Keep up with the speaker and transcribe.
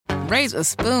raise a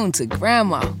spoon to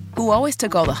Grandma, who always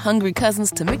took all the hungry cousins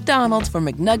to McDonald's for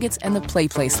McNuggets and the Play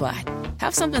Slide.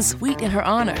 Have something sweet in her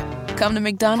honor. Come to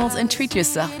McDonald's and treat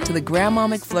yourself to the Grandma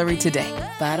McFlurry today.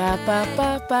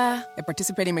 Ba-da-ba-ba-ba. At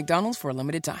participating McDonald's for a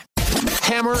limited time.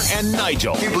 Hammer and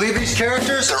Nigel. Can you believe these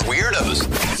characters are weirdos?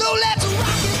 So let's rock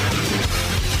it!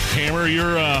 Hammer,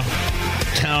 your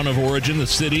town of origin, the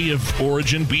city of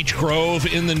origin, Beech Grove,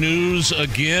 in the news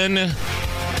again.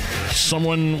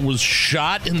 Someone was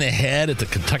shot in the head at the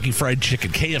Kentucky Fried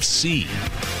Chicken, KFC,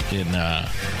 in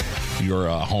your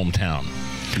hometown,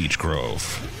 Beech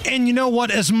Grove. And you know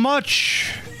what? As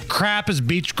much crap as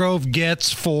Beech Grove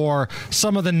gets for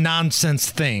some of the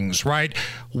nonsense things, right?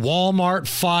 Walmart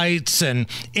fights and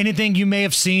anything you may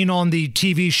have seen on the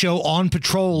TV show On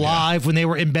Patrol Live when they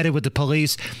were embedded with the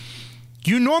police.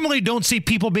 You normally don't see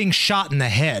people being shot in the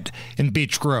head in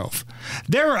Beech Grove.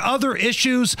 There are other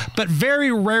issues, but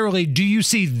very rarely do you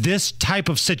see this type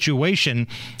of situation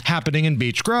happening in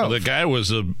Beech Grove. Well, the guy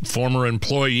was a former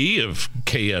employee of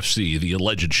KFC, the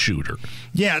alleged shooter.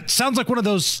 Yeah, it sounds like one of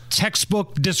those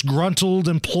textbook disgruntled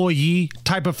employee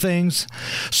type of things.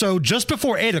 So just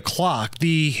before 8 o'clock,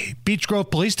 the Beech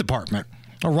Grove Police Department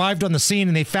arrived on the scene,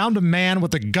 and they found a man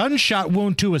with a gunshot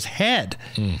wound to his head.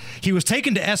 He was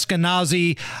taken to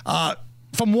Eskenazi,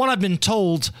 from what I've been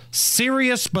told,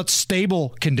 serious but stable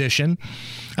condition.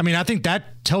 I mean, I think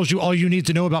that tells you all you need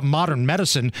to know about modern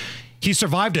medicine. He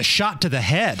survived a shot to the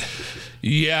head.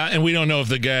 Yeah, and we don't know if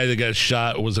the guy that got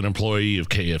shot was an employee of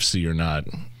KFC or not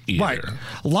either. Right.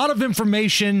 A lot of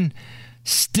information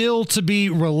still to be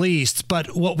released,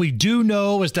 but what we do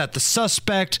know is that the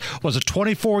suspect was a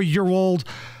 24-year-old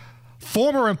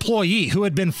former employee who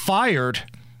had been fired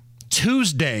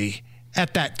Tuesday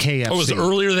at that KFC. Oh, was it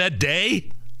earlier that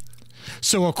day?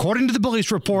 So according to the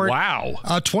police report, wow,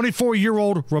 a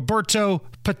 24-year-old Roberto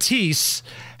Patisse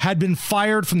had been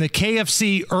fired from the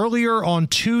KFC earlier on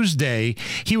Tuesday.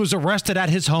 He was arrested at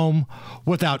his home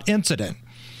without incident.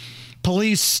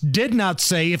 Police did not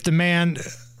say if the man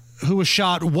who was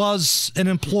shot was an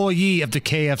employee of the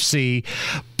KFC.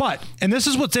 But, and this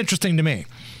is what's interesting to me,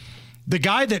 the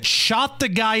guy that shot the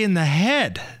guy in the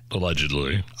head,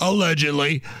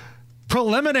 allegedly,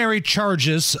 preliminary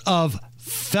charges of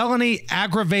felony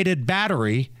aggravated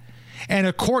battery and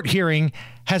a court hearing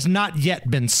has not yet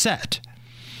been set.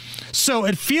 So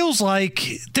it feels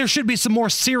like there should be some more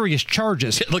serious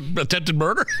charges. Like attempted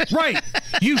murder? Right.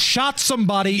 You shot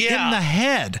somebody in the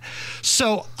head.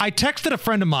 So I texted a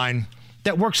friend of mine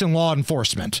that works in law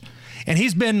enforcement, and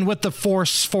he's been with the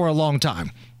force for a long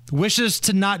time. Wishes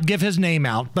to not give his name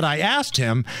out, but I asked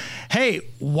him, hey,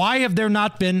 why have there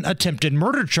not been attempted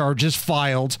murder charges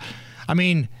filed? I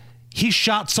mean, he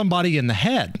shot somebody in the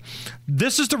head.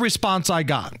 This is the response I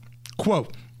got.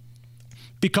 Quote,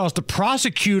 because the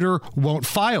prosecutor won't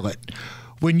file it.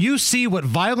 When you see what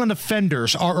violent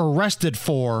offenders are arrested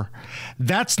for,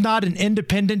 that's not an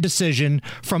independent decision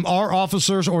from our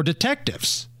officers or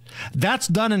detectives. That's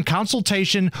done in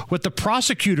consultation with the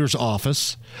prosecutor's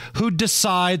office, who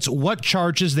decides what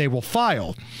charges they will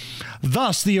file.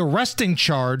 Thus, the arresting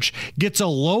charge gets a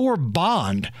lower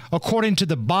bond according to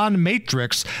the bond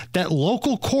matrix that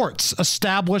local courts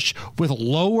establish with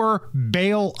lower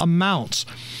bail amounts.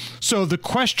 So the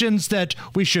questions that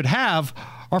we should have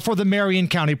are for the Marion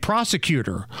County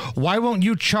prosecutor. Why won't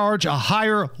you charge a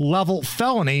higher level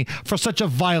felony for such a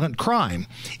violent crime?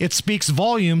 It speaks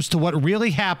volumes to what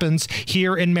really happens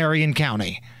here in Marion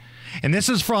County. And this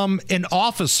is from an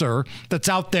officer that's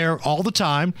out there all the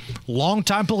time,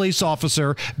 longtime police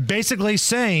officer, basically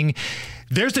saying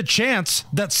there's a chance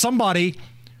that somebody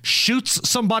shoots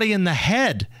somebody in the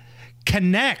head,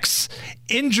 connects,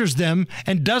 injures them,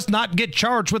 and does not get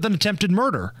charged with an attempted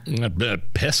murder. A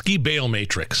pesky bail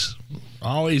matrix.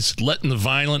 Always letting the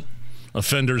violent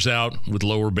offenders out with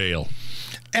lower bail.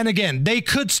 And again, they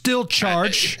could still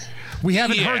charge. We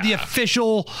haven't heard the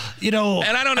official, and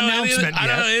I don't know announcement yet. I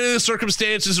don't know any of the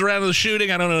circumstances around the shooting.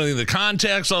 I don't know any of the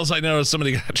context. All I know is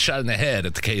somebody got shot in the head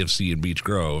at the KFC in Beech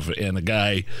Grove, and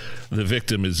the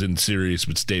victim is in serious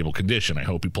but stable condition. I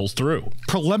hope he pulls through.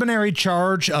 Preliminary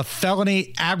charge of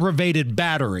felony aggravated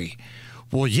battery.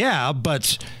 Well, yeah,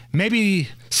 but maybe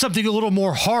something a little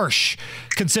more harsh,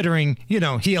 considering,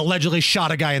 he allegedly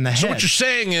shot a guy in the head. So what you're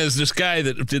saying is this guy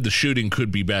that did the shooting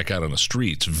could be back out on the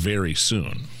streets very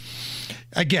soon.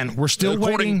 Again, we're still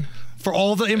waiting for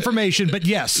all the information, but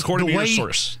yes, according to your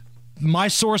source. My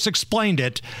source explained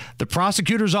it. The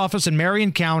prosecutor's office in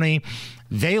Marion County,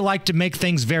 they like to make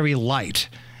things very light.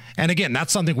 And again,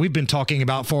 that's something we've been talking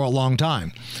about for a long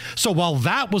time. So while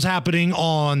that was happening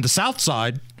on the south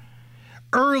side,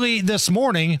 early this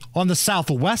morning on the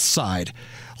southwest side,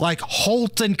 like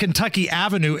Holt and Kentucky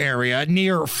Avenue area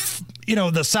near,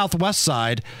 the southwest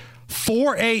side,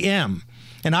 4 a.m.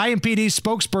 An IMPD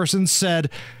spokesperson said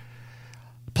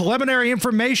preliminary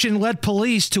information led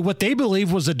police to what they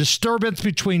believe was a disturbance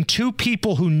between two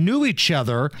people who knew each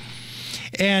other,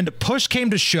 and push came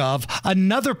to shove.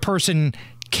 Another person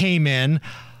came in.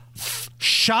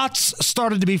 Shots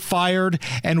started to be fired,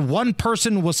 and one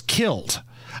person was killed.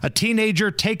 A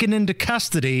teenager taken into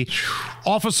custody.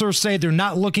 Officers say they're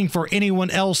not looking for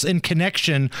anyone else in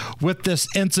connection with this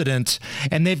incident,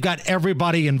 and they've got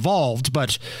everybody involved.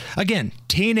 But again,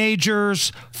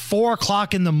 teenagers, 4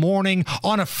 o'clock in the morning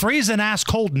on a freezing-ass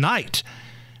cold night.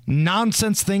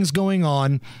 Nonsense things going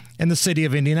on in the city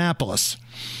of Indianapolis.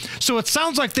 So it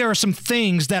sounds like there are some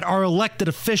things that our elected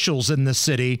officials in this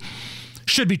city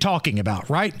should be talking about,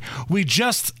 right? We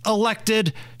just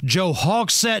elected Joe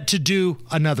Hogsett to do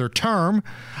another term.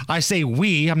 I say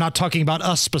we, I'm not talking about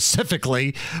us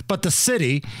specifically, but the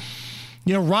city.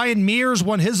 Ryan Mears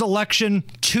won his election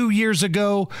 2 years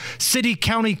ago. City,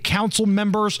 county council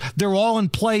members, they're all in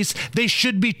place. They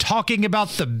should be talking about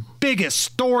the biggest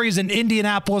stories in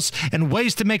Indianapolis and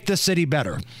ways to make this city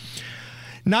better.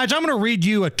 Nigel, I'm going to read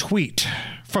you a tweet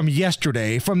from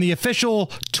yesterday from the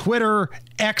official Twitter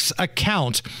X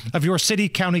account of your city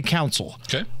county council.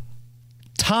 Okay.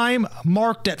 Time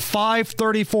marked at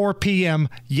 5:34 p.m.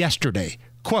 yesterday.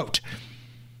 Quote,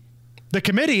 the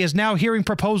committee is now hearing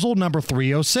proposal number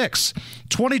 306.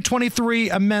 2023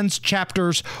 amends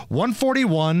chapters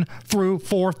 141 through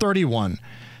 431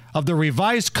 of the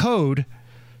revised code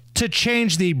to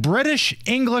change the British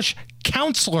English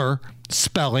counselor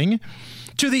spelling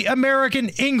to the American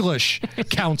English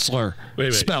counselor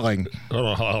spelling.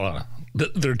 Hold on.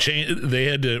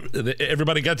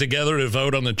 Everybody got together to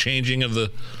vote on the changing of the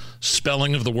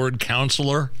spelling of the word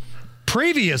counselor.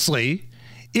 Previously,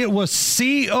 it was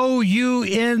COUNCILLOR.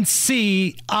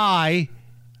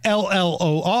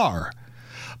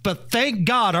 But thank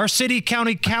God our city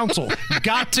county council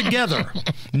got together.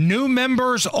 New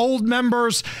members, old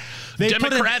members.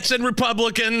 Democrats and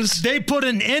Republicans. They put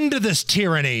an end to this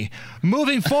tyranny.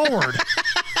 Moving forward,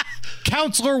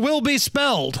 counselor will be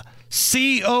spelled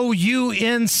COUNCILOR.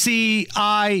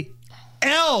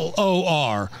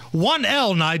 1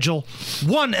 L, Nigel.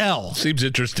 1 L. Seems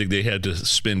interesting they had to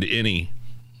spend any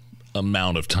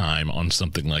amount of time on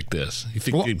something like this. You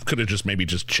think they could have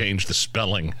just changed the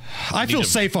spelling? I feel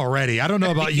safe already. I don't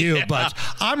know about you, but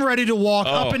I'm ready to walk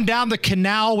up and down the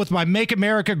canal with my Make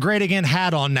America Great Again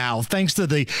hat on now, thanks to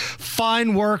the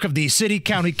fine work of the City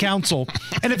County Council.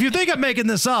 And if you think I'm making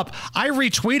this up, I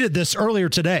retweeted this earlier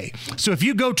today. So if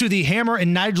you go to the Hammer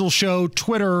and Nigel Show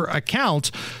Twitter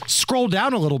account, scroll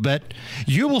down a little bit,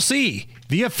 you will see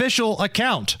the official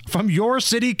account from your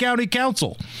city county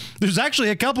council. There's actually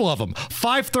a couple of them.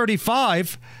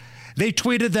 535, they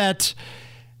tweeted that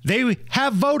they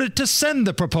have voted to send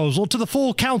the proposal to the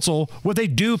full council with a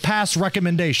due pass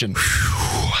recommendation.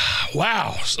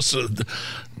 Wow. So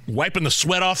wiping the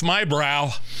sweat off my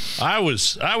brow. I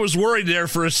was worried there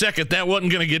for a second that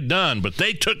wasn't going to get done, but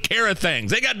they took care of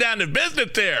things. They got down to business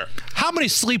there. How many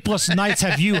sleepless nights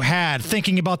have you had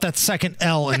thinking about that second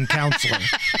L in counseling?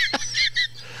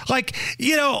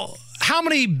 How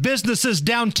many businesses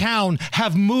downtown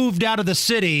have moved out of the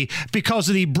city because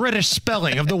of the British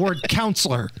spelling of the word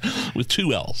counselor? With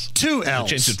 2 L's. 2 L's.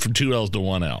 Changed it from 2 L's to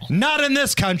 1 L. Not in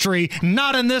this country,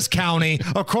 not in this county,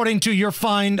 according to your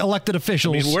fine elected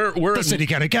officials, the city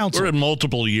county council. We're in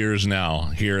multiple years now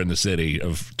here in the city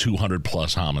of 200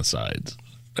 plus homicides.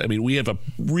 I mean, we have a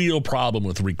real problem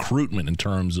with recruitment in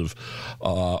terms of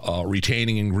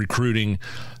retaining and recruiting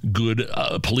good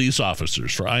police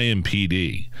officers for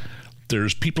IMPD.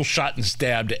 There's people shot and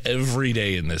stabbed every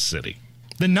day in this city.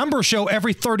 The numbers show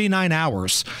every 39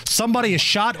 hours, somebody is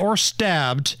shot or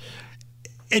stabbed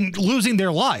and losing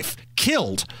their life,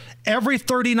 killed every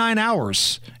 39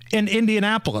 hours in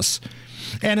Indianapolis.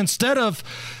 And instead of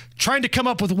trying to come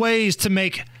up with ways to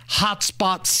make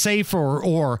hotspots safer,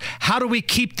 or how do we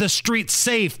keep the streets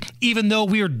safe even though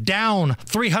we are down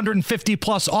 350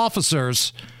 plus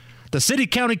officers, the city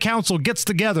county council gets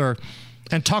together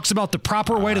and talks about the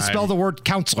proper way to spell the word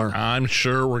counselor. I'm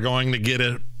sure we're going to get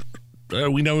it.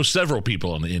 We know several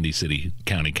people on the Indy City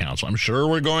County Council. I'm sure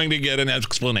we're going to get an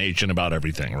explanation about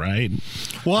everything, right?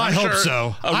 Well, I hope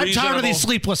so. I'm tired of these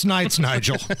sleepless nights,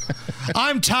 Nigel.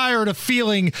 I'm tired of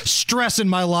feeling stress in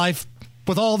my life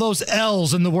with all those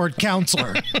L's in the word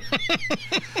counselor.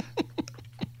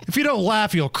 If you don't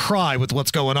laugh, you'll cry with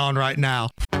what's going on right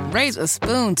now. Raise a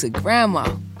spoon to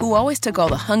Grandma, who always took all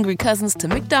the hungry cousins to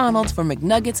McDonald's for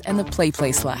McNuggets and the Play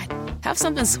Slide. Have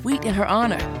something sweet in her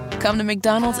honor. Come to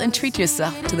McDonald's and treat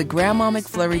yourself to the Grandma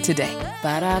McFlurry today.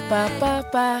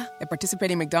 Ba-da-ba-ba-ba. At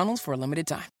participating McDonald's for a limited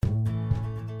time.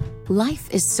 Life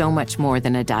is so much more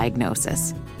than a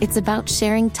diagnosis. It's about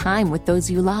sharing time with those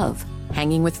you love,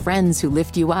 hanging with friends who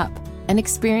lift you up, and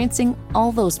experiencing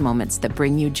all those moments that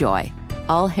bring you joy.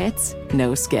 All hits,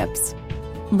 no skips.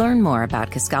 Learn more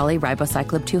about Kisqali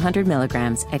Ribociclib 200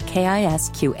 milligrams at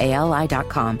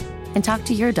KISQALI.com and talk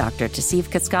to your doctor to see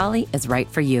if Kisqali is right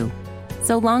for you.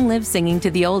 So long live singing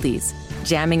to the oldies,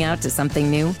 jamming out to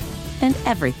something new, and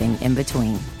everything in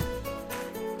between.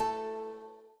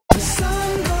 The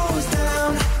sun goes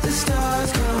down, the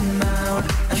stars come out.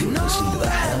 You're listening to the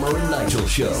Hammer and Nigel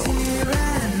Show.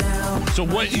 So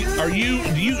what are you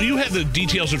have the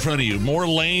details in front of you. More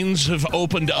lanes have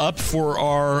opened up for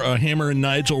our Hammer and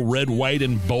Nigel Red, White,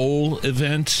 and Bowl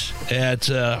event at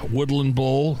Woodland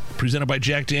Bowl, presented by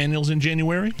Jack Daniels in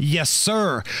January? Yes,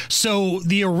 sir. So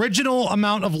the original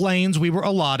amount of lanes we were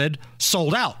allotted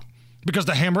sold out because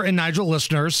the Hammer and Nigel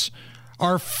listeners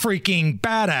are freaking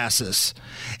badasses.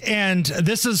 And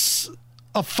this is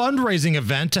a fundraising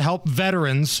event to help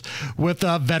veterans with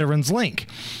Veterans Link.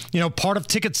 You know, part of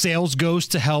ticket sales goes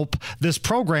to help this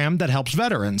program that helps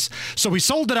veterans. So we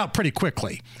sold it out pretty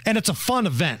quickly, and it's a fun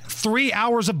event. 3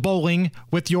 hours of bowling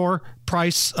with your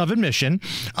price of admission,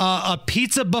 a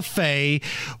pizza buffet.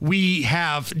 We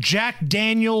have Jack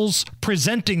Daniels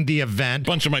presenting the event. A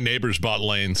bunch of my neighbors bought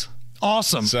lanes.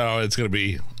 Awesome. So it's going to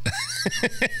be...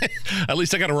 At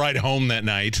least I got a ride home that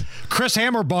night. Chris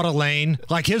Hammer bought a lane,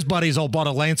 like his buddies all bought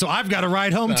a lane, so I've got a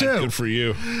ride home too. Good for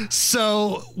you.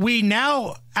 So we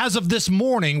now, as of this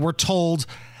morning, we're told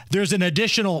there's an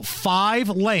additional 5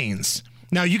 lanes.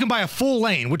 Now, you can buy a full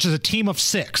lane, which is a team of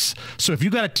 6. So if you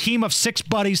got a team of 6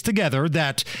 buddies together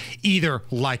that either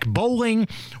like bowling,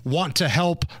 want to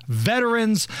help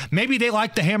veterans, maybe they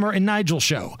like the Hammer and Nigel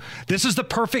show, this is the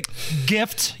perfect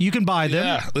gift. You can buy them.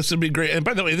 Yeah, this would be great. And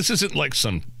by the way, this isn't like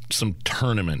some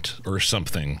tournament or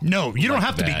something. No, you don't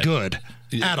have to be good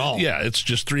at all. Yeah, it's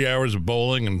just 3 hours of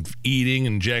bowling and eating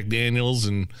and Jack Daniels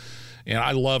and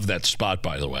I love that spot,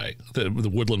 by the way, the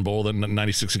Woodland Bowl, the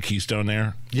 96 at Keystone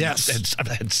there. Yes. I've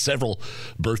had several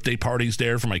birthday parties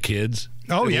there for my kids.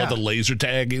 Oh, they yeah. love the laser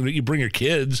tag. You bring your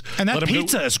kids. And that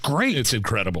pizza is great. It's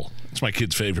incredible. It's my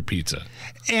kid's favorite pizza.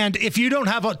 And if you don't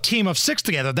have a team of 6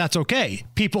 together, that's okay.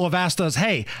 People have asked us,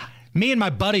 hey, me and my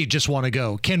buddy just want to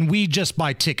go. Can we just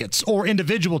buy tickets or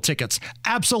individual tickets?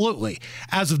 Absolutely.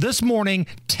 As of this morning,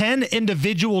 10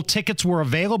 individual tickets were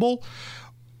available.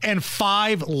 And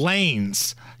 5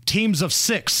 lanes, teams of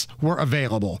 6 were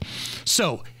available.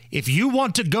 So if you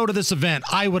want to go to this event,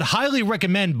 I would highly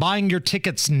recommend buying your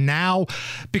tickets now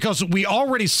because we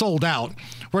already sold out.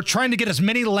 We're trying to get as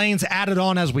many lanes added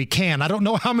on as we can. I don't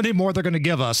know how many more they're going to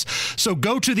give us. So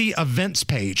go to the events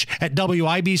page at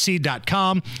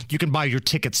WIBC.com. You can buy your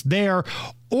tickets there.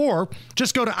 Or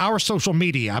just go to our social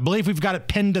media. I believe we've got it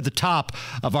pinned to the top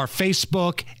of our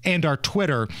Facebook and our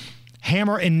Twitter.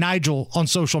 Hammer and Nigel on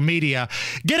social media.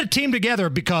 Get a team together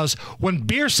because when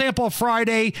Beer Sample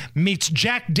Friday meets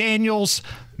Jack Daniels,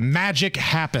 magic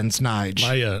happens,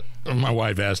 Nigel. My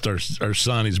wife asked our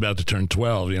son, he's about to turn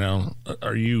 12, do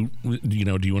you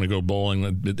want to go bowling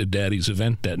at Daddy's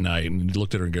event that night? And he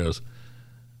looked at her and goes,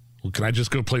 well, can I just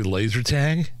go play laser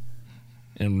tag?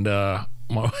 And my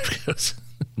wife goes,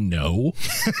 no.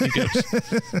 He goes,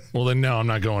 well, then, no, I'm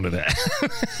not going to that.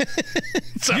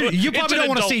 So you probably don't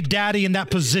want to see Daddy in that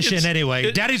position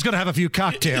anyway. Daddy's going to have a few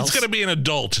cocktails. It's going to be an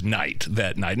adult night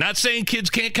that night. Not saying kids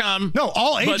can't come. No,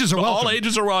 all ages are welcome. All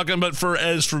ages are welcome. But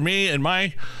as for me and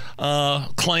my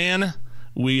clan,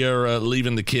 we are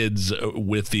leaving the kids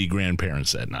with the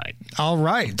grandparents that night. All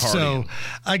right. Partying. So,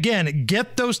 again,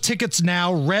 get those tickets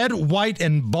now. Red, White,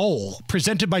 and Bowl,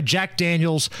 presented by Jack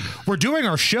Daniels. We're doing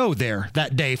our show there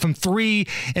that day from 3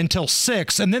 until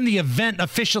 6, and then the event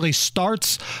officially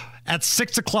starts at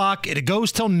 6 o'clock. It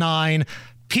goes till 9.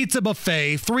 Pizza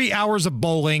buffet, 3 hours of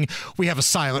bowling. We have a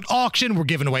silent auction. We're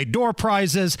giving away door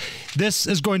prizes. This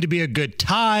is going to be a good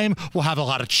time. We'll have a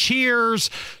lot of cheers,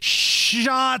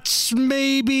 shots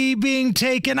maybe being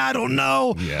taken. I don't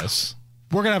know. Yes.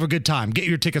 We're going to have a good time. Get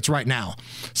your tickets right now.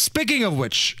 Speaking of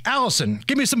which, Allison,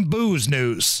 give me some booze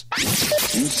news. You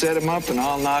set them up and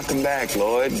I'll knock them back,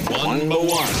 Lloyd. One by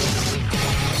one.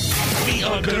 We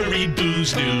are Curry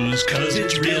Booze News, because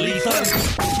it's really fun.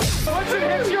 Once it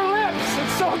hits your lips,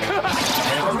 it's so good.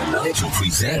 Hammer and Nigel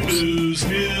presents Booze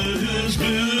News,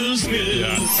 Booze News.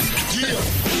 Yeah.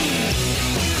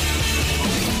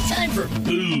 Time for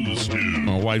Booze News.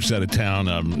 My wife's out of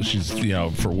town. She's,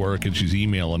 for work, and she's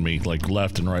emailing me like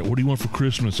left and right. What do you want for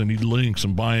Christmas? I need links.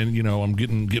 I'm buying, I'm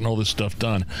getting all this stuff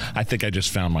done. I think I just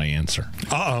found my answer.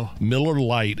 Uh-oh. Miller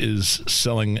Lite is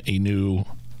selling a new,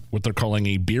 what they're calling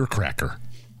a beer cracker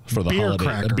for the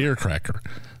holidays. A beer cracker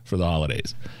for the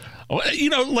holidays.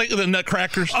 Like the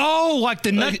nutcrackers. Oh, like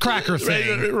the nutcracker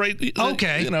thing. Right.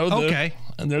 Okay. Okay.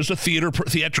 And there's a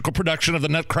theatrical production of the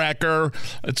Nutcracker.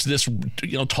 It's this,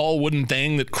 tall wooden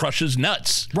thing that crushes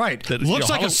nuts. Right. That looks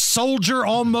like a soldier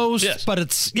almost, yes. But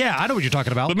it's, I know what you're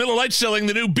talking about. But Miller Lite's selling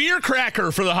the new beer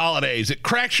cracker for the holidays. It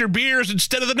cracks your beers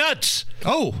instead of the nuts.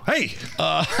 Oh, hey.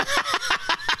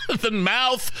 The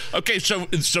mouth. Okay, so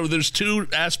there's two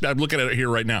aspects. I'm looking at it here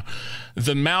right now.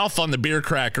 The mouth on the beer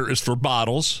cracker is for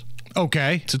bottles.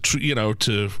 Okay.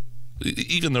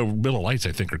 Even though Miller Lights,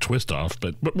 I think, are twist off,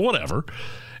 but whatever.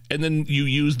 And then you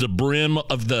use the brim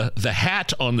of the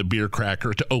hat on the beer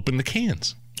cracker to open the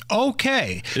cans.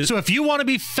 Okay. So if you want to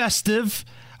be festive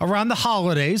around the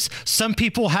holidays, some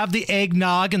people have the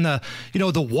eggnog and the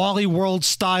Wally World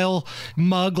style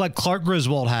mug like Clark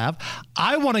Griswold have.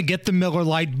 I want to get the Miller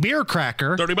Lite beer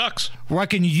cracker. $30. Where I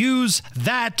can use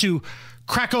that to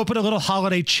crack open a little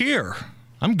holiday cheer.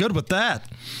 I'm good with that.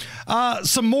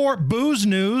 Some more booze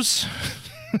news.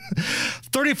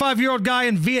 35-year-old guy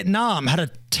in Vietnam had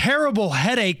a terrible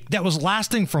headache that was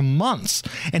lasting for months,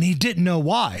 and he didn't know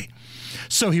why.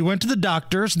 So he went to the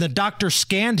doctors, and the doctor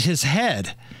scanned his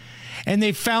head, and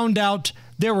they found out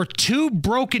there were 2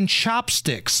 broken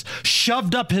chopsticks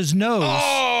shoved up his nose.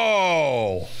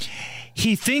 Oh!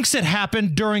 He thinks it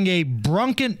happened during a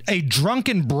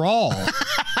drunken brawl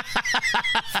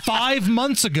 5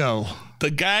 months ago.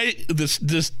 The guy, this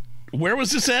where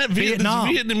was this at? Vietnam.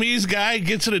 This Vietnamese guy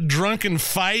gets in a drunken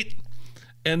fight,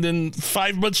 and then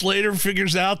 5 months later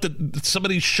figures out that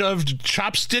somebody shoved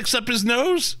chopsticks up his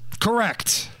nose?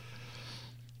 Correct.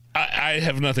 I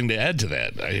have nothing to add to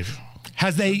that.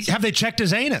 Have they checked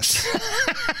his anus?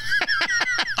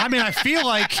 I mean, I feel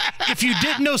like if you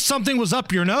didn't know something was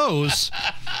up your nose,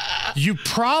 you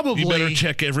better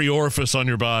check every orifice on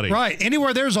your body. Right.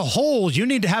 Anywhere there's a hole, you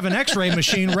need to have an x-ray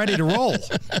machine ready to roll.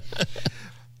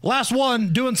 Last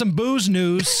one, doing some booze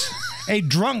news. A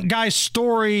drunk guy's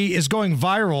story is going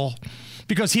viral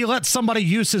because he let somebody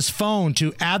use his phone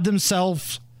to add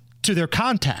themselves to their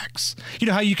contacts. You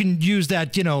know how you can use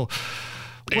that,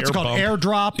 what's it called?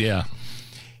 AirDrop? Yeah.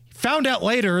 Found out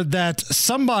later that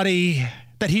somebody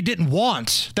that he didn't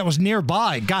want that was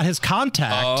nearby got his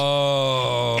contact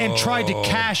and tried to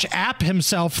cash app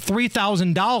himself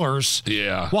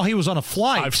 $3,000 while he was on a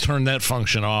flight. I've turned that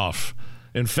function off.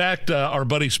 In fact, our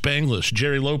buddy Spanglish,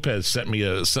 Jerry Lopez, sent me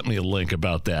a link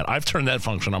about that. I've turned that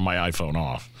function on my iPhone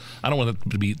off. I don't want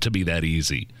it to be that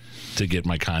easy to get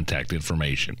my contact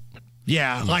information.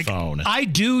 Yeah, like phone. I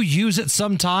do use it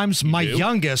sometimes. My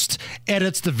youngest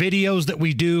edits the videos that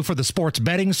we do for the sports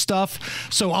betting stuff.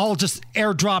 So I'll just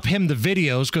AirDrop him the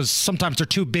videos because sometimes they're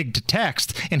too big to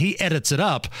text and he edits it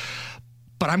up.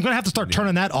 But I'm going to have to start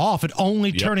turning that off and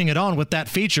only turning it on with that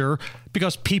feature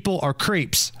because people are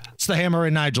creeps. It's the Hammer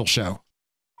and Nigel Show.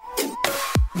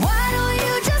 Why don't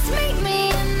you just meet me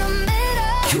in the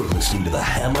middle? You're listening to the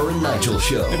Hammer and Nigel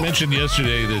Show. I mentioned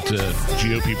yesterday that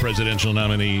GOP presidential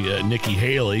nominee Nikki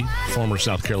Haley, former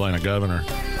South Carolina governor,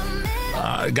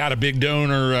 got a big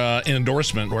donor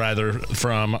endorsement, rather,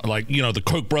 from the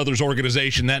Koch brothers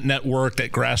organization, that network,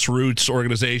 that grassroots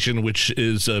organization, which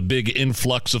is a big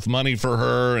influx of money for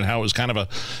her, and how it was kind of a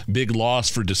big loss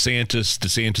for DeSantis.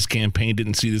 DeSantis campaign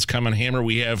didn't see this coming. Hammer,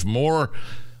 we have more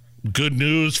good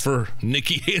news for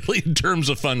Nikki Haley in terms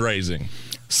of fundraising.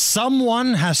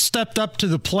 Someone has stepped up to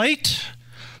the plate.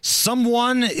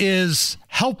 Someone is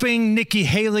helping Nikki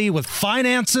Haley with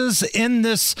finances in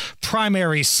this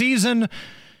primary season.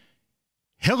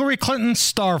 Hillary Clinton's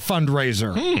star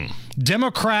fundraiser.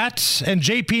 Democrat and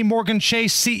J.P. Morgan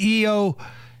Chase CEO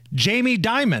Jamie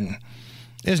Dimon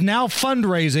is now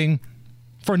fundraising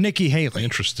for Nikki Haley.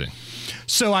 Interesting.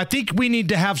 So I think we need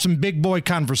to have some big boy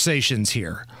conversations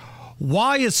here.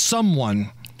 Why is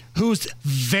someone who's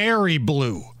very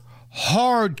blue,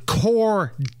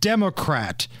 hardcore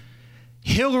Democrat,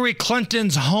 Hillary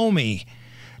Clinton's homie,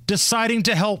 deciding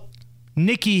to help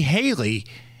Nikki Haley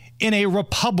in a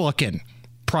Republican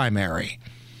primary?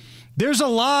 There's a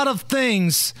lot of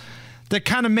things that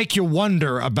kind of make you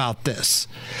wonder about this.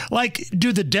 Like,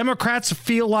 do the Democrats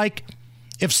feel like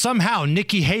if somehow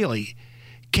Nikki Haley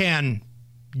can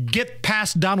get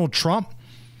past Donald Trump,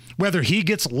 whether he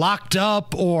gets locked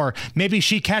up or maybe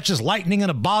she catches lightning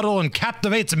in a bottle and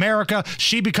captivates America,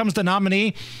 she becomes the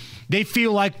nominee, they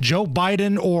feel like Joe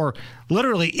Biden or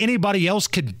literally anybody else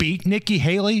could beat Nikki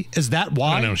Haley? Is that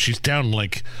why? I know. She's down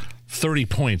like 30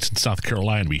 points in South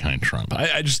Carolina behind Trump.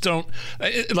 I just don't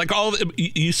like all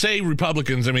you say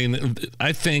Republicans. I mean,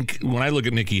 I think when I look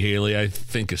at Nikki Haley, I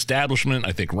think establishment.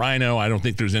 I think Rhino. I don't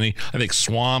think there's any. I think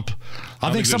swamp.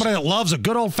 I think somebody that loves a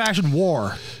good old fashioned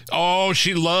war. Oh,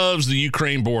 she loves the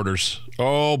Ukraine borders.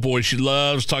 Oh boy, she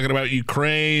loves talking about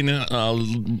Ukraine.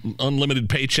 Unlimited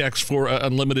paychecks for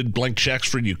unlimited blank checks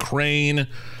for Ukraine.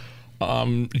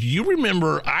 You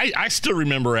remember? I still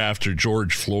remember after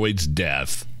George Floyd's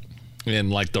death.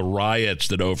 And like the riots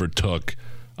that overtook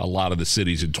a lot of the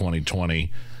cities in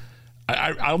 2020,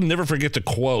 I'll never forget the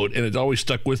quote, and it always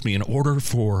stuck with me. In order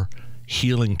for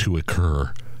healing to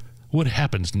occur, what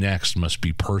happens next must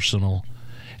be personal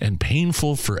and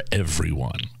painful for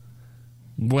everyone.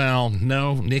 Well,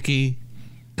 no, Nikki,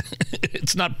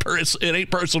 it's not. It ain't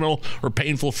personal or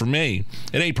painful for me.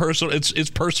 It ain't personal. It's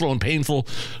personal and painful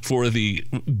for the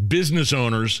business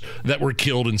owners that were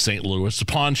killed in St. Louis. The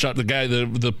pawn shop, the guy,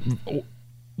 the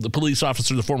police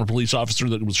officer, the former police officer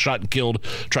that was shot and killed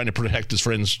trying to protect his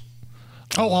friends.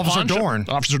 Oh, Officer Dorn.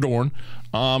 Officer Dorn.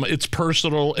 It's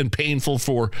personal and painful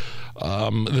for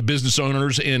the business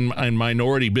owners and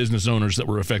minority business owners that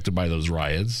were affected by those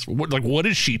riots. What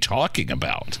is she talking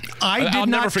about? I did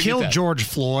not kill George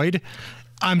Floyd.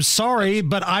 I'm sorry,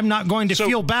 but I'm not going to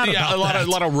feel bad about that. A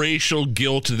lot of racial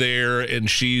guilt there, and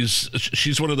she's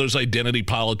one of those identity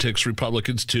politics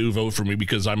Republicans too. Vote for me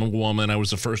because I'm a woman. I was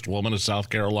the first woman of South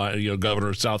Carolina, governor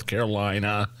of South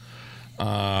Carolina.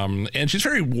 And she's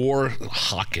very war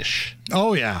hawkish.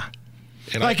 Oh, yeah.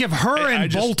 And like if her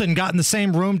and Bolton got in the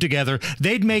same room together,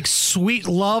 they'd make sweet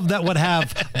love that would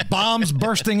have bombs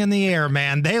bursting in the air,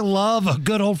 man. They love a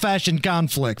good old-fashioned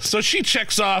conflict. So she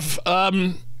checks off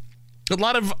a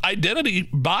lot of identity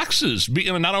boxes,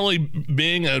 not only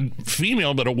being a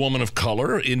female, but a woman of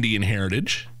color, Indian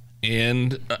heritage.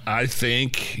 And I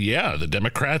think, the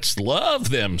Democrats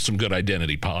love them some good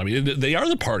identity politics. I mean, they are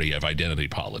the party of identity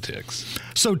politics.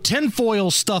 So tinfoil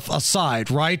stuff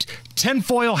aside, right?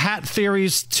 Tinfoil hat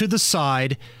theories to the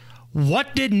side.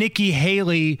 What did Nikki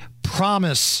Haley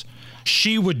promise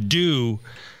she would do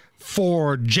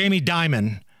for Jamie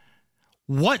Dimon?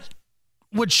 What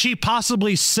would she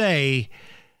possibly say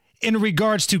in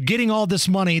regards to getting all this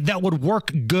money that would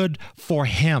work good for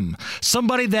him?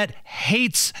 Somebody that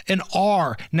hates an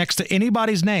R next to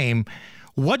anybody's name.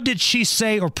 What did she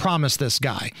say or promise this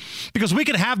guy? Because we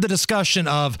could have the discussion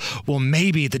of, well,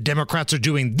 maybe the Democrats are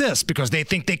doing this because they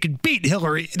think they can beat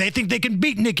Hillary. They think they can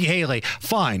beat Nikki Haley.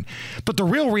 Fine. But the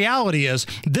real reality is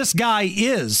this guy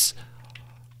is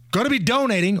going to be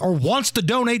donating or wants to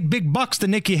donate big bucks to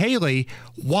Nikki Haley.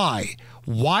 Why?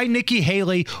 Why Nikki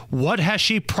Haley? What has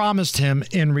she promised him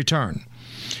in return?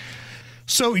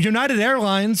 So United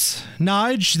Airlines,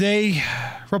 Nige, they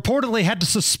reportedly had to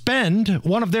suspend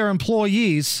one of their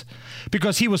employees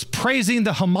because he was praising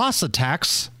the Hamas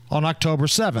attacks on October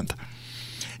 7th.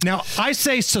 Now, I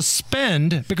say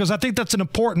suspend because I think that's an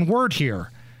important word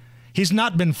here. He's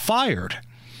not been fired.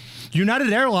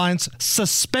 United Airlines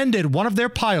suspended one of their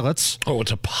pilots. Oh,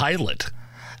 it's a pilot.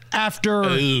 After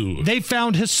they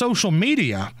found his social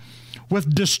media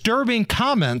with disturbing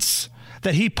comments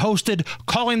that he posted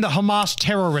calling the Hamas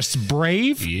terrorists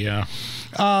brave. Yeah.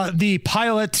 The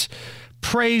pilot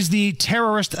praised the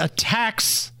terrorist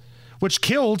attacks, which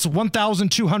killed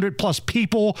 1,200 plus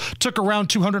people, took around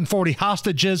 240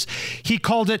 hostages. He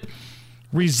called it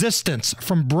resistance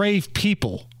from brave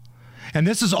people. And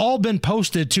this has all been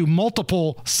posted to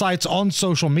multiple sites on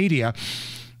social media.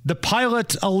 The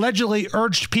pilot allegedly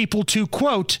urged people to,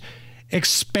 quote,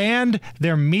 expand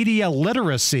their media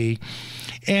literacy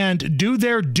and do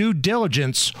their due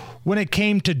diligence when it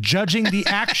came to judging the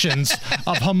actions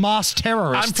of Hamas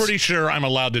terrorists. I'm pretty sure I'm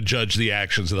allowed to judge the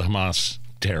actions of the Hamas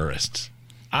terrorists.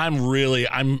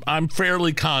 I'm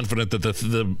fairly confident that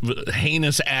the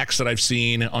heinous acts that I've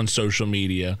seen on social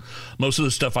media, most of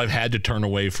the stuff I've had to turn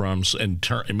away from and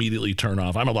immediately turn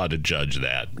off, I'm allowed to judge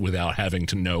that without having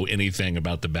to know anything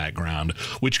about the background,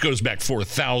 which goes back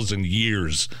 4,000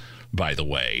 years, by the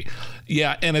way.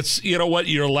 Yeah, and it's, you know what,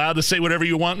 you're allowed to say whatever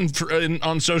you want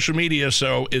on social media,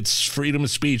 so it's freedom of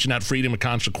speech, not freedom of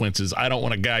consequences. I don't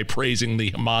want a guy praising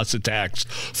the Hamas attacks,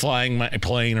 flying my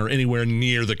plane or anywhere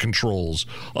near the controls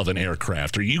of an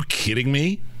aircraft. Are you kidding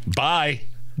me? Bye.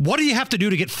 What do you have to do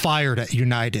to get fired at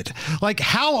United? Like,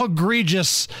 how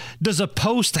egregious does a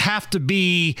post have to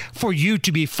be for you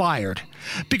to be fired?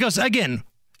 Because, again,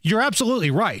 you're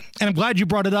absolutely right. And I'm glad you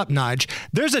brought it up, Nige.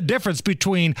 There's a difference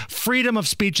between freedom of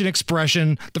speech and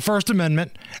expression, the First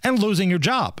Amendment, and losing your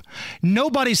job.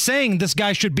 Nobody's saying this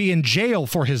guy should be in jail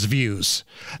for his views.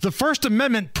 The First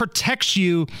Amendment protects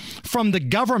you from the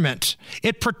government.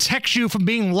 It protects you from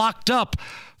being locked up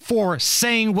for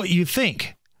saying what you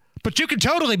think. But you can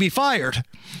totally be fired.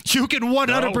 You can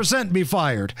 100% be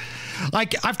fired.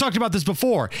 Like, I've talked about this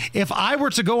before. If I were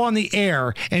to go on the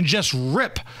air and just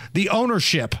rip the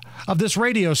ownership of this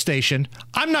radio station,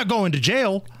 I'm not going to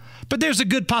jail, but there's a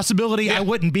good possibility I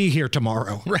wouldn't be here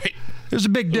tomorrow. Right. There's a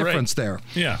big difference there.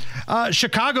 Yeah.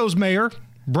 Chicago's mayor,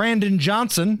 Brandon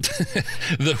Johnson.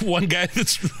 The one guy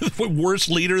that's worse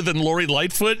leader than Lori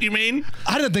Lightfoot, you mean?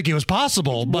 I didn't think it was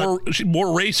possible. But more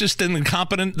racist and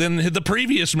incompetent than the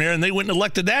previous mayor, and they went and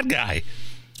elected that guy.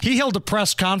 He held a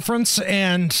press conference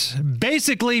and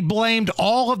basically blamed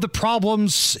all of the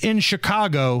problems in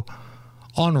Chicago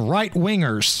on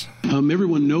right-wingers.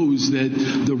 Everyone knows that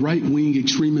the right-wing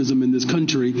extremism in this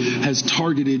country has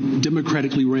targeted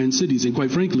democratically ran cities. And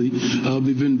quite frankly,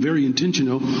 they've been very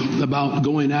intentional about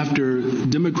going after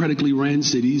democratically ran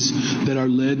cities that are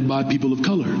led by people of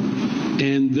color.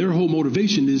 And their whole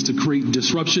motivation is to create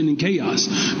disruption and chaos,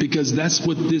 because that's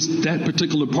what that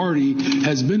particular party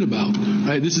has been about.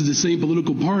 Right? This is the same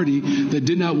political party that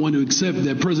did not want to accept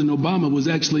that President Obama was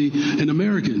actually an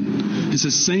American. It's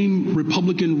the same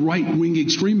Republican right-wing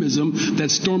extremism that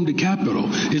stormed the Capitol.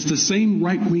 It's the same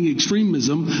right-wing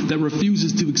extremism that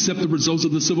refuses to accept the results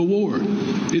of the Civil War.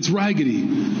 It's raggedy.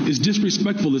 It's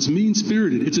disrespectful. It's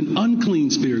mean-spirited. It's an unclean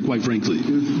spirit, quite frankly.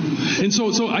 And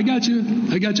so I got you.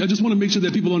 I just want to make sure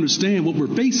that people understand what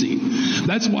we're facing.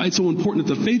 That's why it's so important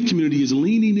that the faith community is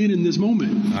leaning in this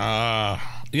moment.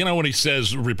 You know, when he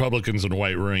says Republicans and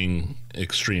white-wing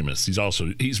extremists,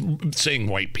 he's saying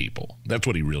white people. That's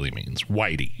what he really means.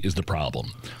 Whitey is the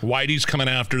problem. Whitey's coming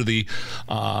after the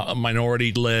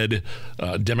minority-led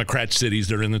Democrat cities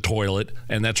that are in the toilet,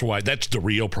 and that's the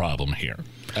real problem here.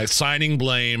 Assigning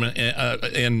blame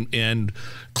and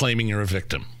claiming you're a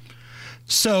victim.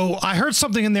 So I heard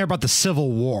something in there about the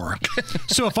Civil War.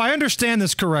 So if I understand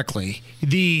this correctly,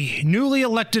 the newly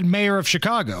elected mayor of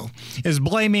Chicago is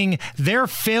blaming their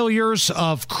failures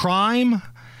of crime,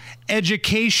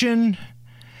 education,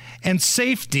 and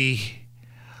safety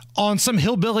on some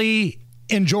hillbilly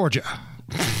in Georgia.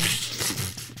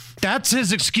 That's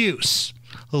his excuse.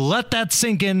 Let that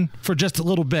sink in for just a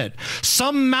little bit.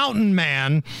 Some mountain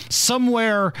man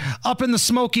somewhere up in the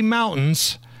Smoky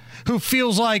Mountains who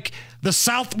feels like the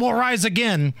South will rise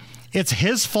again. It's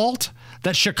his fault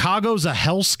that Chicago's a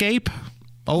hellscape?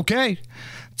 Okay.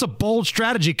 It's a bold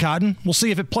strategy, Cotton. We'll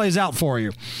see if it plays out for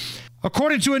you.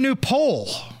 According to a new poll,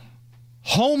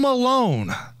 Home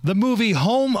Alone, the movie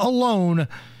Home Alone,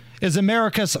 is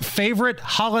America's favorite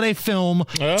holiday film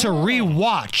to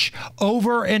rewatch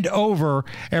over and over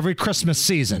every Christmas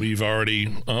season. We've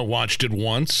already watched it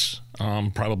once.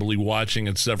 Probably watching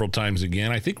it several times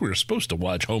again. I think we were supposed to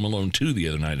watch Home Alone 2 the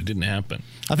other night. It didn't happen.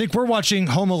 I think we're watching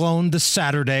Home Alone this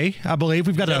Saturday, I believe.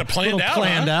 We've got a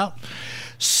planned out.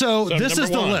 So this is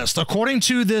the list. According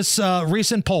to this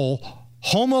recent poll,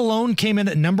 Home Alone came in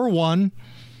at number 1.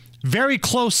 Very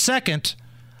close second,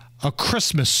 A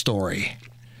Christmas Story.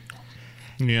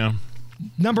 Yeah.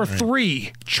 Number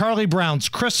 3, Charlie Brown's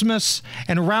Christmas.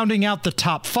 And rounding out the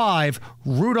top 5,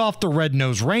 Rudolph the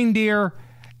Red-Nosed Reindeer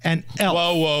and Elf.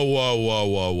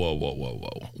 Whoa.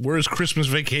 Where's Christmas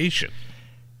Vacation?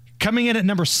 Coming in at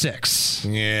number 6.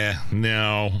 Yeah,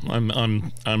 no.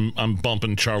 I'm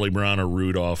bumping Charlie Brown or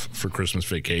Rudolph for Christmas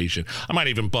Vacation. I might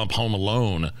even bump Home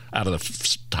Alone out of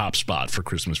the top spot for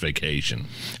Christmas Vacation.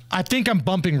 I think I'm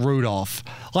bumping Rudolph.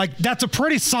 Like, that's a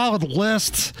pretty solid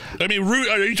list. I mean,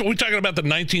 are we talking about the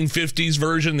 1950s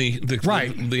version,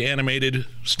 the animated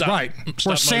stop? Right,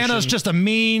 where Santa's just a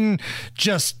mean,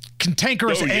 just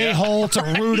cantankerous a-hole to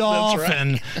Rudolph.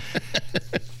 That's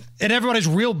right. And everybody's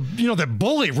real, they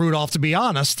bully Rudolph, to be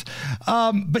honest.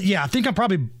 But yeah, I think I'm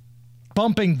probably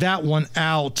bumping that one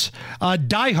out.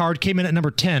 Die Hard came in at number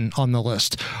 10 on the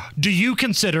list. Do you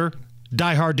consider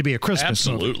Die Hard to be a Christmas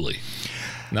movie? Absolutely.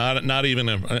 Not even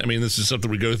this is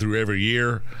something we go through every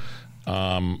year.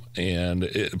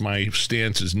 And my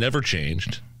stance has never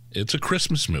changed. It's a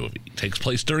Christmas movie. It takes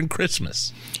place during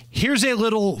Christmas. Here's a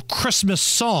little Christmas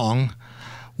song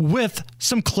with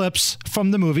some clips from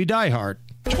the movie Die Hard.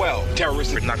 12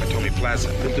 terrorists at Nakatomi Plaza.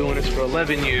 Been doing this for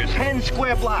 11 years. 10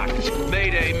 square blocks.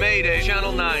 Mayday, Mayday,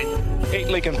 Channel 9. 8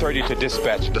 Lincoln 30 to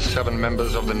dispatch. The 7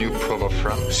 members of the new Provo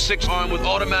Front. 6 armed with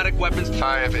automatic weapons.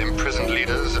 5 imprisoned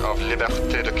leaders of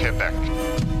Liberté de Québec.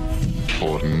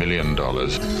 $4 million.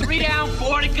 3 down,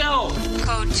 4 to go.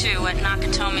 Code 2 at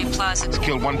Nakatomi Plaza. He's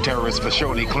killed one terrorist for sure,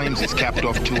 and he claims he's capped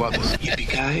off 2 others.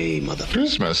 Yippee-ki-yay, mother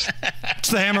Christmas. It's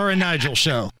the Hammer and Nigel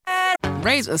Show.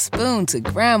 Raise a spoon to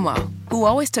Grandma, who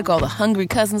always took all the hungry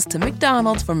cousins to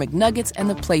McDonald's for McNuggets and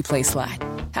the Play Slide.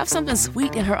 Have something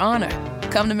sweet in her honor.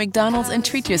 Come to McDonald's and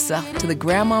treat yourself to the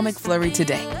Grandma McFlurry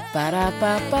today.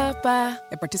 Ba-da-ba-ba-ba.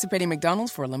 At participating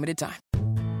McDonald's for a limited time.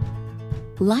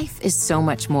 Life is so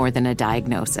much more than a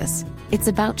diagnosis. It's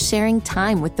about sharing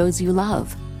time with those you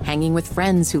love, hanging with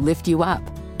friends who lift you up,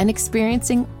 and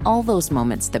experiencing all those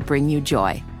moments that bring you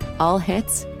joy. All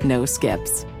hits, no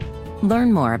skips.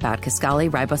 Learn more about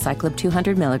Kisqali Ribociclib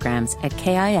 200 milligrams at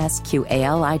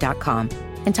KISQALI.com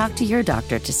and talk to your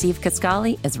doctor to see if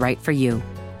Kisqali is right for you.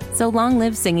 So long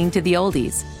live singing to the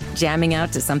oldies, jamming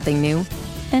out to something new,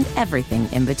 and everything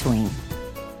in between.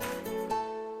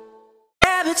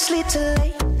 You're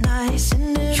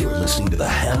listening to the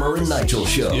Hammer and Nigel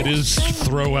Show. It is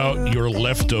Throw Out Your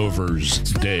Leftovers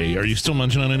Day. Are you still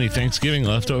munching on any Thanksgiving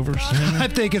leftovers? I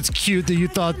think it's cute that you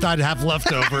thought I'd have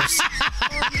leftovers.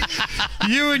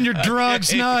 You and your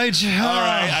drugs, Nige. All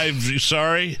right, I'm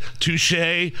sorry. Touche.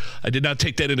 I did not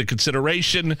take that into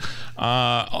consideration.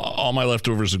 All my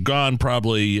leftovers are gone,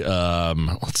 probably.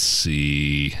 Let's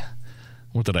see.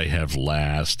 What did I have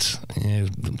last?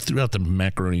 Threw out the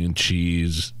macaroni and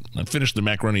cheese. I finished the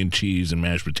macaroni and cheese and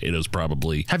mashed potatoes,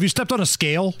 probably. Have you stepped on a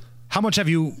scale? How much have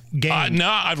you gained? No,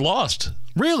 I've lost.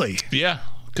 Really? Yeah,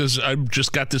 because I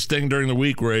just got this thing during the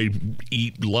week where I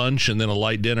eat lunch and then a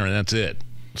light dinner, and that's it.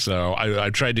 So I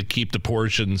tried to keep the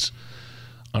portions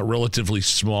relatively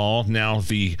small. Now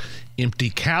the empty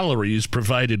calories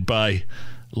provided by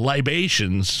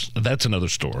libations, that's another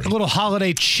story. A little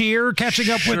holiday cheer catching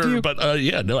up with you? But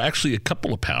actually a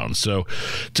couple of pounds. So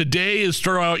today is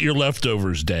Throw Out Your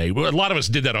Leftovers Day. Well, a lot of us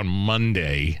did that on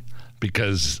Monday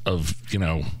because of,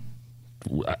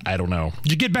 I don't know.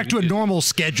 You get back to a normal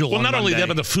schedule. Well, not only Monday. that,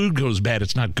 but the food goes bad.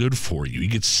 It's not good for you. You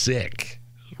get sick,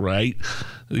 right?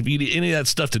 If you eat any of that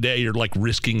stuff today, you're like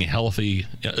risking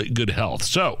good health.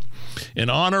 So in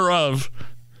honor of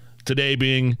today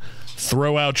being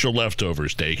Throw Out Your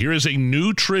Leftovers Day, here is a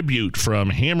new tribute from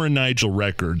Hammer and Nigel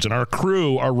Records. And our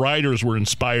crew, our writers, were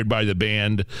inspired by the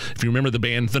band, if you remember the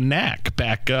band The Knack,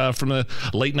 back from the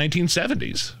late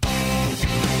 1970s.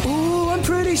 I'm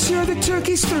pretty sure the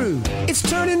turkey's through. It's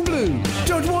turning blue.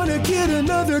 Don't want to get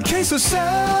another case of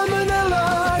salmonella.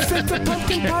 I think the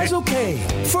pumpkin pie's okay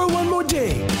for one more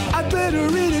day. I better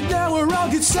eat it now or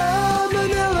I'll get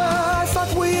salmonella. I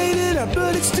thought we ate it up,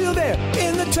 but it's still there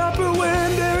in the Tupperware,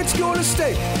 and there it's going to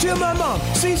stay till my mom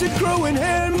sees it growing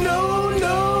hair. No,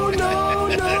 no, no,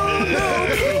 no, no.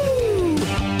 Ooh,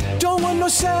 don't want no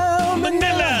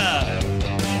salmonella.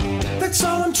 That's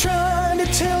all I'm trying to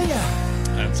tell ya.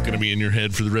 That's going to be in your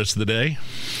head for the rest of the day.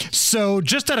 So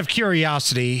just out of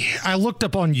curiosity, I looked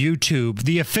up on YouTube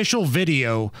the official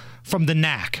video from the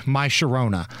Knack, My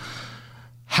Sharona.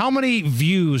 How many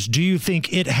views do you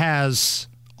think it has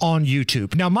on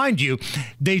YouTube? Now, mind you,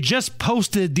 they just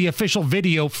posted the official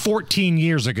video 14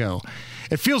 years ago.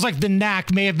 It feels like the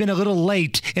Knack may have been a little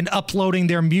late in uploading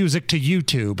their music to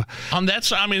YouTube. It's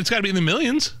got to be in the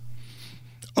millions.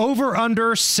 Over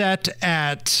under set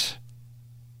at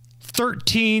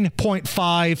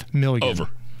 13.5 million. Over.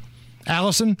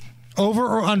 Allison, over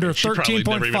or under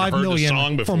 13.5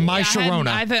 million for My Sharona?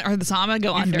 I haven't heard the song. I'm going to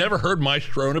go under. You've never heard My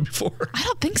Sharona before? I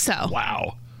don't think so.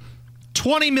 Wow.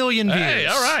 20 million views. Hey,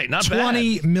 all right, not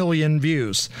 20 bad. million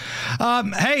views.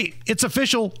 Hey, it's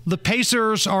official. The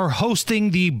Pacers are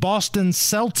hosting the Boston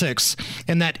Celtics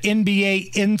in that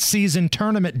NBA in-season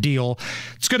tournament deal.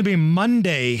 It's going to be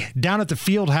Monday down at the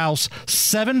Fieldhouse,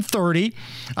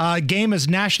 7:30. Game is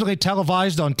nationally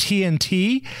televised on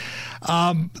TNT.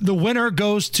 The winner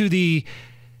goes to the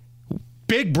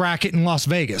big bracket in Las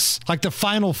Vegas, like the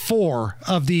Final Four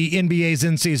of the NBA's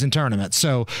in-season tournament.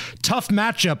 So tough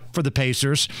matchup for the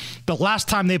Pacers. The last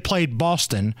time they played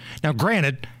Boston, now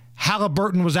granted,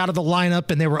 Halliburton was out of the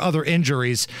lineup and there were other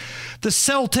injuries. The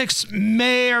Celtics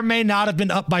may or may not have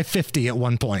been up by 50 at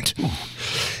one point.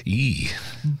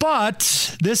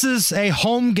 But this is a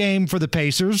home game for the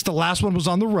Pacers. The last one was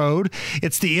on the road.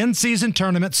 It's the in-season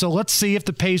tournament, so let's see if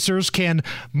the Pacers can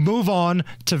move on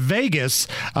to Vegas.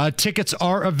 Tickets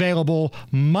are available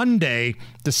Monday,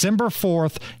 December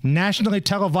 4th, nationally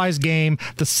televised game.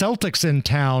 The Celtics in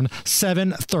town,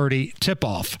 7:30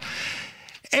 tip-off.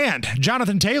 And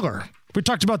Jonathan Taylor, we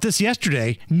talked about this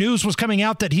yesterday. News was coming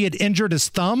out that he had injured his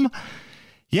thumb.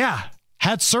 Yeah,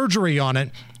 had surgery on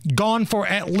it. gone for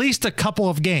at least a couple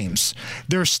of games.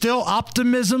 There's still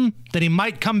optimism that he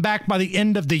might come back by the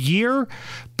end of the year,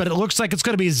 but it looks like it's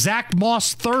going to be Zach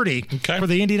Moss 30 for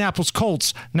the Indianapolis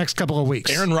Colts next couple of weeks.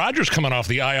 Aaron Rodgers coming off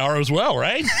the IR as well,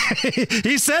 right?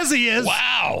 He says he is.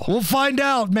 Wow. We'll find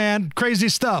out, man. Crazy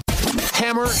stuff.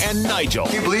 Hammer and Nigel.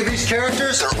 Can you believe these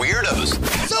characters are weirdos?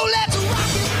 So let's rock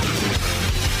it.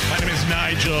 My name is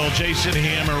Nigel. Jason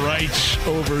Hammer writes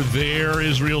over there.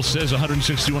 Israel says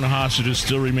 161 hostages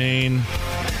still remain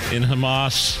in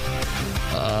Hamas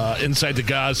inside the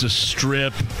Gaza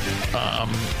Strip.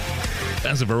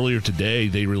 As of earlier today,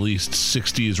 they released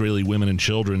 60 Israeli women and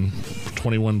children,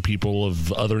 21 people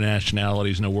of other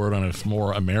nationalities. No word on if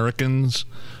more Americans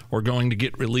are going to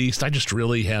get released. I just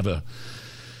really have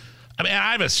I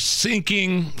have a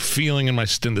sinking feeling in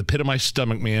the pit of my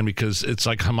stomach, man, because it's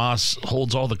like Hamas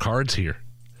holds all the cards here.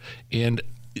 And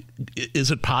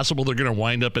is it possible they're going to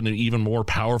wind up in an even more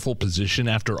powerful position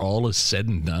after all is said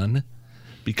and done?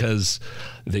 Because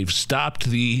they've stopped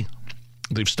the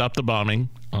bombing,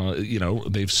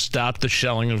 they've stopped the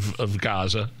shelling of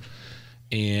Gaza,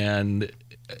 and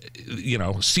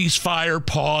ceasefire,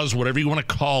 pause, whatever you want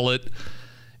to call it.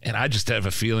 And I just have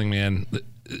a feeling, man,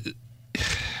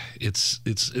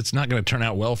 it's not going to turn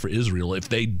out well for Israel if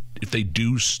they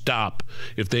do stop,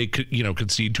 if they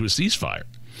concede to a ceasefire.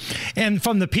 And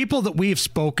from the people that we've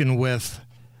spoken with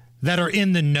that are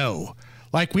in the know,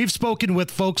 like we've spoken with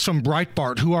folks from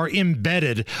Breitbart who are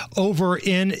embedded over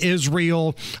in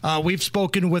Israel. We've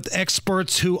spoken with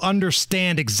experts who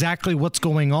understand exactly what's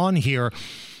going on here.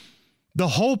 The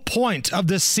whole point of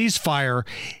this ceasefire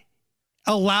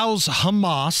allows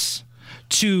Hamas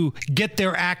to get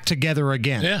their act together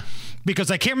again. Yeah. Because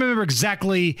I can't remember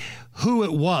exactly who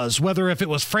it was, whether if it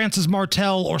was Francis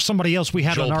Martel or somebody else we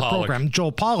had on our program,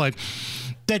 Joel Pollack,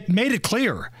 that made it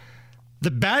clear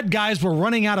the bad guys were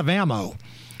running out of ammo.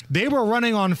 They were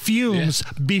running on fumes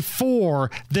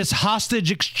before this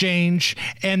hostage exchange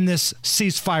and this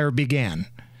ceasefire began.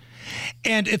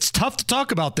 And it's tough to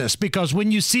talk about this because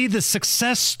when you see the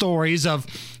success stories of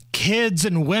kids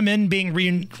and women being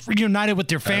reunited with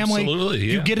their family,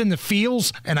 you get in the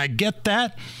feels, and I get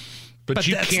that. But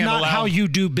that's not how you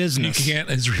do business.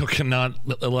 Israel cannot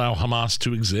allow Hamas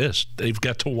to exist. They've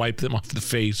got to wipe them off the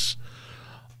face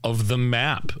of the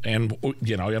map. And,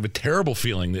 I have a terrible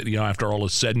feeling that, after all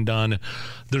is said and done,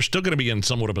 they're still going to be in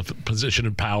somewhat of a position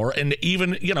of power. And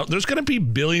even, there's going to be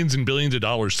billions and billions of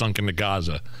dollars sunk into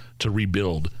Gaza to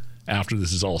rebuild after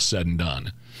this is all said and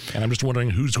done. And I'm just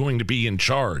wondering who's going to be in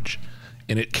charge.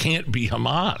 And it can't be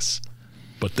Hamas.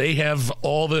 But they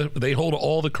hold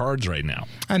all the cards right now.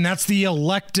 And that's the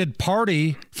elected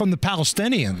party from the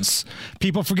Palestinians.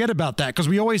 People forget about that because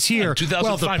we always hear,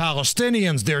 well, the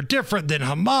Palestinians, they're different than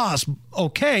Hamas.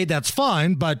 Okay, that's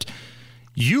fine, but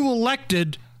you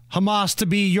elected Hamas to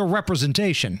be your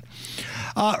representation.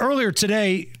 Earlier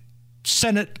today,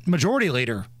 Senate Majority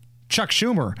Leader Chuck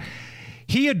Schumer,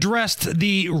 he addressed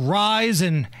the rise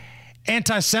in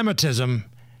anti-Semitism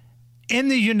in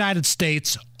the United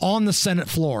States on the Senate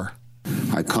floor.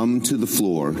 I come to the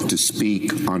floor to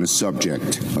speak on a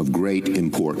subject of great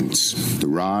importance, the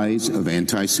rise of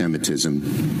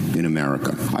anti-Semitism in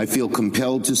America. I feel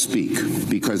compelled to speak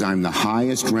because I'm the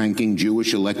highest-ranking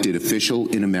Jewish elected official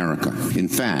in America. In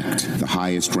fact, the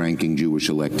highest-ranking Jewish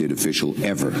elected official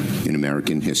ever in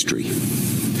American history.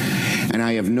 And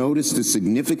I have noticed a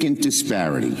significant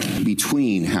disparity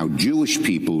between how Jewish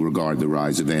people regard the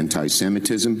rise of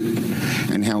anti-Semitism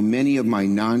and how many of my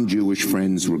non-Jewish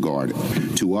friends regard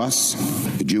it. To us,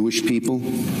 the Jewish people,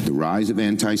 the rise of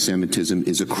anti-Semitism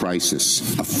is a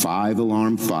crisis, a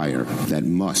 5-alarm fire that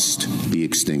must be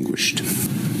extinguished.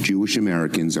 Jewish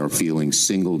Americans are feeling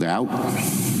singled out,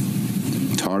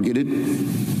 targeted,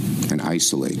 and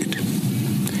isolated.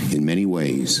 In many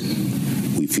ways,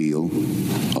 we feel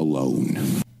alone.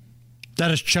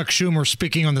 That is Chuck Schumer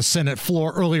speaking on the Senate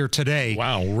floor earlier today.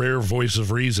 Wow, rare voice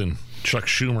of reason, Chuck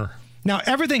Schumer. Now,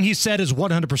 everything he said is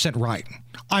 100% right.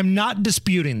 I'm not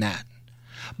disputing that.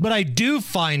 But I do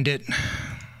find it,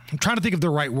 I'm trying to think of the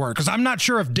right word, because I'm not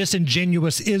sure if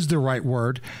disingenuous is the right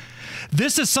word.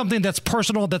 This is something that's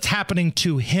personal, that's happening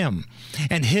to him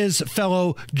and his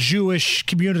fellow Jewish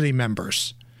community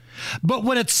members. But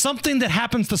when it's something that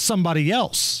happens to somebody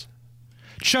else,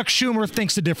 Chuck Schumer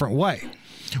thinks a different way.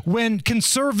 When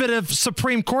conservative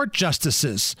Supreme Court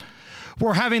justices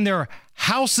were having their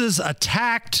houses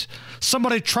attacked,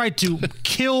 somebody tried to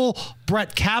kill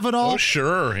Brett Kavanaugh. Oh,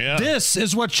 sure, yeah. This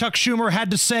is what Chuck Schumer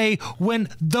had to say when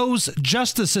those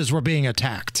justices were being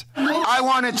attacked. I I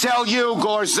want to tell you,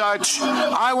 Gorsuch,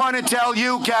 I want to tell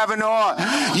you, Kavanaugh,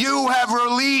 you have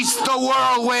released the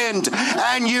whirlwind,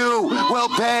 and you will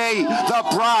pay the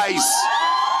price.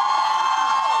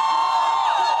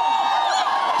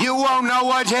 You won't know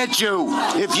what hit you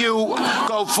if you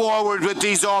go forward with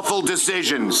these awful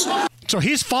decisions. So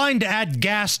he's fine to add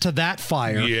gas to that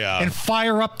fire and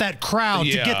fire up that crowd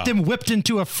to get them whipped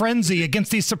into a frenzy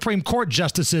against these Supreme Court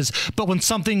justices. But when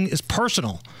something is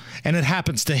personal and it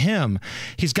happens to him,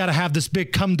 he's got to have this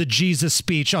big come to Jesus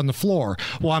speech on the floor.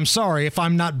 Well, I'm sorry if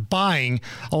I'm not buying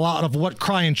a lot of what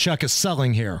Crying Chuck is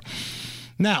selling here.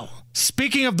 Now,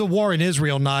 speaking of the war in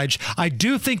Israel, Nige, I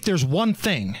do think there's one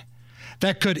thing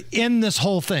that could end this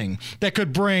whole thing, that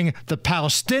could bring the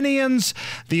Palestinians,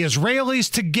 the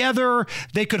Israelis together.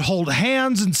 They could hold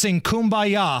hands and sing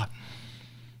Kumbaya.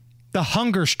 The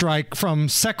hunger strike from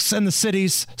Sex and the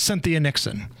City's Cynthia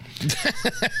Nixon.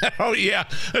 Oh, yeah.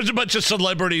 There's a bunch of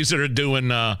celebrities that are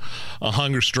doing a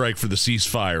hunger strike for the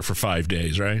ceasefire for 5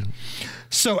 days, right?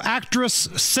 So actress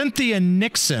Cynthia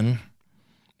Nixon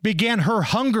began her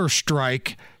hunger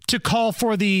strike to call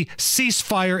for the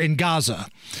ceasefire in Gaza.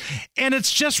 And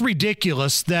it's just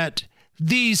ridiculous that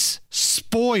these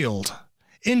spoiled,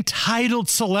 entitled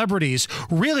celebrities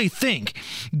really think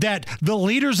that the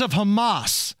leaders of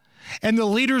Hamas and the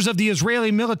leaders of the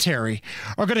Israeli military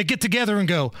are going to get together and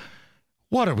go,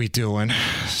 what are we doing?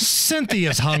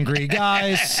 Cynthia's hungry,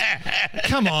 guys.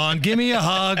 Come on, give me a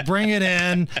hug, bring it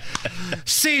in.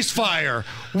 Ceasefire.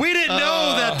 We didn't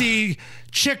know that the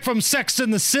chick from Sex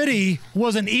and the City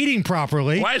wasn't eating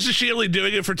properly. Why isn't she only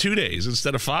doing it for 2 days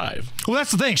instead of 5? Well,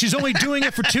 that's the thing. She's only doing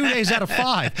it for 2 days out of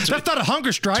 5. That's not a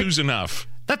hunger strike. 2's enough.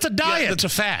 That's a diet. Yeah, that's a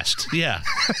fast. Yeah.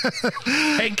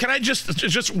 Hey, can I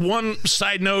just one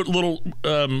side note, little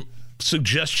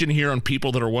suggestion here on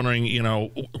people that are wondering,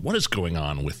 what is going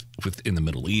on with in the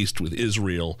Middle East with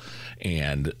Israel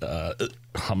and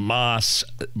Hamas.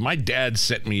 My dad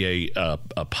sent me a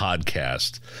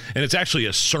podcast, and it's actually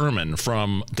a sermon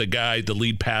from the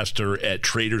lead pastor at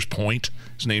Traders Point.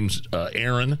 His name's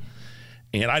Aaron.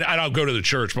 And I don't go to the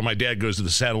church, but my dad goes to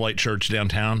the satellite church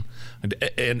downtown.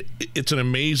 And it's an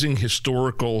amazing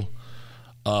historical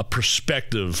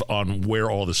perspective on where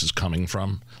all this is coming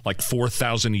from. Like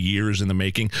 4,000 years in the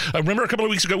making. I remember a couple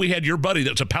of weeks ago we had your buddy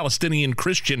that's a Palestinian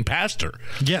Christian pastor.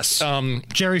 Yes.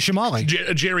 Jerry Shamali.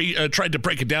 Jerry tried to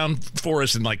break it down for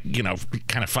us in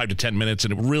kind of 5 to 10 minutes,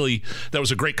 and that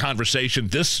was a great conversation.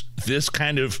 This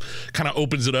kind of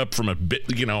opens it up from a bit,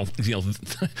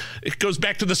 it goes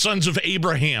back to the sons of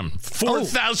Abraham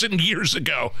 4,000 years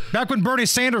ago. Back when Bernie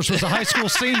Sanders was a high school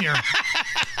senior.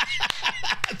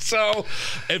 So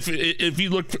if you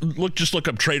look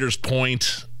up Traders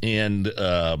Point and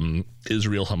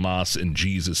Israel, Hamas, and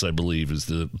Jesus, I believe is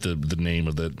the name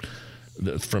of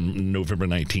from November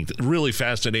 19th. Really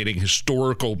fascinating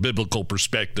historical biblical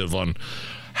perspective on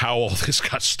how all this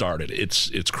got started.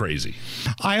 It's crazy.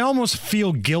 I almost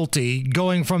feel guilty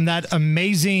going from that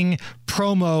amazing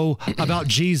promo about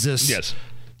Jesus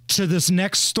to this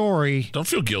next story. Don't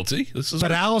feel guilty.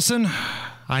 But Allison,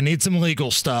 I need some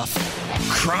legal stuff.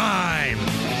 Crime,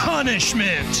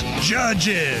 punishment,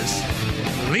 judges,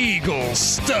 legal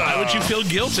stuff. Why would you feel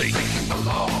guilty?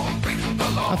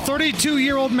 A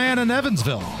 32-year-old man in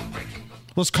Evansville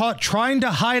was caught trying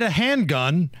to hide a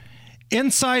handgun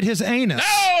inside his anus.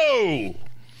 No!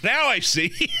 Now I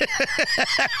see.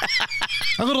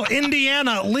 A little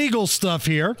Indiana legal stuff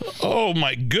here. Oh,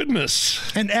 my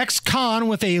goodness. An ex-con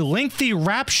with a lengthy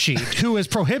rap sheet who is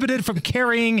prohibited from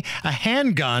carrying a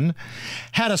handgun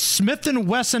had a Smith &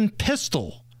 Wesson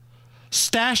pistol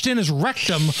stashed in his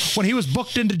rectum when he was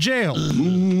booked into jail.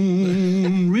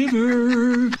 Moon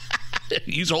River.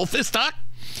 Use old fist talk.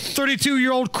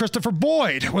 32-year-old Christopher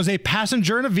Boyd was a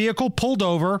passenger in a vehicle pulled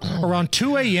over around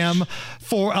 2 a.m.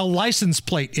 for a license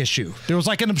plate issue. There was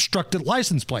like an obstructed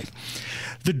license plate.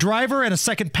 The driver and a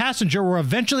second passenger were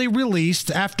eventually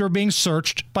released after being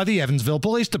searched by the Evansville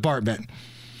Police Department.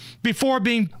 Before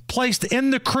being placed in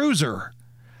the cruiser,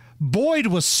 Boyd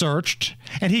was searched,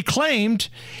 and he claimed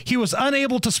he was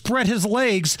unable to spread his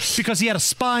legs because he had a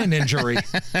spine injury.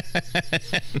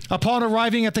 Upon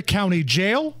arriving at the county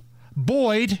jail,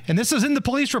 Boyd, and this is in the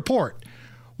police report,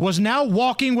 was now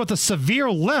walking with a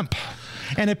severe limp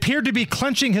and appeared to be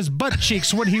clenching his butt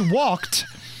cheeks when he walked,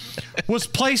 was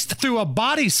placed through a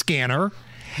body scanner,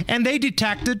 and they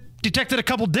detected a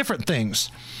couple different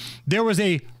things. There was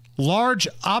a large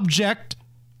object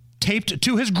taped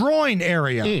to his groin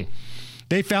area.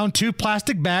 They found 2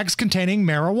 plastic bags containing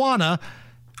marijuana,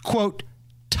 quote,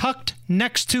 tucked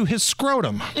next to his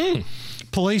scrotum.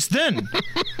 Police then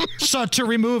sought to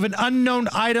remove an unknown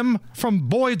item from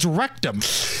Boyd's rectum.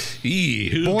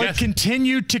 Boyd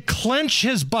continued to clench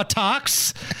his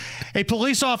buttocks. A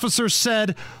police officer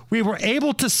said, "We were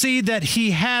able to see that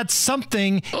he had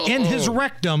something in his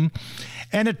rectum,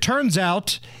 and it turns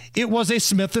out it was a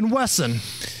Smith & Wesson."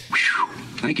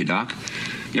 Thank you, Doc.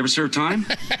 You ever serve time?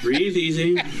 Breathe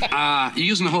easy. You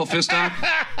using the whole fist, Doc?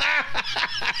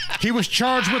 He was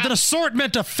charged with an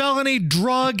assortment of felony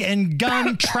drug and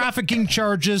gun trafficking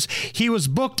charges. He was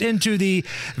booked into the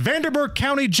Vanderburgh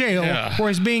County Jail where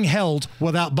he's being held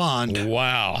without bond.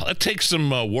 Wow. That takes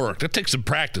some work. That takes some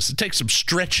practice. It takes some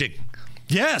stretching.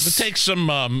 Yes. It takes some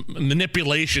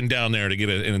manipulation down there to get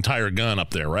an entire gun up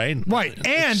there, right? Right.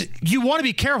 And you want to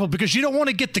be careful because you don't want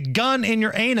to get the gun in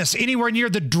your anus anywhere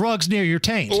near the drugs near your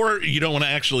taint. Or you don't want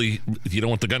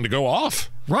the gun to go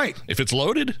off. Right. If it's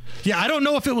loaded? Yeah, I don't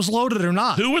know if it was loaded or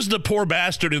not. Who was the poor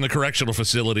bastard in the correctional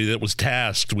facility that was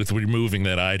tasked with removing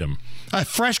that item? A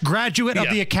fresh graduate of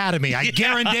the academy. I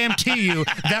guarantee you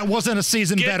that wasn't a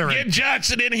seasoned veteran. Get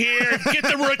Johnson in here. Get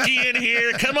the rookie in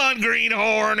here. Come on,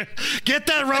 Greenhorn. Get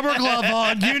that rubber glove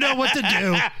on. You know what to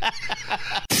do.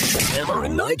 Hammer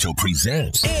and Nigel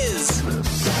presents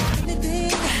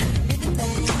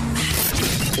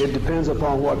It depends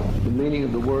upon what the meaning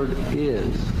of the word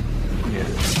is.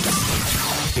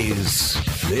 Is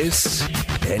this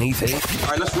anything?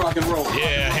 All right, let's rock and roll.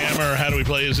 Yeah, Hammer, how do we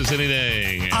play Is This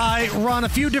Anything? I run a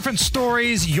few different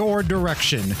stories your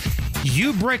direction.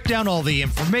 You break down all the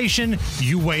information.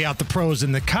 You weigh out the pros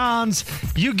and the cons.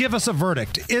 You give us a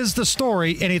verdict. Is the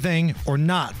story anything or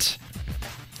not?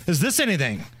 Is this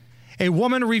anything? A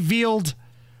woman revealed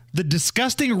the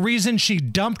disgusting reason she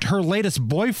dumped her latest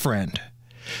boyfriend.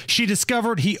 She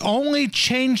discovered he only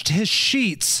changed his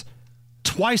sheets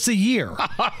twice a year.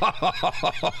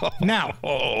 Now,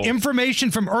 information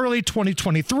from early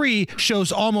 2023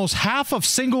 shows almost half of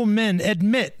single men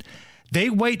admit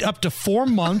they wait up to 4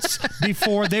 months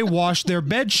before they wash their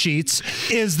bed sheets.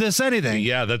 Is this anything?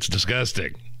 Yeah, that's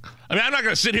disgusting. I mean, I'm not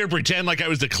going to sit here and pretend like I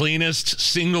was the cleanest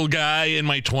single guy in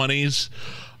my 20s,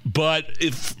 but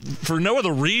if for no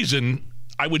other reason,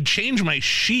 I would change my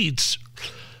sheets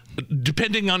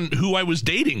depending on who I was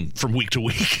dating from week to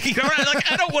week. You know,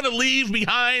 like I don't want to leave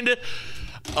behind,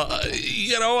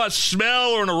 a smell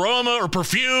or an aroma or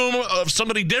perfume of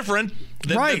somebody different.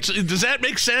 Right. Does that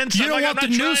make sense? You don't want the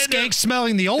new skank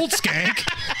smelling the old skank.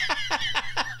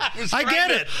 I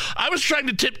get it. I was trying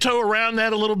to tiptoe around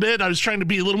that a little bit. I was trying to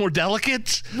be a little more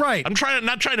delicate. Right. I'm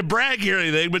not trying to brag here or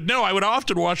anything, but no, I would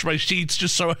often wash my sheets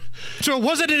just so. So it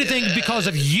wasn't anything because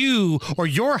of you or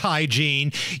your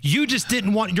hygiene. You just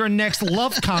didn't want your next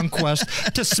love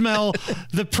conquest to smell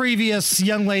the previous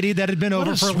young lady that had been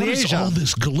over for liaison. What is all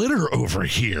this glitter over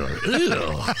here?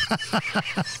 Ew.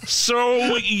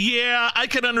 So, yeah, I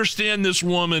can understand this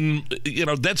woman.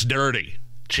 That's dirty.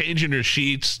 Changing her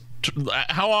sheets.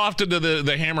 How often do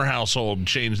the Hammer household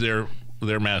change their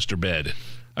master bed?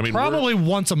 I mean, probably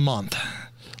once a month.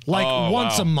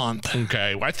 Once a month.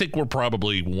 Okay. I think we're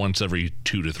probably once every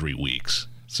 2 to 3 weeks.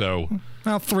 So,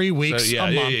 3 weeks,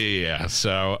 a month. Yeah.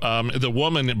 So, the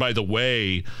woman, by the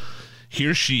way,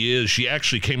 here she is. She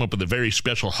actually came up with a very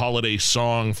special holiday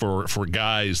song for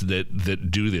guys that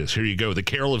do this. Here you go. The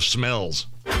Carol of Smells.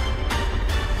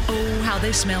 Oh, how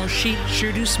they smell. Sheep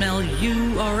sure do smell.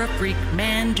 You are a freak.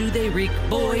 Man, do they reek.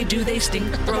 Boy, do they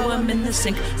stink. Throw them in the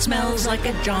sink. Smells like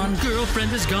a John.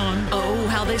 Girlfriend is gone. Oh,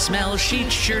 how they smell. Sheep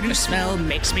sure do smell.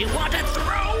 Makes me want to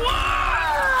throw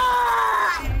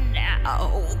up.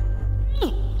 Now.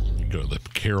 You go to the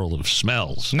Carol of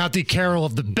Smells. Not the Carol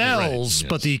of the Bells, right, yes.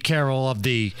 But the Carol of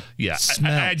the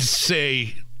smells.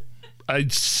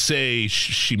 I'd say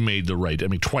she made the right. I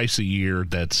mean, twice a year,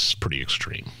 that's pretty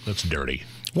extreme. That's dirty.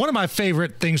 One of my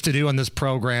favorite things to do on this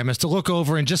program is to look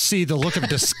over and just see the look of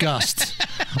disgust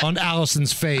on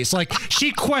Allison's face. Like,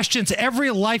 she questions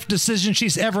every life decision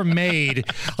she's ever made,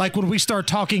 like when we start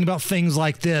talking about things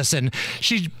like this. And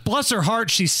she, bless her heart,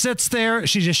 she sits there,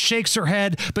 she just shakes her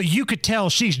head, but you could tell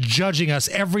she's judging us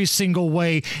every single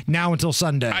way now until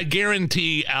Sunday. I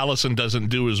guarantee Allison doesn't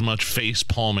do as much face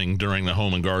palming during the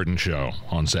Home and Garden show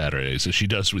on Saturdays as she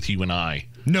does with you and I.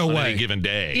 No way. On any given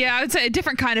day. Yeah, I would say a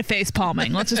different kind of face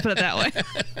palming. Let's just put it that way.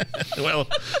 Well,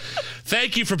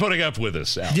 thank you for putting up with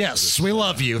us, Al. Yes, we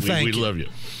love you. Thank you. We love you.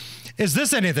 Is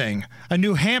this anything? A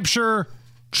New Hampshire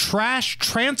trash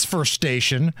transfer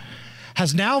station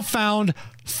has now found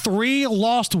 3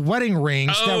 lost wedding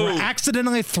rings that were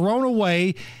accidentally thrown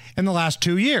away in the last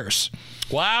 2 years.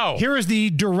 Wow. Here is the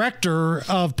director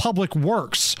of Public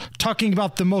Works talking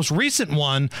about the most recent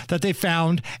one that they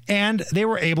found, and they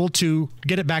were able to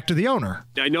get it back to the owner.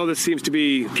 I know this seems to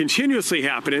be continuously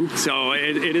happening, so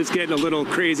it is getting a little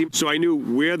crazy. So I knew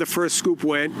where the first scoop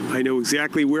went. I knew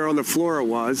exactly where on the floor it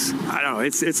was. I don't know.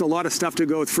 It's a lot of stuff to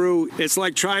go through. It's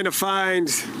like trying to find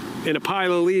in a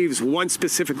pile of leaves one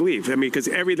specific leaf. I mean, because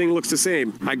everything looks the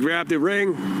same. I grabbed the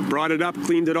ring, brought it up,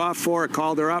 cleaned it off for her,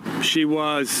 called her up. She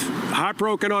was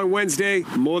heartbroken on Wednesday,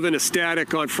 more than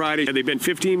ecstatic on Friday. Had they been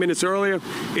 15 minutes earlier,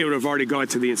 it would have already gone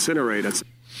to the incinerator.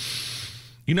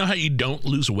 You know how you don't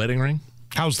lose a wedding ring?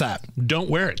 How's that? Don't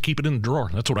wear it. Keep it in the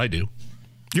drawer. That's what I do.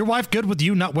 Your wife good with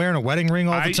you not wearing a wedding ring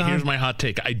all the time? Here's my hot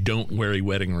take. I don't wear a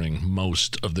wedding ring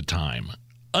most of the time.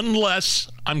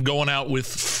 Unless I'm going out with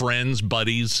friends,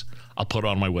 buddies, I'll put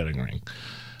on my wedding ring.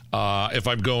 If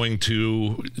I'm going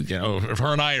to, if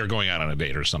her and I are going out on a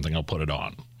date or something, I'll put it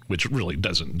on, which really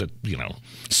doesn't,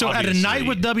 So at a night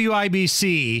with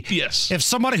WIBC, yes, if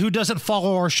somebody who doesn't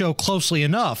follow our show closely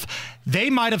enough, they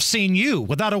might have seen you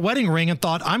without a wedding ring and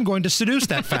thought, I'm going to seduce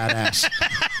that fat ass.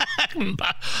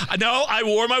 No, I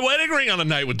wore my wedding ring on a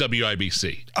night with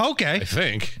WIBC. Okay. I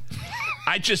think.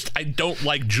 I don't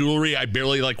like jewelry. I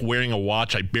barely like wearing a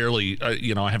watch. I barely,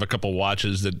 I have a couple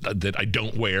watches that I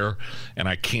don't wear, and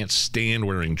I can't stand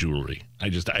wearing jewelry.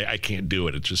 I can't do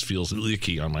it. It just feels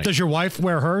icky on my. Does your wife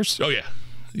wear hers? Oh, yeah.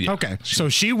 Yeah. Okay, so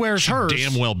she wears hers.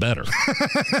 Damn well better.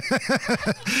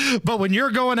 But when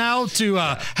you're going out to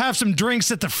have some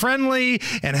drinks at the Friendly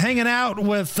and hanging out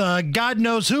with God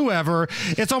knows whoever,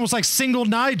 it's almost like single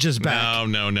Nigel's back.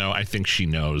 No. I think she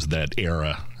knows that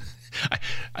era.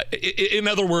 In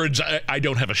other words, I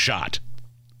don't have a shot.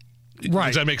 Right.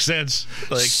 Does that make sense?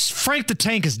 Like Frank the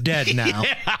Tank is dead now.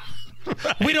 Yeah.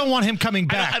 Right. We don't want him coming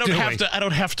back. I don't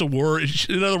have to worry.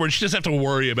 In other words, she doesn't have to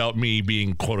worry about me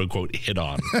being quote unquote hit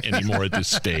on anymore at this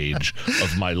stage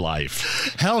of my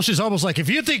life. Hell, she's almost like, if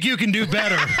you think you can do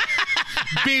better,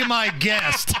 be my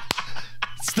guest.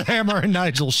 It's the Hammer and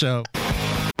Nigel show.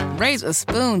 Raise a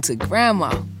spoon to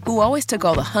Grandma, who always took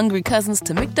all the hungry cousins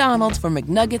to McDonald's for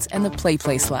McNuggets and the Play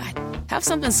Slide. Have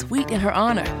something sweet in her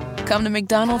honor. Come to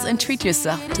McDonald's and treat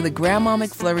yourself to the Grandma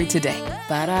McFlurry today.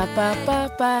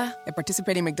 Ba-da-ba-ba-ba. At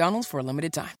participating McDonald's for a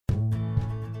limited time.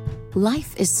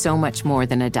 Life is so much more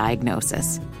than a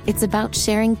diagnosis. It's about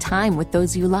sharing time with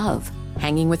those you love,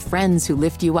 hanging with friends who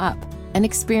lift you up, and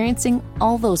experiencing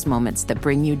all those moments that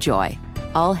bring you joy.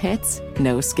 All hits,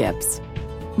 no skips.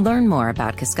 Learn more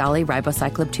about Kisqali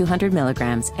Ribociclib 200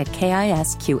 milligrams at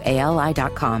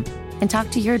KISQALI.com and talk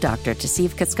to your doctor to see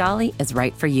if Kisqali is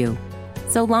right for you.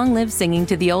 So long live singing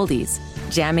to the oldies,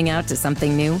 jamming out to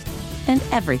something new, and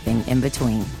everything in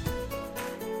between.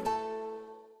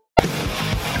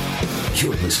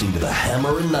 You're listening to the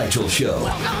Hammer and Nigel show.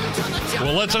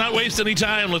 Well, let's not waste any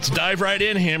time. Let's dive right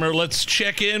in, Hammer. Let's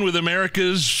check in with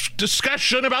America's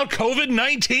discussion about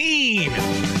COVID-19.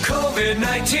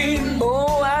 COVID-19.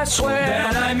 Oh, I swear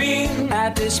that I mean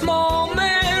at this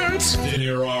moment.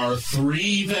 There are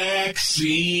 3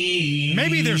 vaccines.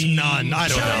 Maybe there's none. I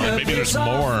don't know. Maybe there's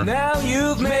more. Now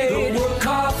you've made the world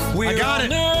cough. I got it.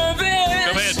 Go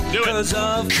ahead, do it. Because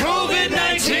of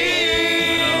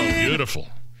COVID-19. Oh, beautiful.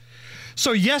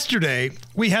 So yesterday,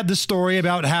 we had the story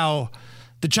about how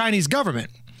the Chinese government,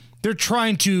 they're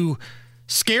trying to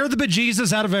scare the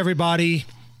bejesus out of everybody,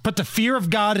 put the fear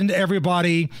of God into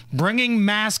everybody, bringing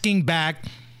masking back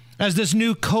as this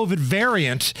new COVID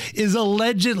variant is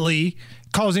allegedly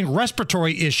causing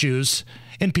respiratory issues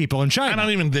in people in China. I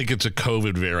don't even think it's a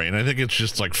COVID variant. I think it's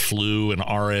just like flu and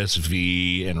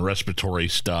RSV and respiratory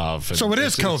stuff. And so it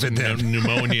is COVID then.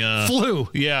 Pneumonia. Flu.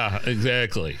 Yeah,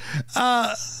 exactly.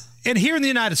 And here in the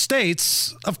United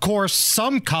States, of course,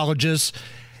 some colleges,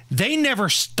 they never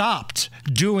stopped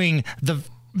doing the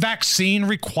vaccine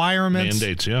requirements.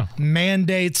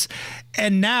 Mandates.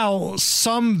 And now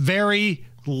some very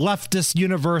leftist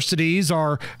universities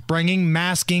are bringing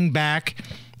masking back.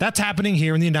 That's happening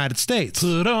here in the United States.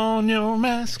 Put on your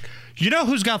mask. You know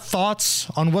who's got thoughts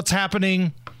on what's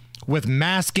happening with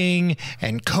masking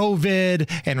and COVID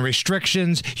and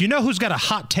restrictions? You know who's got a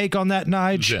hot take on that,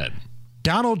 Nigel?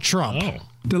 Donald Trump. Oh.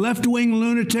 The left-wing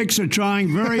lunatics are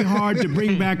trying very hard to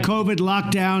bring back COVID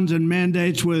lockdowns and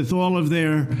mandates with all of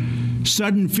their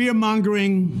sudden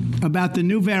fear-mongering about the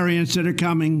new variants that are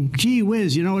coming. Gee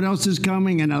whiz, you know what else is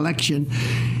coming? An election.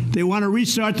 They want to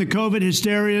restart the COVID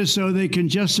hysteria so they can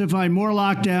justify more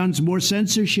lockdowns, more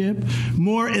censorship,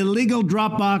 more illegal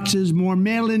drop boxes, more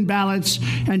mail-in ballots,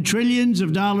 and trillions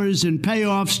of dollars in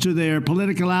payoffs to their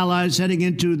political allies heading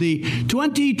into the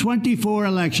 2024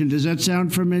 election. Does that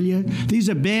sound familiar? These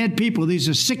are bad people. These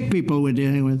are sick people we're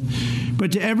dealing with.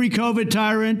 But to every COVID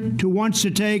tyrant who wants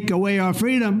to take away our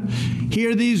freedom,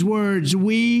 hear these words: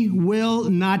 we will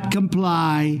not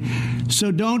comply. So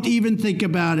don't even think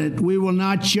about it. We will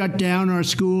not shut down our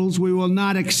schools. We will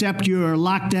not accept your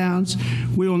lockdowns.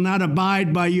 We will not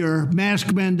abide by your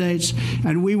mask mandates.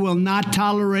 And we will not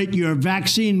tolerate your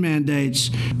vaccine mandates.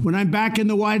 When I'm back in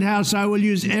the White House, I will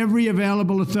use every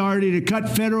available authority to cut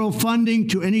federal funding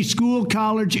to any school,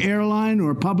 college, airline,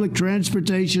 or public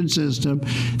transportation system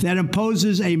that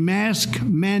imposes a mask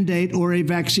mandate or a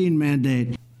vaccine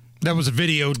mandate. That was a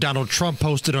video Donald Trump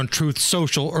posted on Truth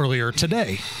Social earlier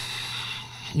today.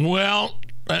 Well,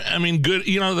 I mean, good.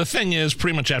 You know, the thing is,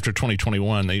 pretty much after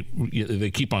 2021,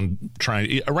 they keep on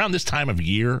trying. Around this time of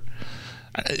year,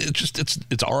 it's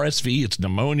RSV, it's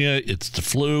pneumonia, it's the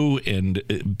flu, and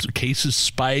cases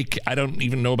spike. I don't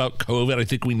even know about COVID. I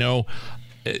think we know.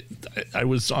 I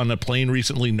was on a plane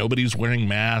recently. Nobody's wearing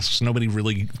masks. Nobody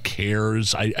really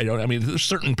cares. I mean, there's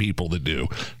certain people that do.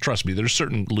 Trust me, there's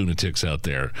certain lunatics out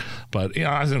there. But, you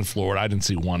know, I was in Florida. I didn't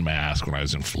see one mask when I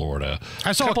was in Florida.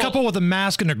 I saw a couple with a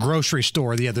mask in a grocery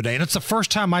store the other day, and it's the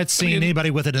first time I'd seen anybody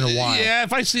with it in a while. Yeah,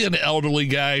 if I see an elderly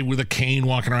guy with a cane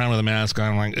walking around with a mask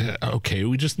on, I'm like, okay,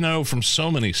 we just know from so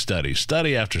many studies,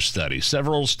 study after study,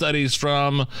 several studies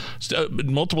from,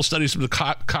 multiple studies from the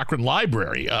Cochrane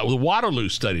Library, the Waterloo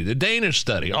study, the Danish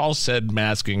study, all said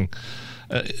masking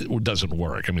doesn't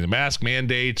work. I mean, the mask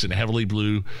mandates in heavily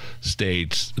blue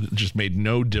states just made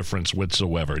no difference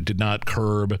whatsoever. It did not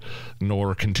curb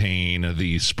nor contain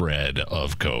the spread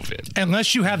of COVID.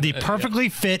 Unless you have the perfectly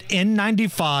fit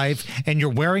N95 and you're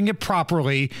wearing it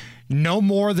properly, no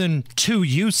more than 2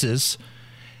 uses,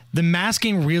 the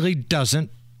masking really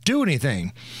doesn't do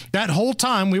anything. That whole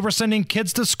time we were sending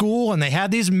kids to school and they had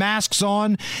these masks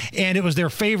on and it was their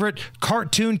favorite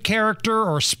cartoon character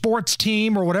or sports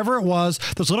team or whatever it was,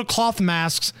 those little cloth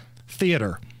masks,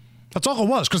 theater. That's all it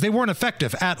was, because they weren't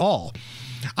effective at all.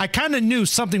 I kind of knew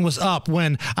something was up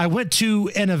when I went to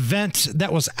an event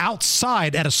that was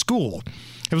outside at a school.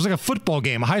 It was like a football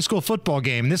game, a high school football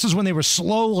game. This is when they were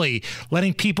slowly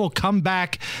letting people come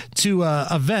back to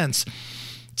events.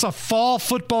 It's a fall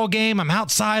football game. I'm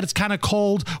outside. It's kind of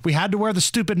cold. We had to wear the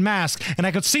stupid mask, and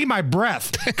I could see my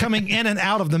breath coming in and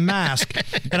out of the mask.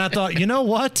 And I thought, you know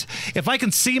what? If I can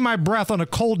see my breath on a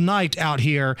cold night out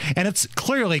here, and it's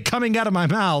clearly coming out of my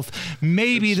mouth,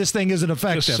 maybe this thing isn't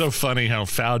effective. It's so funny how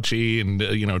Fauci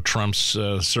and Trump's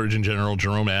Surgeon General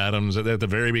Jerome Adams at the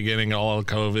very beginning, all of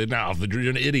COVID. Now,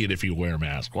 you're an idiot if you wear a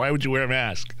mask. Why would you wear a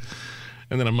mask?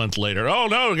 And then a month later, oh,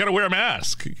 no, we got to wear a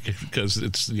mask because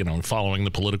it's, following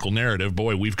the political narrative.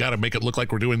 Boy, we've got to make it look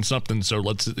like we're doing something. So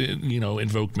let's,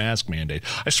 invoke mask mandate.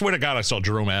 I swear to God, I saw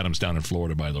Jerome Adams down in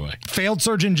Florida, by the way. Failed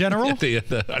Surgeon General?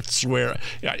 I swear.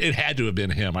 It had to have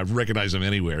been him. I recognize him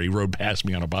anywhere. He rode past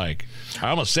me on a bike. I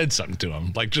almost said something to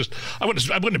him. I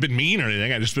wouldn't have been mean or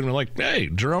anything. I just been like, hey,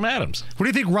 Jerome Adams. What do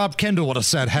you think Rob Kendall would have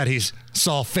said had he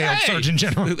saw failed Surgeon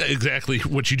General? Exactly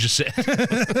what you just said.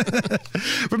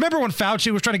 Remember when Fauci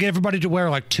was trying to get everybody to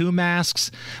wear 2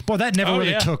 masks? Boy, that never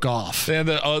really took off. And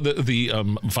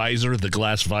the visor, the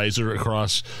glass visor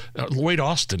across Lloyd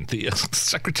Austin, the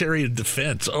Secretary of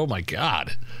Defense. Oh my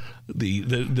God,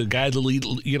 the guy, the lead,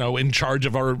 in charge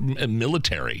of our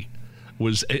military,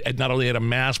 was not only had a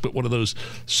mask, but one of those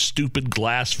stupid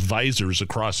glass visors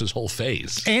across his whole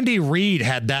face. Andy Reid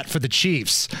had that for the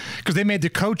Chiefs because they made the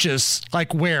coaches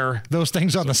wear those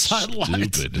things on the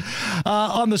sidelines. Stupid.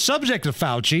 On the subject of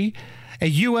Fauci, a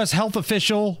U.S. health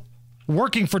official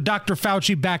working for Dr.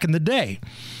 Fauci back in the day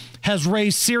has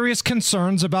raised serious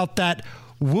concerns about that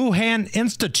Wuhan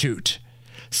Institute.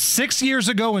 6 years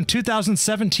ago in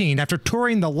 2017, after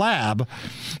touring the lab,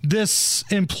 this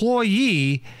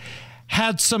employee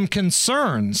had some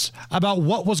concerns about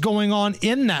what was going on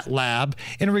in that lab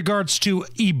in regards to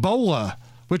Ebola,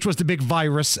 which was the big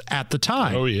virus at the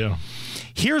time. Oh, yeah.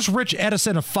 Here's Rich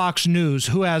Edison of Fox News,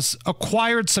 who has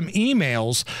acquired some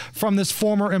emails from this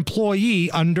former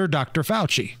employee under Dr.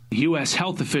 Fauci. U.S.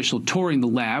 health official touring the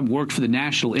lab worked for the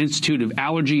National Institute of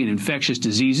Allergy and Infectious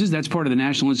Diseases. That's part of the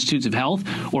National Institutes of Health,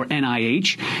 or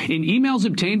NIH. In emails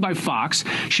obtained by Fox,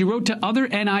 she wrote to other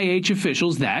NIH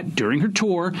officials that, during her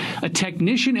tour, a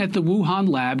technician at the Wuhan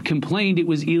lab complained it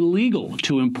was illegal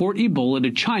to import Ebola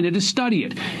to China to study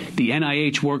it. The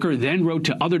NIH worker then wrote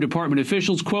to other department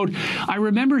officials, quote, I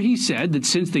remember he said that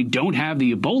since they don't have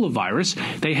the Ebola virus,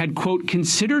 they had, quote,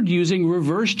 considered using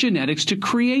reverse genetics to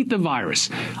create the virus.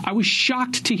 I was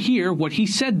shocked to hear what he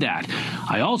said that.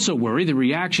 I also worry the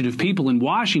reaction of people in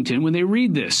Washington when they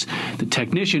read this. The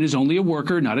technician is only a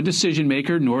worker, not a decision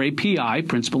maker, nor a PI,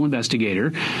 principal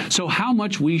investigator. So how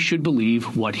much we should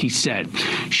believe what he said.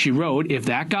 She wrote, if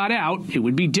that got out, it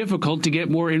would be difficult to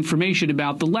get more information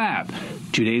about the lab.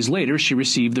 2 days later, she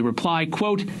received the reply,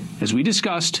 quote, as we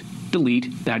discussed,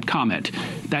 delete that comment.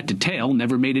 That detail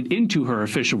never made it into her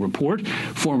official report.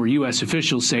 Former U.S.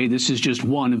 officials say this is just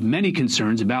one of many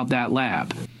concerns about that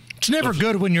lab. It's never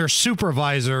good when your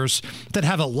supervisors that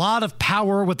have a lot of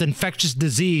power with infectious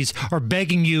disease are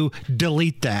begging you,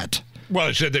 delete that. Well,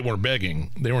 I said they weren't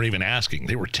begging. They weren't even asking.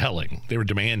 They were telling. They were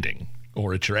demanding.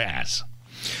 Or it's your ass.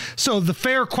 So the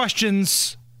fair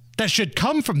questions that should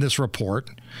come from this report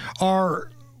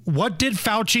are, what did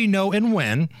Fauci know and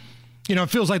when? You know,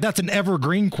 it feels like that's an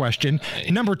evergreen question.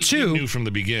 Number two, he knew from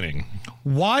the beginning.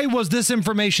 Why was this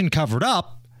information covered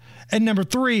up? And number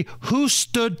three, who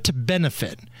stood to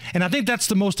benefit? And I think that's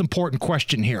the most important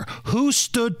question here. Who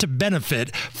stood to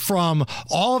benefit from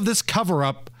all of this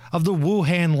cover-up of the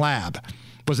Wuhan lab?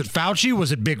 Was it Fauci?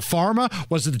 Was it Big Pharma?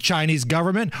 Was it the Chinese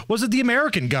government? Was it the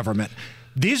American government?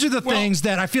 These are the things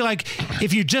that I feel like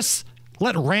if you just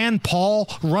let Rand Paul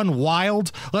run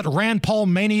wild, let Rand Paul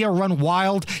mania run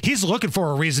wild, he's looking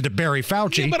for a reason to bury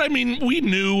Fauci. Yeah, but I mean, we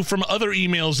knew from other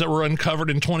emails that were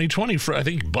uncovered in 2020, I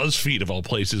think BuzzFeed of all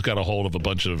places got a hold of a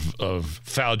bunch of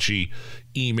Fauci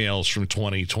emails from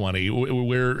 2020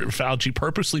 where Fauci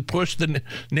purposely pushed the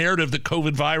narrative that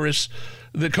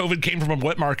COVID came from a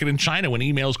wet market in China when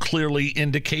emails clearly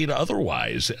indicate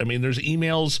otherwise. I mean, there's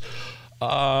emails.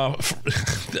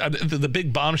 The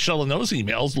big bombshell in those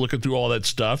emails, looking through all that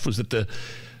stuff, was that the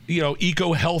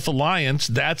Eco Health Alliance,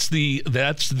 that's the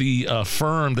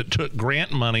firm that took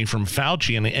grant money from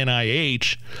Fauci and the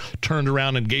NIH, turned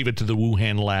around and gave it to the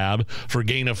Wuhan lab for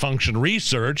gain-of-function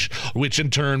research, which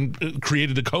in turn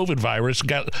created the COVID virus.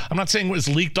 I'm not saying it was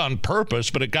leaked on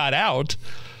purpose, but it got out.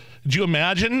 Did you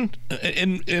imagine?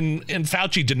 And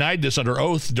Fauci denied this under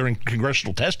oath during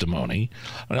congressional testimony.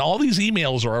 And all these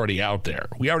emails are already out there.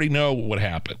 We already know what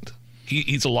happened.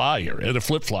 He's a liar and a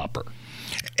flip-flopper.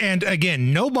 And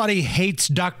again, nobody hates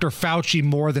Dr. Fauci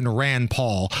more than Rand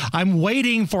Paul. I'm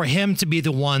waiting for him to be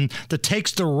the one that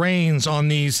takes the reins on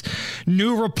these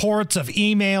new reports of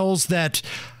emails that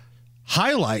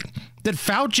highlight that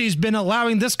Fauci's been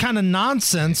allowing this kind of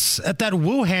nonsense at that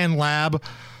Wuhan lab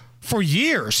for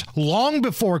years, long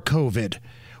before COVID,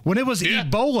 when it was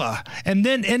Ebola and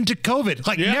then into COVID.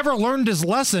 Never learned his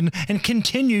lesson and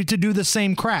continued to do the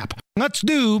same crap. Let's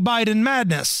do Biden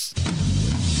madness.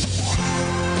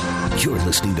 You're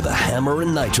listening to the Hammer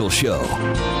and Nigel Show.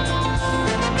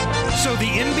 So the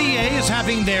NBA is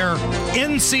having their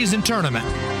in-season tournament.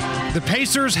 The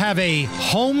Pacers have a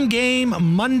home game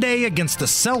Monday against the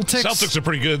Celtics. Celtics are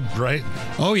pretty good, right?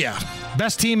 Oh, yeah.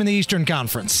 Best team in the Eastern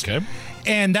Conference. Okay.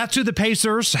 And that's who the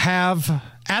Pacers have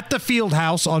at the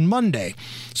Fieldhouse on Monday.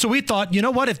 So we thought, you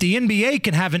know what? If the NBA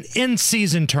can have an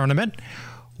in-season tournament,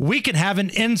 we can have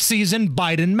an in-season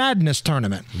Biden Madness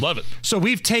tournament. Love it. So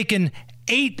we've taken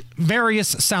 8 various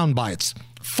sound bites.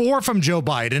 4 from Joe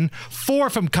Biden,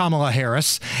 4 from Kamala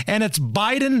Harris, and it's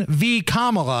Biden v.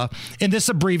 Kamala in this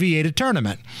abbreviated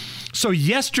tournament. So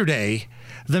yesterday,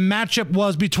 the matchup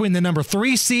was between the number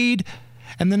 3 seed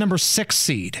and the number 6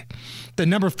 seed. The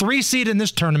number 3 seed in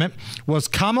this tournament was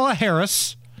Kamala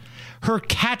Harris. Her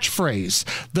catchphrase,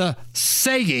 the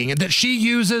saying that she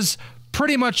uses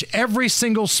pretty much every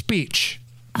single speech.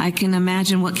 I can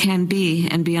imagine what can be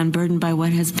and be unburdened by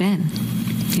what has been,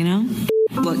 you know?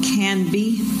 What can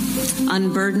be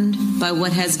unburdened by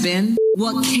what has been.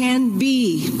 What can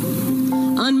be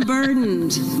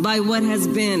unburdened by what has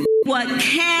been. What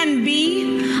can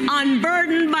be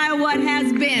unburdened by what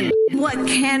has been. What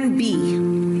can be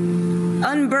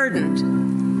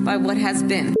unburdened by what has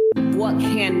been. What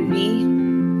can be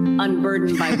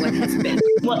unburdened by what has been.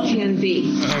 What can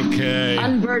be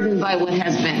unburdened by what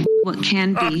has been. What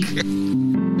can be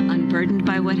unburdened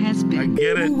by what has been. I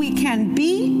get it. Who we can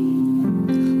be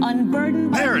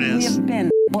unburdened by there what it is. we have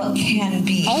been. What can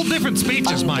be all different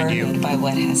speeches, mind you. By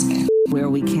what has been. Where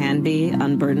we can be,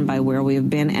 unburdened by where we have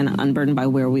been, and unburdened by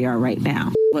where we are right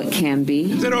now. What can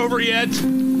be. Is it over yet?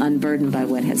 Unburdened by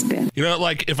what has been. You know,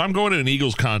 like if I'm going to an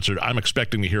Eagles concert, I'm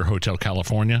expecting to hear Hotel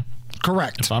California.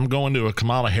 Correct. If I'm going to a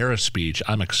Kamala Harris speech,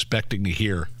 I'm expecting to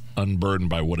hear Unburdened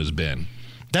by What Has Been.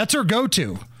 That's her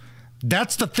go-to.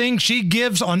 That's the thing she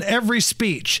gives on every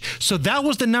speech. So that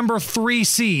was the number 3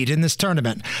 seed in this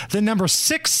tournament. The number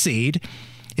 6 seed,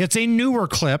 it's a newer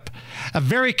clip, a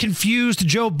very confused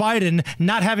Joe Biden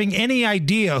not having any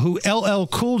idea who LL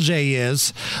Cool J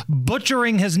is,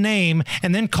 butchering his name,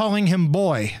 and then calling him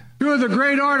boy. Two of the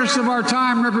great artists of our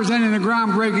time representing the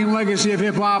groundbreaking legacy of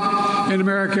hip-hop in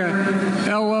America,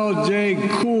 LL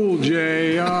Cool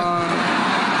J.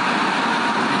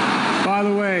 By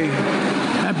the way,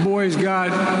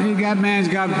 that man's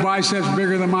got biceps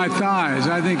bigger than my thighs.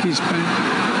 I think he's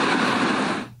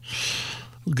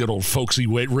good old folksy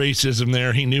racism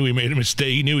there. He knew he made a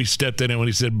mistake. He knew he stepped in it when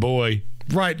he said boy.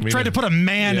 Right. Tried to put a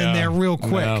man in there real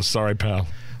quick. No, sorry, pal.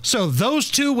 So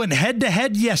those two went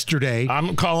head-to-head yesterday.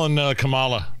 I'm calling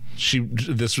Kamala.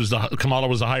 Kamala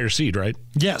was the higher seed, right?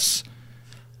 Yes.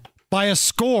 By a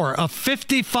score of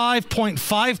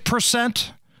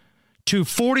 55.5% to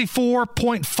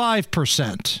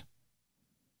 44.5%.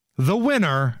 The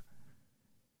winner,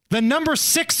 the number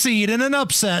 6 seed in an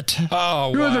upset.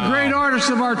 Oh, Two of the great artists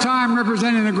of our time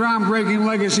representing the groundbreaking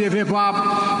legacy of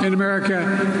hip-hop in America,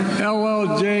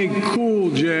 LL Cool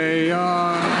J.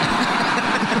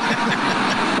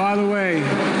 By the way,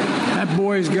 that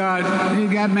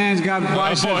man's got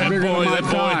biceps bigger than my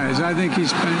thighs. I think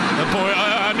he's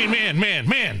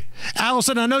man.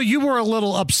 Allison, I know you were a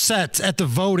little upset at the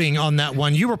voting on that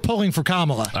one. You were pulling for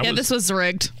Kamala. This was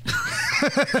rigged.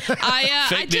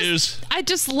 Fake news. I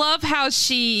just love how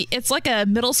it's like a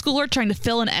middle schooler trying to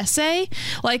fill an essay.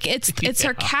 Like it's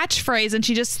her catchphrase, and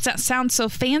she just sounds so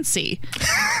fancy.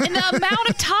 And the amount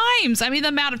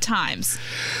of times.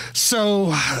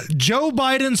 So Joe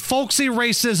Biden's folksy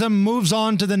racism moves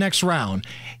on to the next round.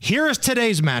 Here is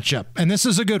today's matchup, and this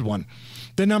is a good one.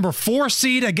 The number 4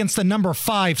 seed against the number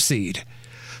 5 seed.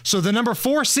 So the number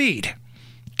 4 seed,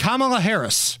 Kamala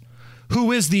Harris,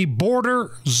 who is the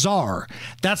border czar.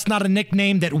 That's not a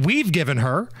nickname that we've given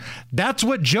her. That's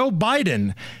what Joe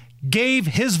Biden gave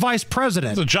his vice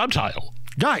president. It's a job title.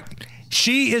 Right.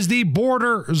 She is the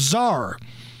border czar.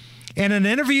 In an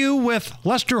interview with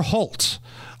Lester Holt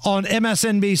on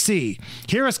MSNBC,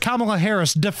 here is Kamala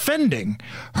Harris defending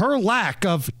her lack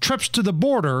of trips to the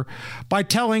border by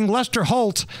telling Lester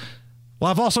Holt,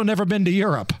 well, I've also never been to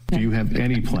Europe. Do you have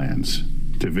any plans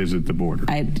to visit the border?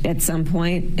 At some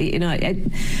point,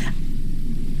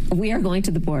 we are going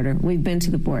to the border. We've been to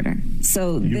the border.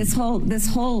 So this whole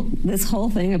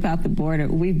thing about the border,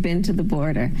 we've been to the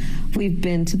border. We've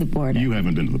been to the border. You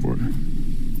haven't been to the border.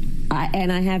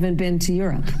 And I haven't been to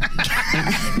Europe.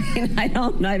 I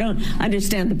don't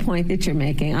understand the point that you're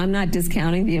making. I'm not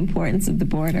discounting the importance of the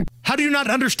border. How do you not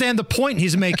understand the point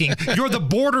he's making? You're the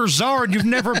border czar and you've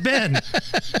never been.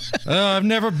 I've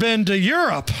never been to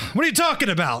Europe. What are you talking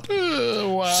about?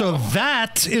 Wow. So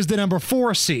that is the number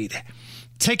 4 seed,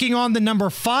 taking on the number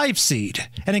 5 seed.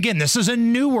 And again, this is a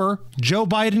newer Joe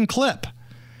Biden clip.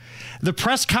 The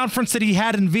press conference that he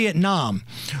had in Vietnam,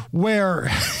 where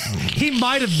he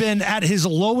might have been at his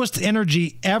lowest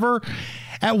energy ever.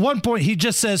 At one point, he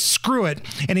just says, screw it.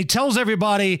 And he tells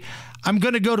everybody, I'm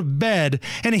going to go to bed.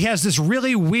 And he has this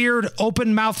really weird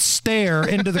open mouth stare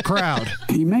into the crowd.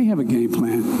 He may have a game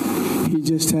plan. He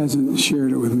just hasn't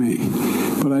shared it with me.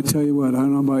 But I tell you what, I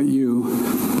don't know about you,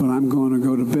 but I'm going to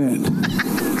go to bed.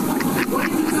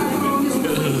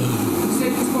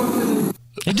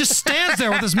 He just stands there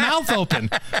with his mouth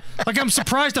open. Like I'm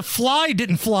surprised a fly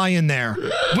didn't fly in there.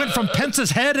 Went from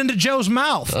Pence's head into Joe's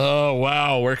mouth. Oh,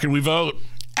 wow. Where can we vote?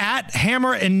 At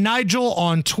Hammer and Nigel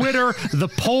on Twitter. The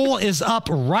poll is up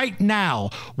right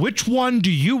now. Which one do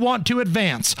you want to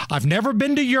advance? I've never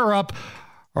been to Europe,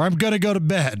 or I'm going to go to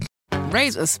bed.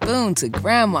 Raise a spoon to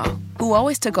Grandma, who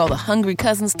always took all the hungry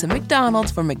cousins to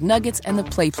McDonald's for McNuggets and the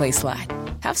Play Slide.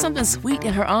 Have something sweet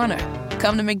in her honor.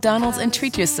 Come to McDonald's and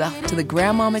treat yourself to the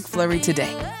Grandma McFlurry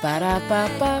today.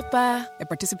 Ba-da-ba-ba-ba. At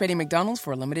participating McDonald's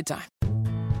for a limited time.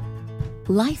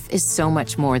 Life is so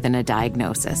much more than a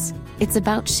diagnosis. It's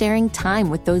about sharing time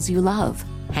with those you love,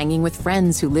 hanging with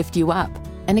friends who lift you up,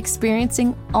 and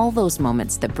experiencing all those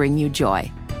moments that bring you joy.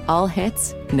 All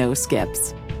hits, no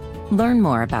skips. Learn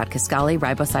more about Kisqali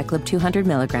Ribociclib 200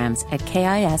 milligrams at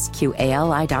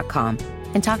KISQALI.com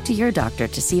and talk to your doctor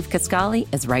to see if Kisqali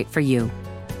is right for you.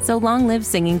 So long live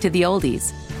singing to the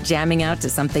oldies, jamming out to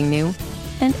something new,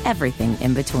 and everything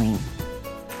in between.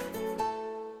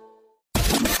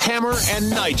 Hammer and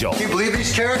Nigel. Can you believe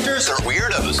these characters are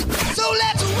weirdos? So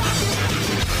let's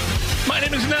rock. My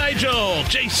name is Nigel.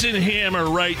 Jason Hammer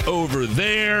right over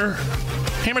there.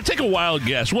 Hammer, take a wild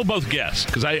guess. We'll both guess,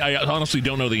 because I honestly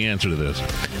don't know the answer to this.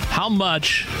 How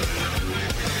much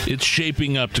it's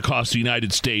shaping up to cost the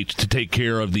United States to take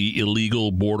care of the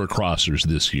illegal border crossers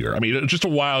this year? I mean, just a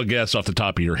wild guess off the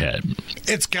top of your head.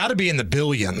 It's got to be in the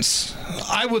billions.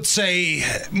 I would say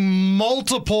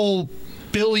multiple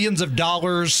billions of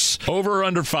dollars. Over or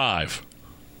under 5?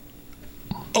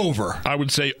 Over. I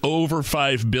would say over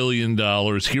 $5 billion.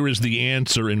 Here is the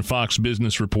answer in Fox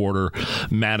Business reporter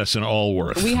Madison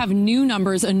Allworth. We have new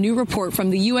numbers, a new report from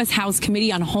the U.S. House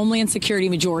Committee on Homeland Security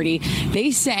majority.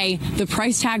 They say the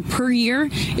price tag per year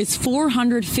is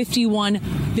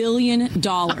 $451 billion.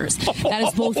 That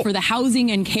is both for the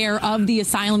housing and care of the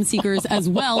asylum seekers as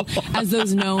well as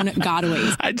those known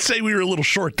gotaways. I'd say we were a little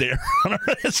short there on our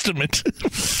estimate.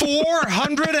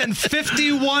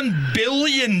 $451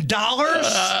 billion?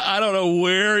 I don't know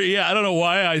where. Yeah, I don't know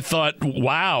why I thought,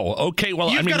 wow. Okay,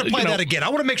 well, You've got to play that again. I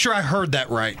want to make sure I heard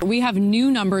that right. We have new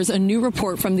numbers, a new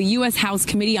report from the U.S. House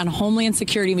Committee on Homeland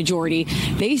Security majority.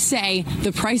 They say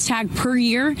the price tag per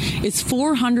year is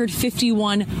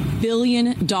 $451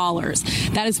 billion.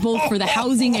 That is both for the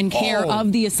housing and care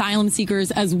of the asylum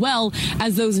seekers as well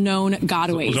as those known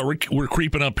gotaways. So we're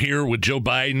creeping up here with Joe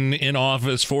Biden in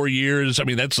office 4 years. I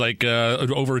mean, that's like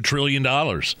over $1 trillion.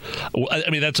 I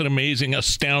mean, that's an amazing,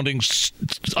 astonishing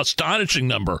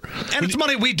number. And it's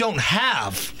money we don't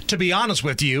have, to be honest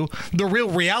with you. The real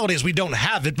reality is we don't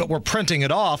have it, but we're printing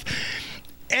it off.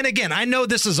 And again, I know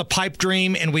this is a pipe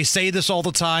dream, and we say this all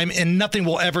the time, and nothing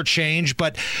will ever change,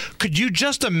 but could you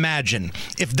just imagine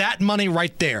if that money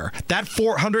right there, that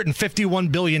 $451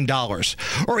 billion,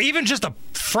 or even just a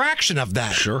fraction of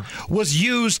that, was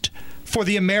used for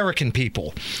the American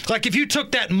people? Like if you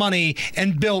took that money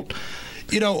and built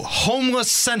homeless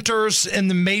centers in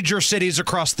the major cities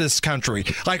across this country,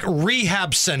 like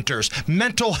rehab centers,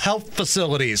 mental health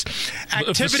facilities,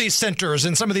 activity centers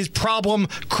in some of these problem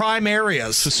crime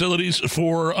areas. Facilities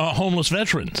for homeless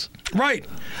veterans. Right.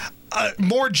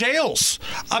 More jails.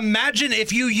 Imagine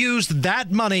if you used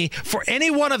that money for any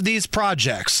one of these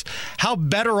projects, how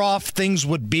better off things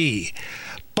would be.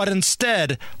 But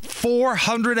instead,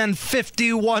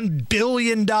 $451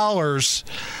 billion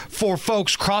for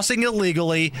folks crossing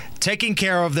illegally, taking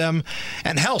care of them.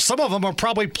 And hell, some of them are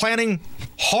probably planning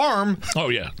harm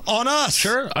on us.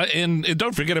 Sure. And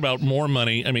don't forget about more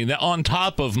money. I mean, on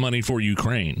top of money for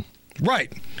Ukraine.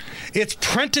 Right. It's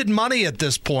printed money at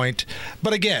this point.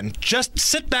 But again, just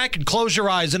sit back and close your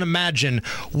eyes and imagine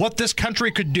what this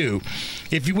country could do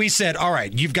if we said, all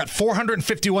right, you've got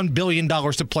 $451 billion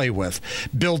to play with.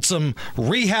 Build some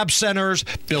rehab centers,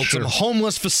 build some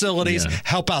homeless facilities,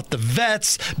 help out the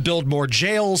vets, build more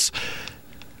jails.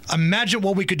 Imagine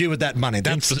what we could do with that money.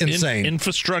 That's insane.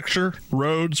 Infrastructure,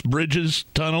 roads, bridges,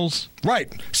 tunnels.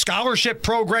 Right. Scholarship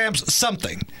programs,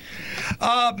 something.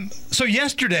 So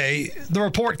yesterday, the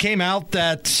report came out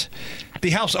that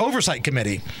the House Oversight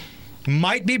Committee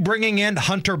might be bringing in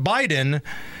Hunter Biden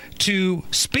to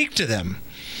speak to them.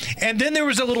 And then there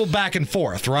was a little back and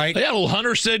forth, right? Yeah, well,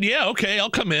 Hunter said, yeah, okay, I'll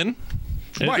come in.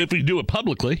 Right. If we do it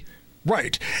publicly.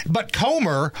 Right. But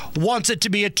Comer wants it to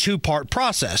be a two-part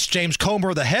process. James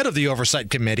Comer, the head of the Oversight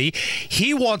Committee,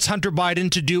 he wants Hunter Biden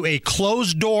to do a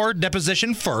closed-door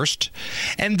deposition first,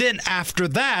 and then after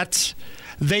that,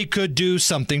 they could do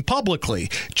something publicly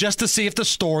just to see if the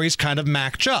stories kind of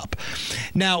match up.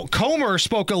 Now, Comer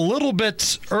spoke a little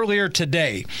bit earlier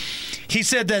today. He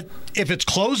said that if it's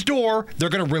closed door, they're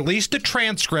going to release the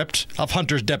transcript of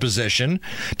Hunter's deposition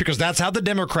because that's how the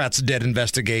Democrats did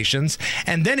investigations.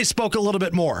 And then he spoke a little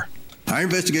bit more. Our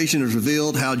investigation has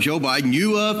revealed how Joe Biden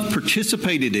knew of,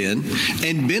 participated in,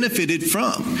 and benefited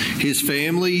from his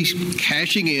family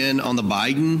cashing in on the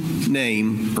Biden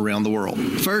name around the world.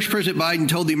 First, President Biden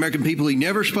told the American people he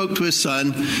never spoke to his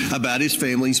son about his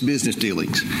family's business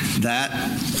dealings. That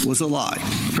was a lie.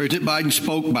 President Biden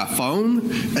spoke by phone,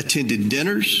 attended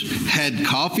dinners, had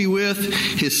coffee with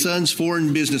his son's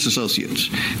foreign business associates.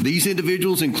 These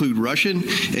individuals include Russian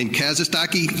and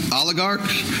Kazakhstani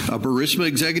oligarchs, a Burisma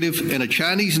executive, and a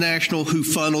Chinese national who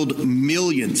funneled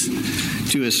millions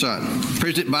to his son.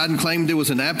 President Biden claimed there was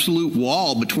an absolute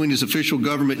wall between his official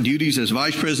government duties as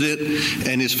vice president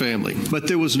and his family. But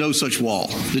there was no such wall.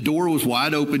 The door was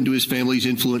wide open to his family's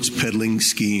influence peddling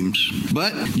schemes.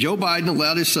 But Joe Biden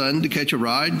allowed his son to catch a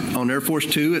ride on Air Force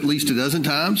Two at least a dozen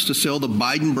times to sell the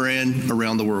Biden brand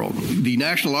around the world. The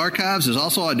National Archives has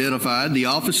also identified the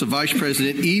office of vice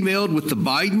president emailed with the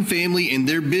Biden family and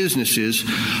their businesses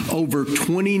over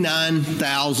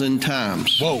 29,000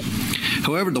 times. Whoa.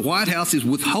 However, the White House is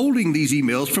withholding these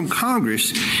emails from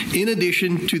Congress in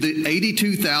addition to the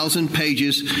 82,000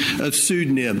 pages of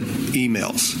pseudonym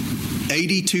emails.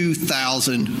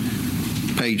 82,000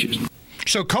 pages.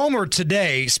 So Comer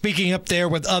today, speaking up there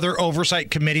with other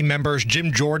oversight committee members,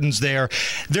 Jim Jordan's there,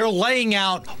 they're laying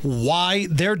out why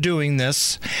they're doing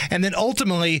this and then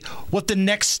ultimately what the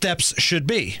next steps should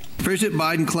be. President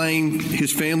Biden claimed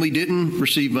his family didn't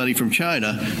receive money from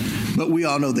China, but we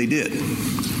all know they did.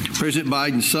 President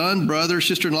Biden's son, brother,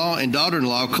 sister-in-law, and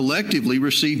daughter-in-law collectively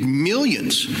received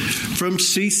millions from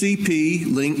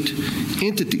CCP-linked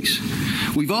entities.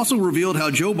 We've also revealed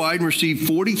how Joe Biden received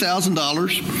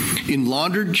 $40,000 in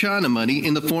laundered China money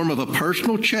in the form of a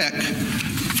personal check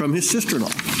from his sister-in-law.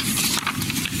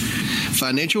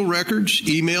 Financial records,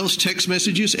 emails, text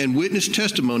messages, and witness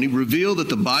testimony reveal that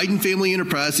the Biden family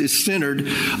enterprise is centered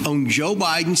on Joe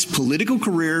Biden's political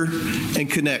career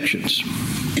and connections.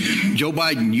 Joe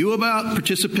Biden knew about,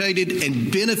 participated,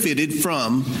 and benefited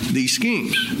from these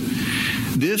schemes.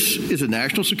 This is a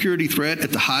national security threat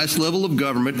at the highest level of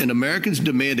government, and Americans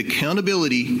demand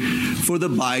accountability for the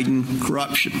Biden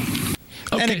corruption.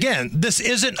 Okay. And again, this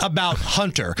isn't about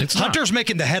Hunter. Hunter's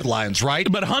making the headlines,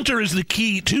 right? But Hunter is the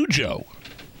key to Joe.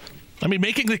 I mean,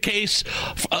 making the case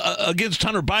against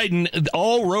Hunter Biden,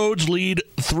 all roads lead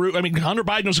through. I mean, Hunter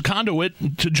Biden was a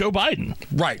conduit to Joe Biden.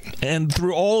 Right. And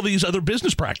through all these other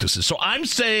business practices. So I'm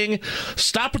saying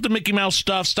stop with the Mickey Mouse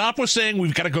stuff. Stop with saying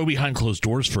we've got to go behind closed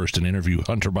doors first and interview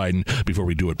Hunter Biden before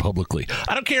we do it publicly.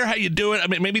 I don't care how you do it. I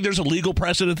mean, maybe there's a legal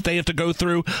precedent that they have to go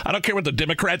through. I don't care what the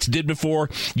Democrats did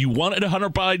before. You wanted Hunter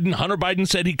Biden. Hunter Biden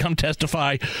said he'd come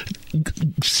testify.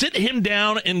 Sit him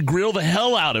down and grill the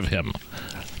hell out of him.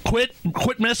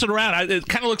 Quit messing around. It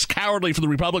kind of looks cowardly for the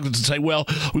Republicans to say, well,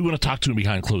 we want to talk to him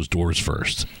behind closed doors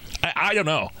first. I don't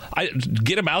know.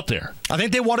 Get him out there. I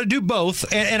think they want to do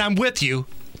both, and I'm with you.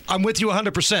 I'm with you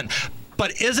 100%.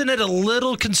 But isn't it a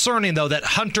little concerning, though, that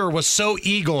Hunter was so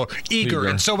eager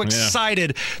and so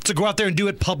excited to go out there and do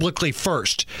it publicly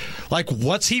first? Like,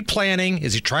 what's he planning?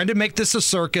 Is he trying to make this a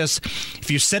circus?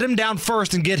 If you sit him down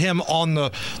first and get him on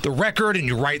the record and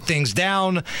you write things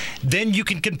down, then you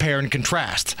can compare and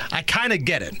contrast. I kind of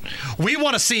get it. We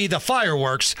want to see the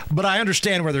fireworks, but I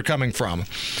understand where they're coming from.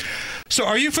 So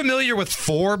are you familiar with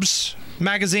Forbes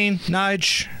magazine,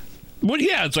 Nige? Well,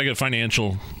 yeah, it's like a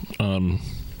financial...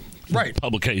 Right.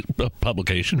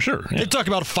 Publication, sure. Yeah. They talk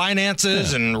about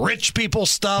finances and rich people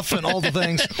stuff and all the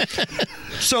things.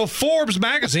 So Forbes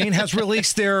magazine has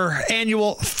released their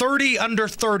annual 30 under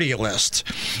 30 list.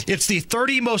 It's the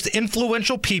 30 most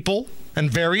influential people in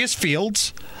various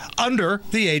fields under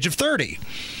the age of 30.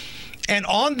 And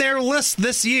on their list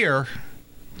this year,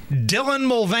 Dylan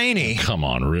Mulvaney. Come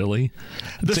on, really?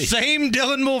 The same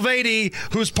Dylan Mulvaney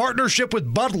whose partnership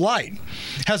with Bud Light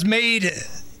has made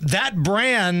that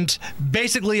brand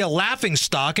basically a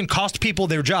laughingstock and cost people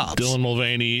their jobs. Dylan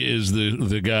Mulvaney is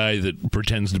the guy that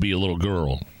pretends to be a little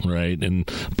girl, right? And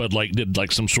Bud Light did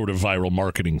like some sort of viral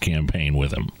marketing campaign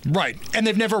with him. Right. And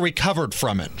they've never recovered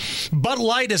from it. Bud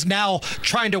Light is now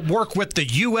trying to work with the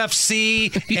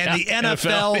UFC and the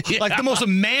NFL, like the most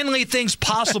manly things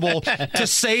possible to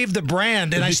save the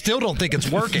brand, and I still don't think it's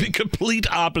working. The complete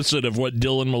opposite of what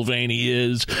Dylan Mulvaney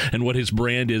is and what his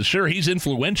brand is. Sure, he's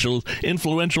influential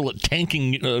at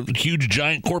tanking huge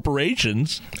giant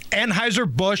corporations.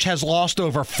 Anheuser-Busch has lost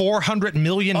over $400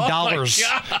 million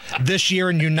this year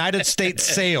in United States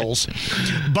sales.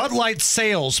 Bud Light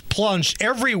sales plunged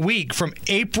every week from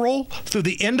April through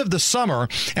the end of the summer,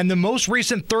 and the most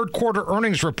recent third quarter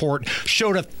earnings report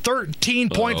showed a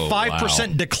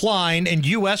 13.5% decline in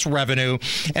U.S. revenue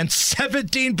and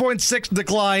 17.6%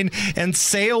 decline in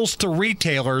sales to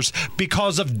retailers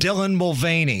because of Dylan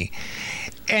Mulvaney.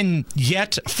 And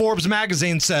yet, Forbes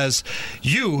magazine says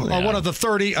you are one of the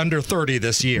 30 under 30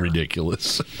 this year.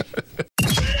 Ridiculous. Are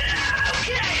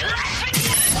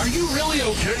you really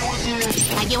okay with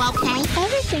this? Are you okay?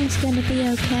 Everything's gonna be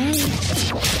okay.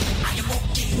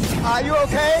 Are you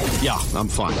okay? Yeah, I'm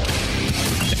fine.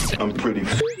 I'm pretty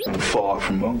far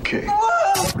from okay.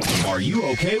 Are you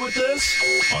okay with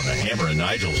this? On the Hammer and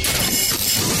Nigel show.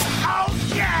 Oh,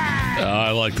 yeah!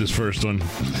 I like this first one.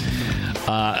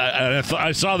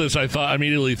 I saw this. I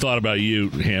immediately thought about you,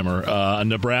 Hammer. A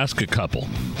Nebraska couple,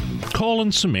 Cole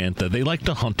and Samantha. They like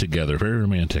to hunt together. Very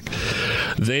romantic.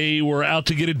 They were out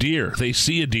to get a deer. They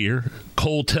see a deer.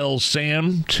 Cole tells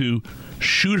Sam to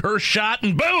shoot her shot,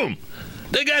 and boom,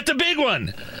 they got the big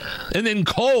one. And then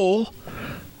Cole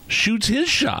shoots his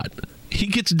shot. He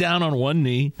gets down on one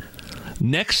knee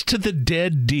next to the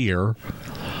dead deer,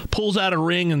 pulls out a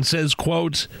ring and says,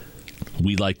 quote,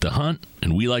 "We like to hunt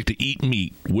and we like to eat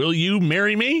meat. Will you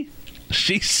marry me?"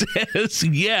 She says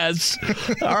yes.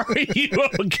 Are you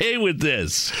okay with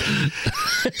this?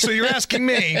 So you're asking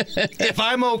me if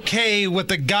I'm okay with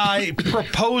the guy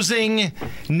proposing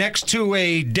next to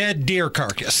a dead deer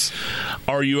carcass.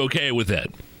 Are you okay with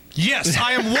it? Yes,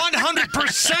 I am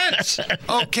 100%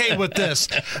 okay with this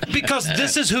because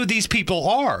this is who these people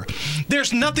are.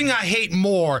 There's nothing I hate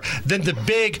more than the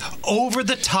big,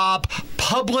 over-the-top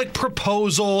public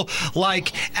proposal,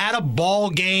 like at a ball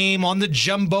game on the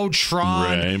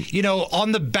Jumbotron, right.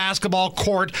 On the basketball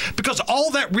court, because all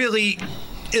that really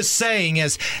is saying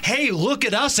is, hey, look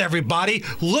at us, everybody.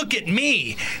 Look at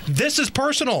me. This is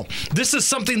personal. This is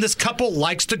something this couple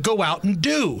likes to go out and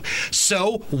do.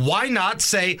 So why not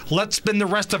say, let's spend the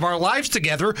rest of our lives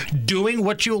together doing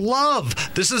what you love?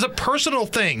 This is a personal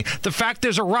thing. The fact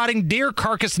there's a rotting deer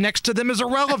carcass next to them is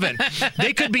irrelevant.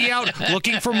 They could be out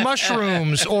looking for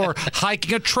mushrooms or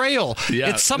hiking a trail. Yeah,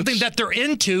 it's something that they're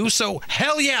into, so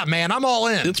hell yeah, man, I'm all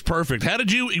in. It's perfect. How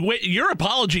did your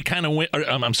apology kind of went,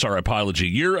 I'm sorry,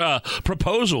 apology. Your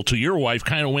proposal to your wife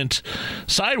kind of went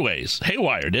sideways,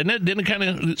 haywire, didn't it? Didn't it kind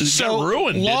of got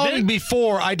ruined, long didn't it?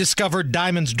 before I discovered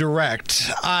Diamonds Direct,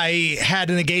 I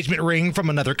had an engagement ring from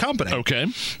another company. Okay.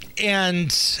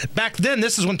 And back then,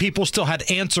 this is when people still had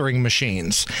answering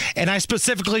machines. And I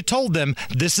specifically told them,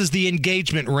 this is the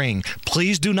engagement ring.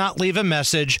 Please do not leave a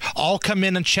message. I'll come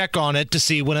in and check on it to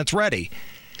see when it's ready.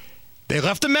 They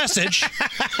left a message.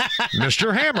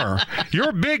 Mr. Hammer,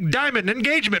 your big diamond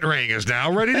engagement ring is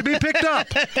now ready to be picked up.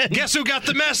 Guess who got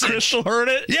the message? Crystal heard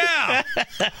it? Yeah.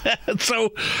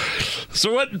 So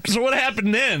what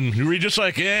happened then? Were you just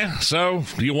like, so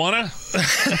do you want to?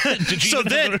 So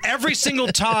then every single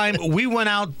time we went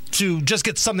out to just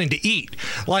get something to eat,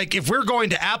 like if we're going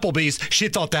to Applebee's, she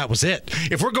thought that was it.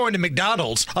 If we're going to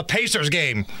McDonald's, a Pacers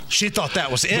game, she thought that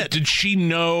was it. But did she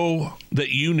know that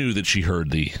you knew that she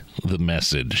heard the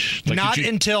message? Like, not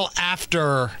until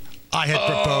after I had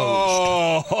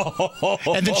proposed.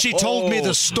 And then she told me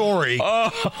the story.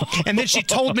 And then she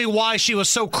told me why she was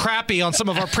so crappy on some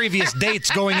of our previous dates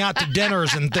going out to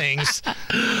dinners and things.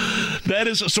 That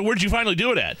is, so where'd you finally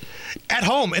do it at? At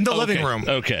home, in the living room.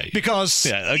 Okay. Because,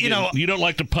 again, you don't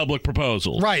like the public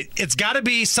proposal. Right. It's got to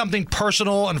be something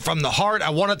personal and from the heart. I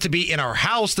want it to be in our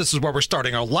house. This is where we're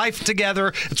starting our life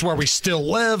together. It's where we still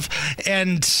live.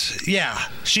 And, yeah,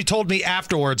 she told me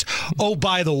afterwards, oh,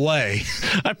 by the way.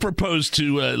 I proposed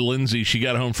to Lindsay. She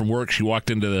got home from work. She walked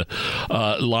into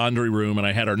the laundry room, and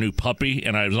I had our new puppy,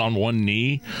 and I was on one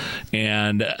knee.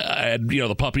 And I had,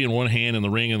 the puppy in one hand and the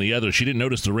ring in the other. She didn't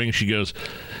notice the ring. She goes,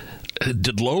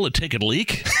 did Lola take a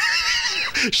leak?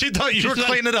 She thought you were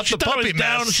cleaning up the puppy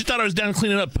mess. She thought I was down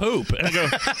cleaning up poop. And I go,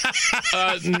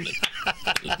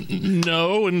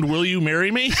 no, and will you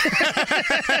marry me?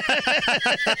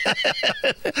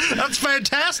 That's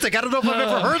fantastic. I don't know if I've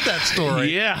ever heard that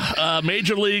story. Yeah.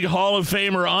 Major League Hall of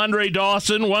Famer Andre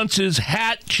Dawson wants his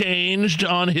hat changed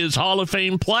on his Hall of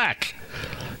Fame plaque.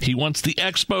 He wants the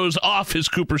Expos off his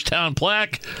Cooperstown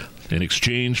plaque in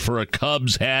exchange for a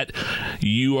Cubs hat.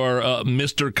 You are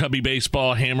Mr. Cubby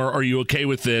Baseball Hammer. Are you okay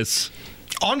with this?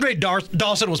 Andre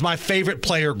Dawson was my favorite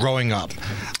player growing up.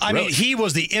 I mean, he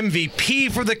was the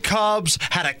MVP for the Cubs,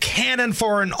 had a cannon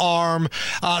for an arm.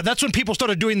 That's when people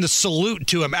started doing the salute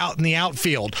to him out in the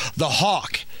outfield, the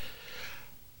Hawk.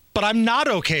 But I'm not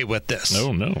okay with this.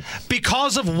 Oh, no.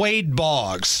 Because of Wade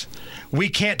Boggs. We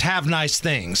can't have nice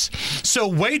things. So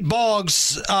Wade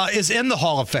Boggs is in the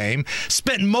Hall of Fame,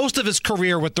 spent most of his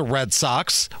career with the Red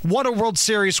Sox, won a World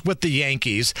Series with the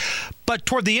Yankees. But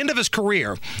toward the end of his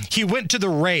career, he went to the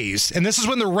Rays. And this is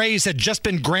when the Rays had just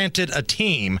been granted a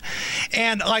team.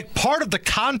 And like part of the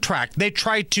contract they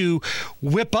tried to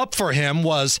whip up for him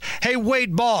was, hey,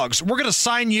 Wade Boggs, we're going to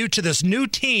sign you to this new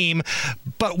team,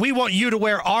 but we want you to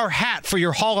wear our hat for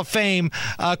your Hall of Fame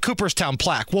Cooperstown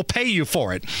plaque. We'll pay you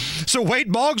for it. So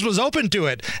Wade Boggs was open to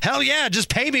it. Hell yeah, just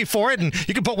pay me for it, and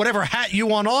you can put whatever hat you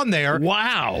want on there.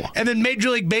 Wow. And then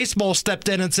Major League Baseball stepped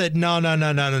in and said, no.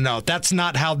 That's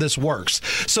not how this works.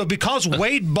 So because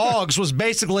Wade Boggs was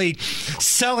basically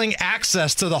selling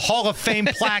access to the Hall of Fame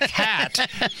plaque hat,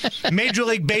 Major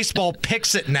League Baseball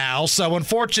picks it now. So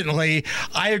unfortunately,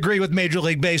 I agree with Major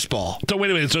League Baseball. So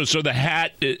wait a minute. So the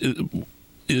hat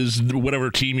is whatever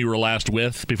team you were last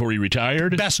with before you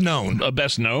retired? Best known.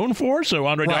 Best known for? So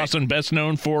Andre Dawson, best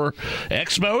known for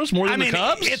Expos more than the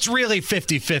Cubs? It's really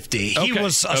 50-50. He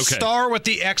was a star with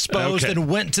the Expos, then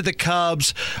went to the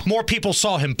Cubs. More people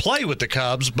saw him play with the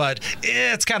Cubs, but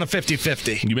it's kind of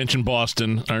 50-50. You mentioned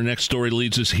Boston. Our next story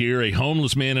leads us here. A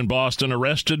homeless man in Boston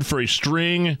arrested for a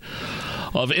string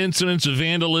of incidents of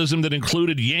vandalism that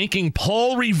included yanking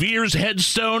Paul Revere's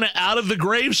headstone out of the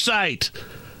gravesite.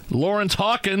 Lawrence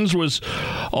Hawkins was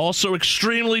also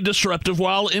extremely disruptive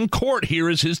while in court. Here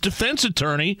is his defense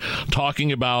attorney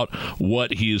talking about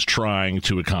what he is trying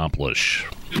to accomplish.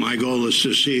 My goal is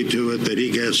to see to it that he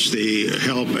gets the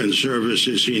help and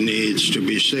services he needs to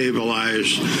be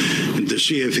stabilized and to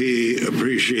see if he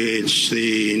appreciates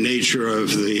the nature of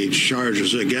the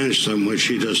charges against him, which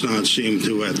he does not seem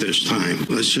to at this time.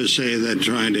 Let's just say that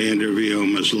trying to interview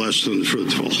him is less than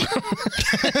fruitful.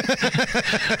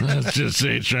 Let's just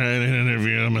say trying to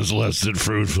interview him is less than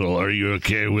fruitful. Are you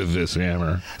okay with this,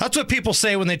 Hammer? That's what people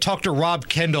say when they talk to Rob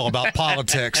Kendall about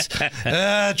politics.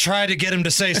 Try to get him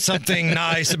to say something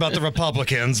nice about the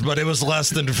Republicans, but it was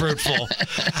less than fruitful.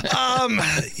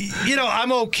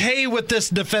 I'm okay with this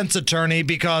defense attorney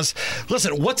because,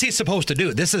 listen, what's he supposed to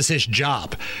do? This is his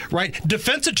job, right?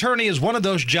 Defense attorney is one of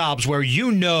those jobs where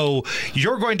you know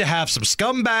you're going to have some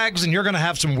scumbags and you're going to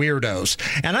have some weirdos.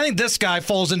 And I think this guy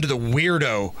falls into the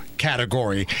weirdo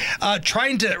category.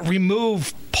 Trying to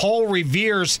remove Paul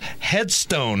Revere's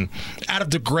headstone out of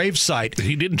the gravesite.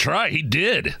 He didn't try. He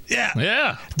did.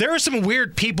 Yeah. There are some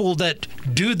weird people that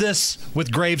do this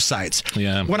with grave sites.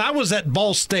 Yeah. When I was at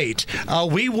Ball State,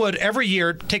 we would every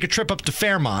year take a trip up to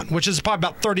Fairmont, which is probably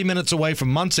about 30 minutes away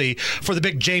from Muncie, for the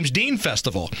big James Dean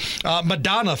Festival.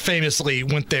 Madonna famously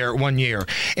went there one year.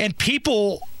 And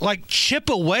people chip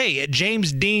away at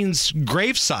James Dean's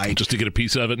gravesite. Just to get a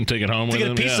piece of it and take it home with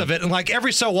them? To get a piece of it. And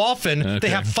every so often, they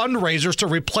have fundraisers to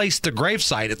replace the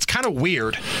gravesite. It's kind of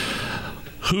weird.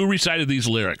 Who recited these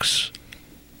lyrics?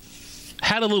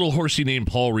 Had a little horsey named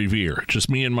Paul Revere. Just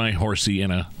me and my horsey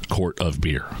in a quart of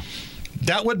beer.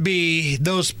 That would be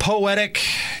those poetic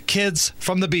kids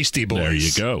from the Beastie Boys. There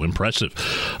you go. Impressive.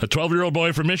 A 12-year-old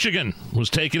boy from Michigan was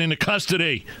taken into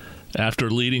custody after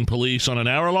leading police on an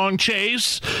hour-long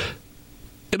chase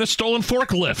in a stolen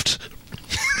forklift.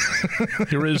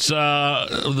 Here is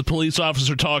the police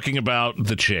officer talking about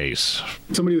the chase.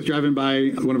 Somebody was driving by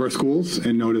one of our schools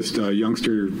and noticed a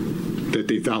youngster that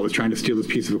they thought was trying to steal this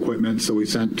piece of equipment. So we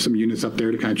sent some units up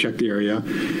there to kind of check the area.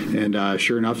 And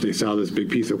sure enough, they saw this big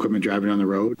piece of equipment driving on the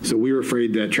road. So we were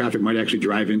afraid that traffic might actually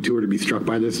drive into it or be struck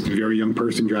by this very young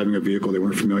person driving a vehicle they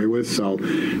weren't familiar with. So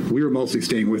we were mostly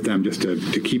staying with them just to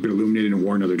keep it illuminated and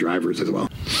warn other drivers as well.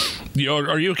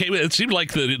 Are you okay with it? It seemed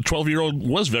like the 12-year-old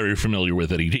was very familiar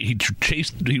with it. He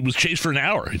was chased for an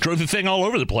hour. He drove the thing all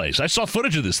over the place. I saw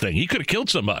footage of this thing. He could have killed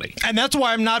somebody. And that's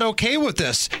why I'm not okay with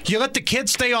this. You let the kid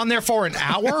stay on there for an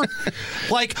hour?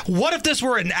 What if this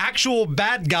were an actual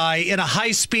bad guy in a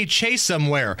high-speed chase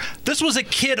somewhere? This was a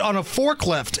kid on a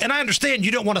forklift. And I understand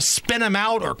you don't want to spin him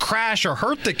out or crash or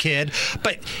hurt the kid,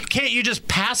 but can't you just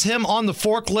pass him on the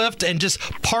forklift and just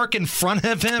park in front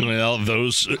of him? Well,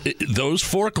 those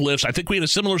forklifts, I think we had a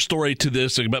similar story to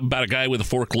this about a guy with a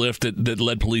forklift that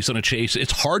led police on a chase.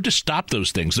 It's hard to stop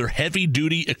those things. They're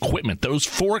heavy-duty equipment. Those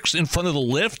forks in front of the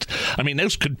lift,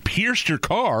 those could pierce your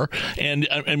car and,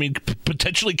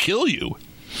 potentially kill you.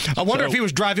 I wonder if he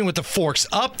was driving with the forks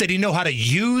up. Did he know how to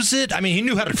use it? He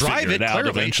knew how to drive it. Clearly.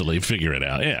 Eventually, figure it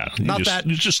out. Yeah,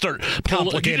 you just start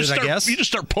complicated. I guess you just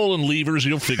start pulling levers.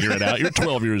 You'll figure it out. You're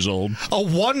 12 years old. A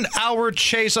 1-hour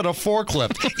chase on a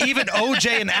forklift. Even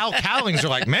OJ and Al Cowlings are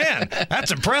like, man,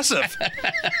 that's impressive.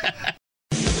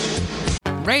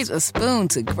 Raise a spoon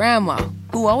to Grandma,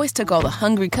 who always took all the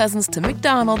hungry cousins to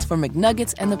McDonald's for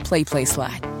McNuggets and the Play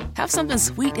Slide. Have something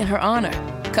sweet in her honor.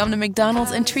 Come to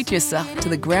McDonald's and treat yourself to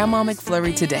the Grandma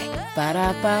McFlurry today.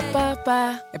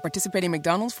 Ba-da-ba-ba-ba. At participating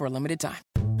McDonald's for a limited time.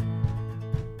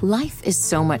 Life is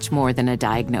so much more than a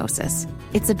diagnosis.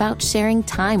 It's about sharing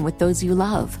time with those you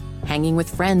love, hanging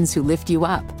with friends who lift you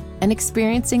up, and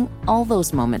experiencing all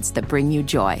those moments that bring you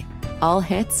joy. All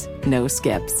hits, no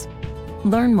skips.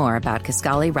 Learn more about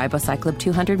Kisqali Ribociclib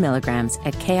 200 milligrams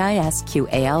at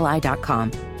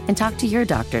KISQALI.com and talk to your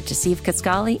doctor to see if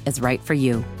Kisqali is right for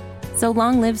you. So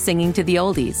long live singing to the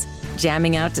oldies,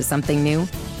 jamming out to something new,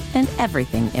 and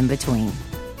everything in between.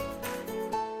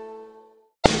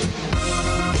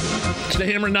 It's the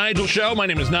Hammer and Nigel Show. My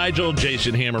name is Nigel.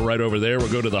 Jason Hammer right over there.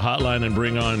 We'll go to the hotline and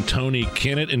bring on Tony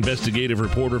Kinnett, investigative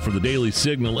reporter for the Daily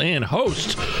Signal and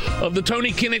host of the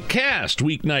Tony Kinnett Cast,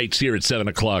 weeknights here at 7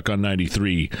 o'clock on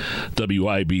 93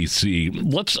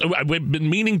 WIBC. I've been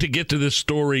meaning to get to this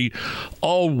story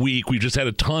all week. We've just had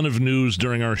a ton of news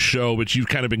during our show, but you've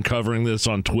kind of been covering this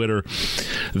on Twitter.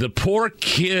 The poor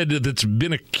kid that's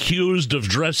been accused of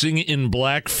dressing in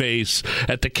blackface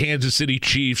at the Kansas City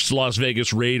Chiefs Las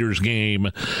Vegas Raiders game.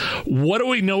 What do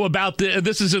we know about this?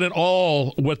 This isn't at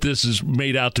all what this is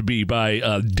made out to be by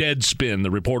Deadspin,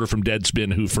 the reporter from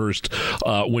Deadspin who first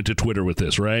went to Twitter with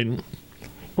this, right?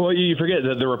 Well, you forget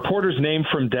that the reporter's name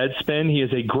from Deadspin, he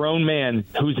is a grown man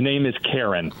whose name is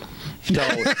Karen. So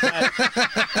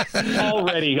that's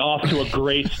already off to a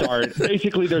great start.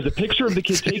 Basically, there's a picture of the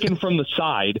kid taken from the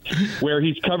side where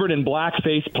he's covered in black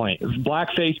face paint.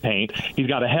 He's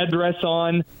got a headdress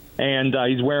on, and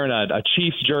he's wearing a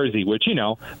Chiefs jersey, which,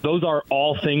 those are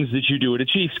all things that you do at a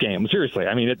Chiefs game. Seriously.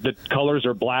 I mean, the colors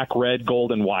are black, red,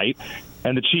 gold, and white.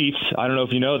 And the Chiefs, I don't know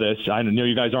if you know this, I know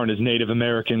you guys aren't as Native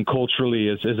American culturally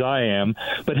as I am,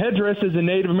 but headdress is a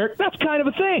Native American, that's kind of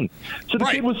a thing. So the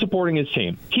kid was supporting his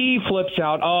team. He flips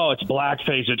out, oh, it's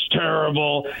blackface, it's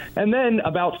terrible. And then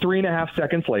about 3.5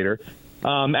 seconds later,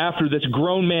 after this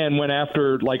grown man went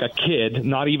after like a kid,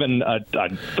 not even a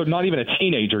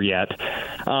teenager yet,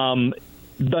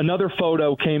 another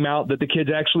photo came out that the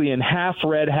kid's actually in half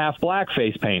red, half black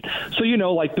face paint. So,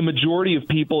 like the majority of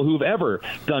people who've ever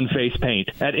done face paint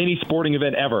at any sporting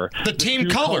event ever. The team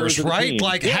colors, right?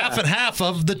 Like half and half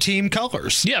of the team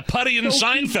colors. Yeah, Putty and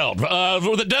Seinfeld.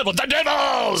 The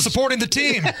Devils! Supporting the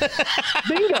team.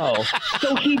 Bingo.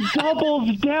 So he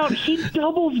doubles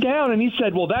down. And he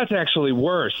said, well, that's actually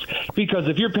worse. Because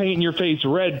if you're painting your face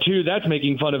red, too, that's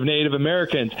making fun of Native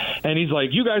Americans. And he's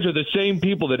like, you guys are the same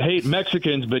people that hate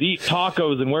Mexicans but eat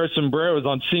tacos and wear sombreros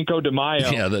on Cinco de Mayo.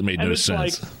 Yeah, that made no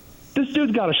sense. Like, this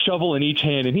dude's got a shovel in each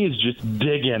hand, and he is just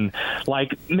digging.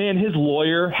 Like, man, his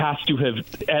lawyer has to have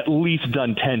at least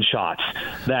done 10 shots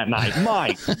that night.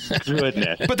 My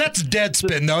goodness. But that's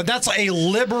Deadspin, though. That's a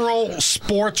liberal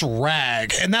sports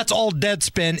rag, and that's all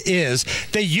Deadspin is.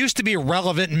 They used to be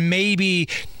relevant maybe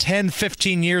 10,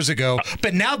 15 years ago,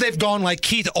 but now they've gone like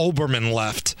Keith Olbermann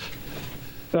left.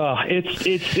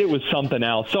 It was something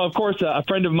else. So, of course, a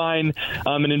friend of mine,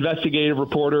 an investigative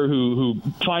reporter who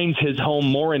finds his home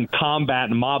more in combat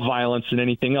and mob violence than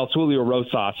anything else, Julio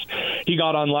Rosas, he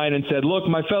got online and said, look,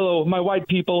 my white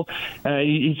people,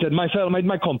 he said, my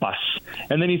compas.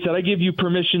 And then he said, I give you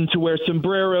permission to wear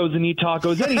sombreros and eat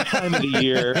tacos any time of the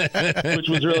year, which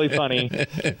was really funny.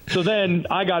 So then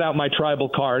I got out my tribal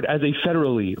card as a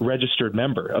federally registered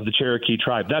member of the Cherokee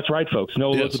tribe. That's right, folks.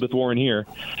 No Elizabeth Warren here.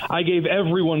 I gave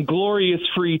everyone glorious,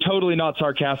 free, totally not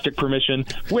sarcastic permission.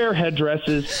 Wear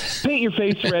headdresses, paint your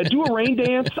face red, do a rain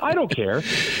dance. I don't care.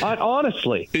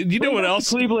 Honestly. You know what else?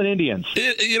 Cleveland Indians.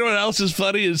 You know what else is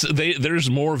funny is there's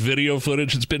more video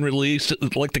footage that's been released.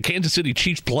 Like the Kansas City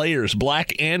Chiefs players,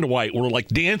 black and white, were like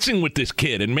dancing with this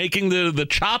kid and making the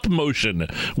chop motion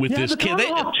with this kid.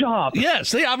 Chop.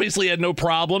 Yes, they obviously had no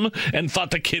problem and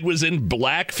thought the kid was in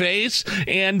blackface.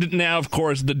 And now, of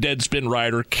course, the Deadspin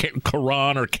writer,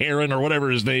 Karan or Karen or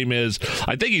whatever his name is,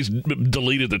 I think he's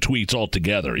deleted the tweets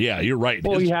altogether. Yeah, you're right.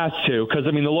 Well, he has to, because,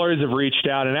 the lawyers have reached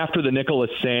out, and after the Nicholas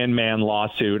Sandman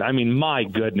lawsuit, my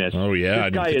goodness. Oh, yeah.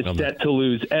 This guy is set to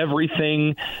lose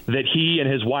everything that he and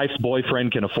his wife's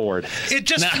boyfriend can afford. It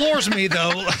just floors me,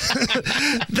 though,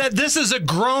 that this is a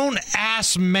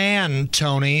grown-ass man,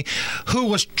 Tony, who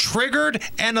was triggered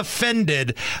and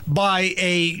offended by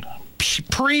a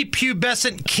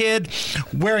prepubescent kid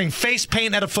wearing face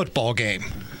paint at a football game.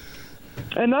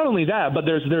 And not only that, but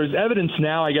there's evidence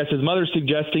now, I guess, his mother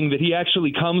suggesting that he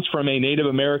actually comes from a Native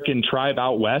American tribe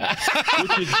out west.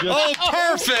 Which is just,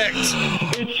 perfect!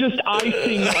 It's just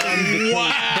icing on the cake.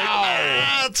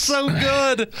 Wow! That's so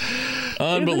good.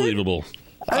 Unbelievable.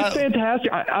 That's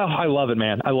fantastic. I love it,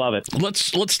 man. I love it.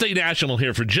 Let's stay national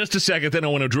here for just a second. Then I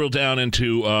want to drill down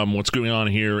into what's going on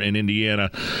here in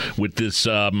Indiana with this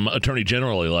Attorney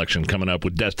General election coming up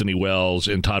with Destiny Wells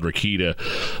and Todd Rokita.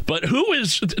 But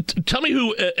tell me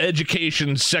who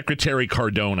Education Secretary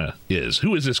Cardona is.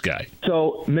 Who is this guy?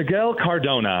 So Miguel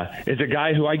Cardona is a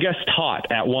guy who I guess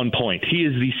taught at one point. He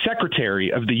is the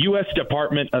Secretary of the U.S.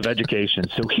 Department of Education.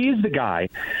 So he is the guy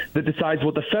that decides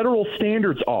what the federal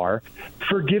standards are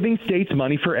for giving states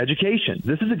money for education.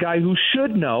 This is a guy who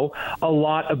should know a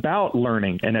lot about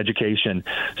learning and education.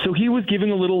 So he was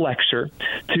giving a little lecture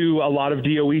to a lot of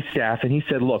DOE staff, and he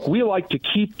said, look, we like to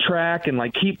keep track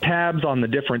and keep tabs on the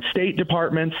different state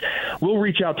departments. We'll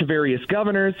reach out to various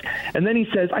governors. And then he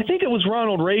says, I think it was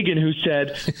Ronald Reagan who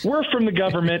said, we're from the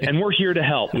government and we're here to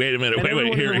help. Wait a minute.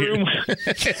 Wait.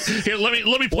 Here,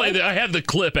 let me play that. I have the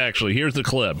clip, actually. Here's the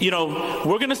clip. We're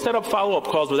going to set up follow-up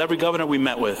calls with every governor we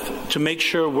met with to make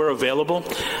sure we're available.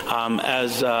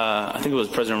 As I think it was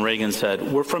President Reagan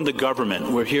said, we're from the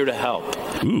government. We're here to help.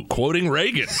 Ooh, quoting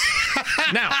Reagan.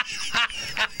 Now,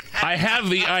 I have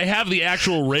the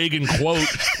actual Reagan quote,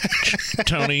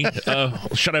 Tony.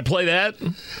 Should I play that?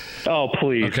 Oh,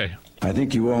 please. Okay. I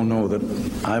think you all know that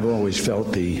I've always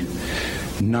felt the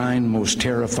 9 most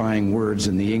terrifying words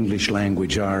in the English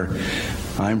language are,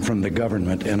 I'm from the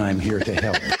government and I'm here to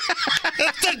help.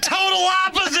 the total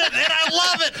opposite, and I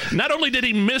love it. Not only did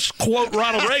he misquote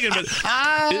Ronald Reagan, but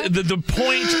the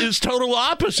point is total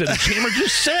opposite. As Hammer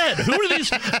just said. Who are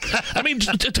these? I mean,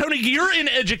 Tony, you're in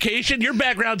education. Your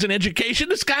background's in education.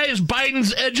 This guy is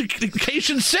Biden's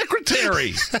education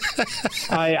secretary.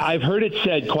 I've heard it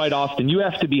said quite often, you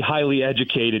have to be highly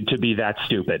educated to be that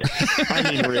stupid.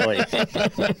 I mean, really.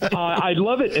 I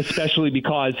love it, especially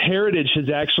because Heritage has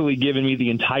actually given me the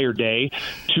entire day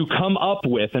to come up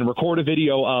with and record a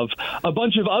video of a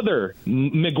bunch of other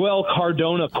Miguel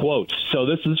Cardona quotes. So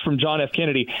this is from John F.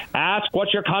 Kennedy. Ask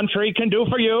what your country can do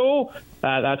for you.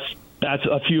 That's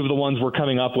a few of the ones we're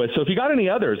coming up with. So if you got any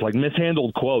others, like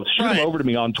mishandled quotes, shoot them over to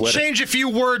me on Twitter. Change a few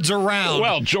words around.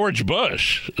 Well, George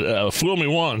Bush, fool me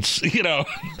once,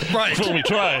 right. Fool me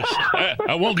twice.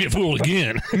 I won't get fooled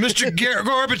again. Mr.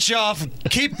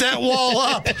 Gorbachev, keep that wall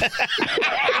up.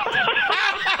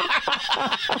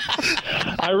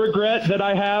 I regret that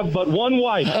I have but one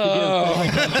wife to give to my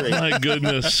country. My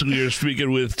goodness. We are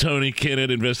speaking with Tony Kinnett,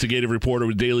 investigative reporter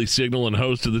with Daily Signal and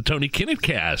host of the Tony Kinnett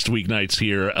Cast, weeknights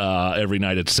here every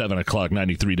night at 7 o'clock,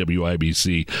 93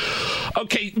 WIBC.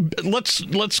 Okay,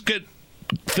 let's get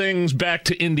things back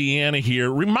to Indiana here.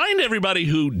 Remind everybody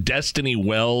who Destiny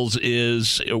Wells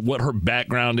is, what her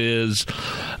background is,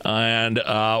 and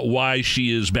why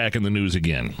she is back in the news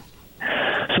again.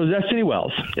 So Destiny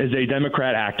Wells is a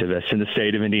Democrat activist in the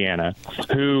state of Indiana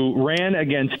who ran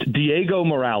against Diego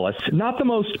Morales, not the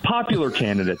most popular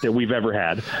candidate that we've ever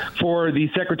had, for the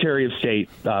Secretary of State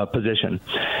position.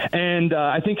 And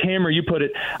I think, Hammer, you put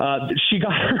it, she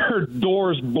got her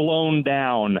doors blown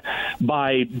down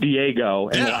by Diego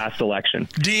in the last election.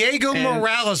 Diego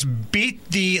Morales beat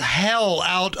the hell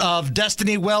out of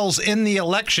Destiny Wells in the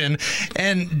election,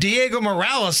 and Diego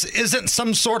Morales isn't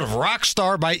some sort of rock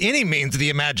star by any means of the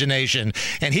imagination,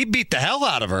 and he beat the hell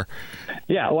out of her.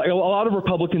 Yeah, like a lot of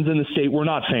Republicans in the state were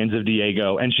not fans of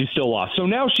Diego, and she still lost. So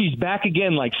now she's back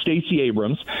again like Stacey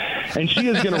Abrams, and she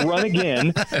is going to run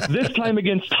again, this time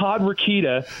against Todd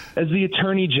Rokita as the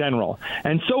Attorney General.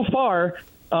 And so far,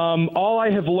 all I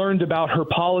have learned about her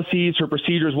policies, her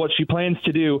procedures, what she plans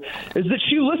to do, is that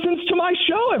she listens to my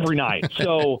show every night.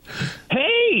 So,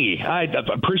 hey, I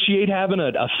appreciate having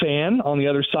a fan on the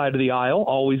other side of the aisle.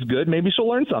 Always good. Maybe she'll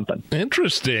learn something.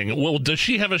 Interesting. Well, does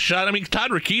she have a shot? I mean,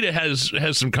 Todd Rokita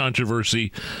has some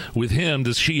controversy with him.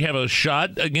 Does she have a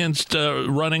shot against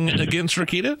running against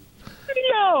Rokita?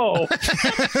 No.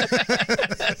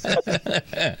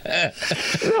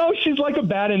 No, she's like a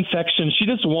bad infection. She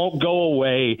just won't go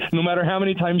away, no matter how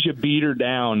many times you beat her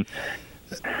down.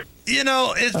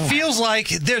 It feels like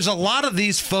there's a lot of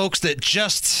these folks that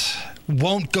just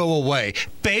won't go away.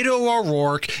 Beto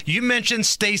O'Rourke, you mentioned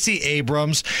Stacey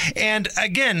Abrams, and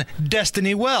again,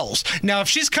 Destiny Wells. Now, if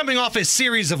she's coming off a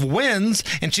series of wins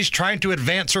and she's trying to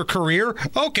advance her career,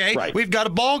 okay, right, we've got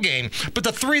a ball game. But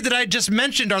the three that I just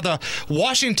mentioned are the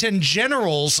Washington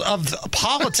Generals of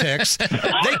politics.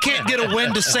 They can't get a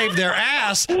win to save their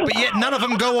ass, but yet none of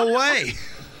them go away.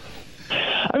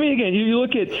 I mean, again, you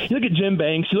look at Jim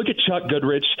Banks, you look at Chuck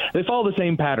Goodrich, they follow the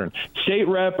same pattern. State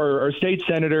rep or state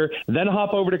senator, then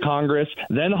hop over to Congress,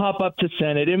 then hop up to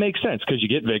Senate. It makes sense because you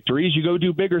get victories, you go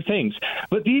do bigger things.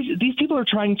 But these people are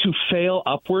trying to fail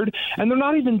upward, and they're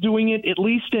not even doing it, at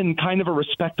least in kind of a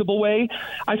respectable way.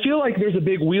 I feel like there's a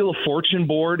big Wheel of Fortune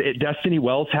board at Destiny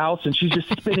Wells' house, and she's just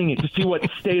spinning it to see what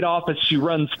state office she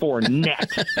runs for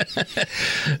next.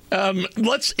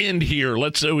 Let's end here.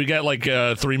 We got like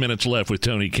 3 minutes left with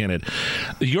Tony Kinnett.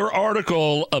 Your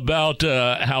article about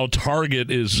how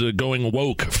Target is going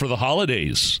woke for the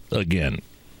holidays again.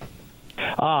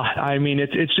 I mean,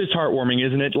 it's just heartwarming,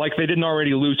 isn't it? Like they didn't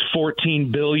already lose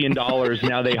 $14 billion.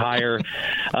 Now they hire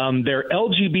their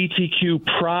LGBTQ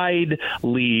pride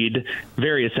lead,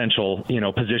 very essential,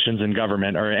 positions in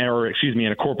government or excuse me,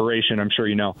 in a corporation. I'm sure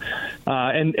you know.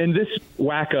 And this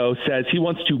wacko says he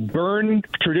wants to burn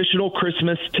traditional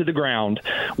Christmas to the ground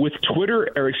with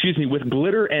with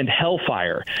glitter and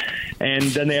hellfire. And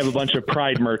then they have a bunch of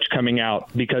pride merch coming out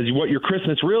because what your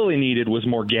Christmas really needed was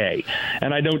more gay.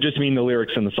 And I don't just mean the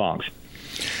lyrics in the songs.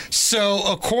 So,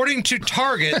 according to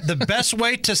Target, the best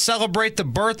way to celebrate the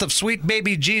birth of sweet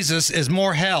baby Jesus is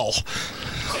more hell.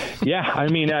 Yeah, I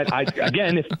mean,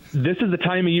 again, if this is the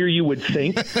time of year you would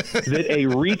think that a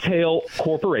retail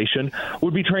corporation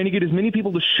would be trying to get as many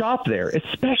people to shop there,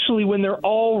 especially when they're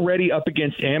already up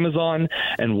against Amazon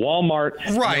and Walmart.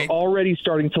 Right. They're already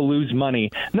starting to lose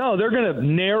money. No, they're going to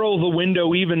narrow the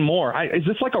window even more. Is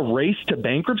this like a race to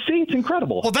bankruptcy? It's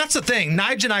incredible. Well, that's the thing.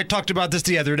 Nigel and I talked about this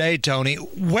the other day, Tony.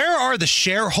 Where are the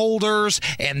shareholders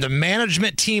and the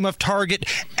management team of Target?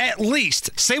 At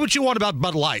least, say what you want about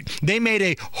Bud Light. They made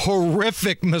a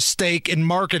horrific mistake in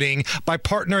marketing by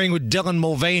partnering with Dylan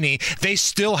Mulvaney they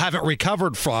still haven't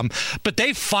recovered from. But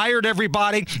they fired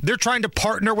everybody. They're trying to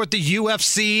partner with the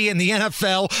UFC and the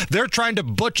NFL. They're trying to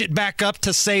butch it back up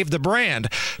to save the brand.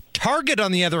 Target,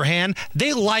 on the other hand,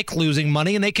 they like losing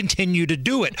money and they continue to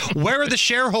do it. Where are the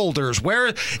shareholders?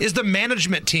 Where is the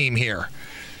management team here?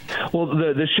 Well,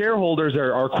 the shareholders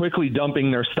are quickly dumping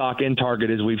their stock in Target,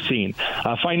 as we've seen.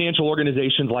 Financial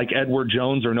organizations like Edward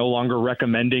Jones are no longer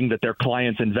recommending that their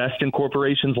clients invest in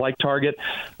corporations like Target.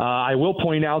 I will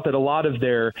point out that a lot of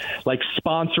their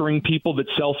sponsoring people that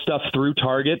sell stuff through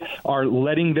Target are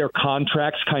letting their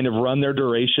contracts kind of run their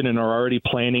duration and are already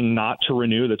planning not to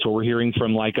renew. That's what we're hearing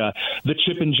from the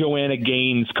Chip and Joanna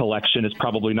Gaines collection is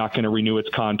probably not going to renew its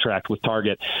contract with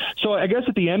Target. So I guess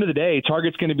at the end of the day,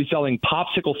 Target's going to be selling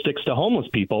popsicle sticks to homeless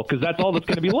people because that's all that's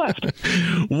going to be left.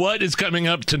 What is coming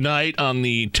up tonight on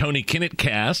the Tony Kinnett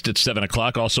cast at 7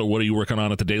 o'clock? Also, what are you working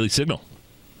on at the Daily Signal?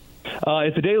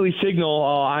 At the Daily Signal,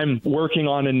 I'm working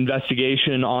on an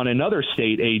investigation on another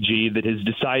state AG that has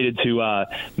decided to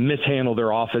mishandle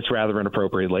their office rather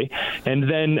inappropriately. And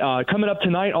then coming up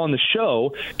tonight on the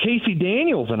show, Casey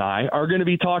Daniels and I are going to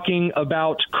be talking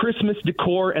about Christmas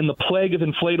decor and the plague of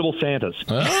inflatable Santas.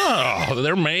 Oh,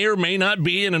 there may or may not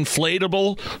be an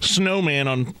inflatable snowman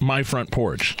on my front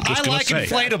porch. I like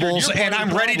inflatables, and I'm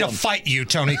ready to fight you,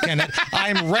 Tony Kinnett.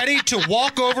 I'm ready to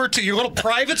walk over to your little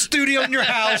private studio in your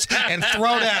house and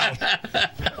throw down.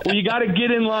 Well, you got to get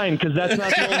in line because that's not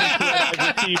the only threat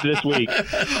I've received this week.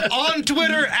 On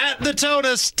Twitter,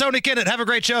 @TheTonus. Tony Kinnett, have a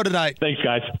great show tonight. Thanks,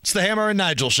 guys. It's the Hammer and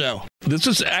Nigel Show. This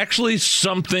is actually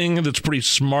something that's pretty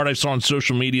smart. I saw on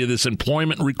social media this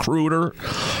employment recruiter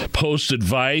post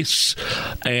advice,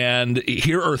 and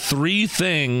here are 3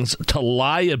 things to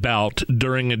lie about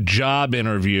during a job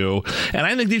interview. And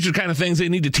I think these are kind of things they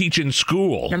need to teach in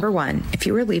school. Number 1, if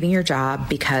you were leaving your job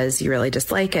because you really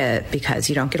dislike it, because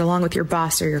you don't get along with your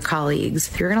boss or your colleagues,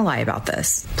 you're going to lie about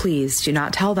this. Please do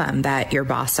not tell them that your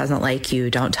boss doesn't like you.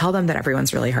 Don't tell them that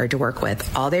everyone's really hard to work with.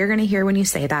 All they're going to hear when you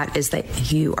say that is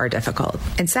that you are difficult.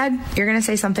 Instead, you're going to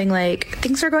say something like,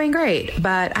 things are going great,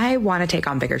 but I want to take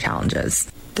on bigger challenges.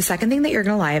 The second thing that you're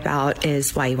going to lie about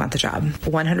is why you want the job.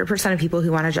 100% of people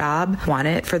who want a job want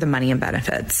it for the money and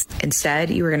benefits. Instead,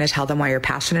 you are going to tell them why you're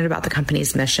passionate about the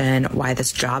company's mission, why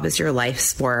this job is your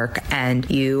life's work, and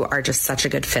you are just such a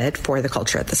good fit for the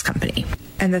culture at this company.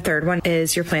 And the third one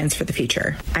is your plans for the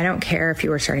future. I don't care if you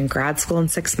were starting grad school in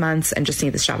 6 months and just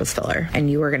need this job as filler,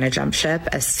 and you are going to jump ship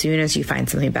as soon as you find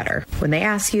something better. When they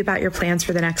ask you about your plans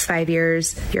for the next 5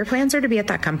 years, your plans are to be at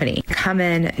that company. Come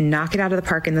in, knock it out of the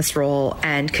park in this role,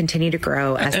 and continue to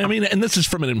grow. And this is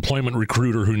from an employment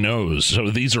recruiter who knows. So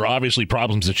these are obviously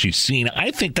problems that she's seen.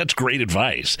 I think that's great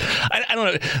advice. I don't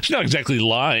know. It's not exactly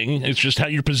lying. It's just how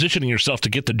you're positioning yourself to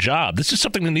get the job. This is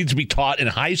something that needs to be taught in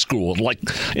high school, like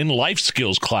in life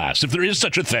skills class, if there is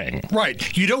such a thing.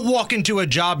 Right. You don't walk into a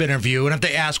job interview, and if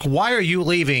they ask, why are you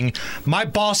leaving? My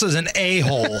boss is an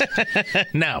a-hole.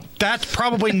 No. That's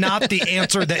probably not the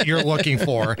answer that you're looking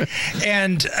for.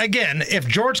 And again, if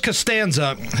George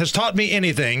Costanza has taught me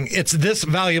anything, it's this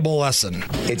valuable lesson.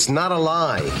 It's not a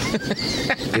lie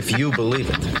if you believe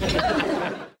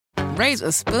it. Raise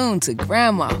a spoon to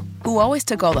Grandma, who always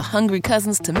took all the hungry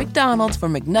cousins to McDonald's for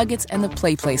McNuggets and the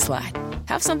Play Slide.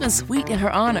 Have something sweet in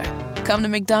her honor. Come to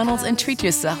McDonald's and treat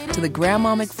yourself to the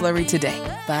Grandma McFlurry today.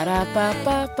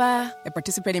 Ba-da-ba-ba-ba. At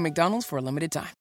participating McDonald's for a limited time.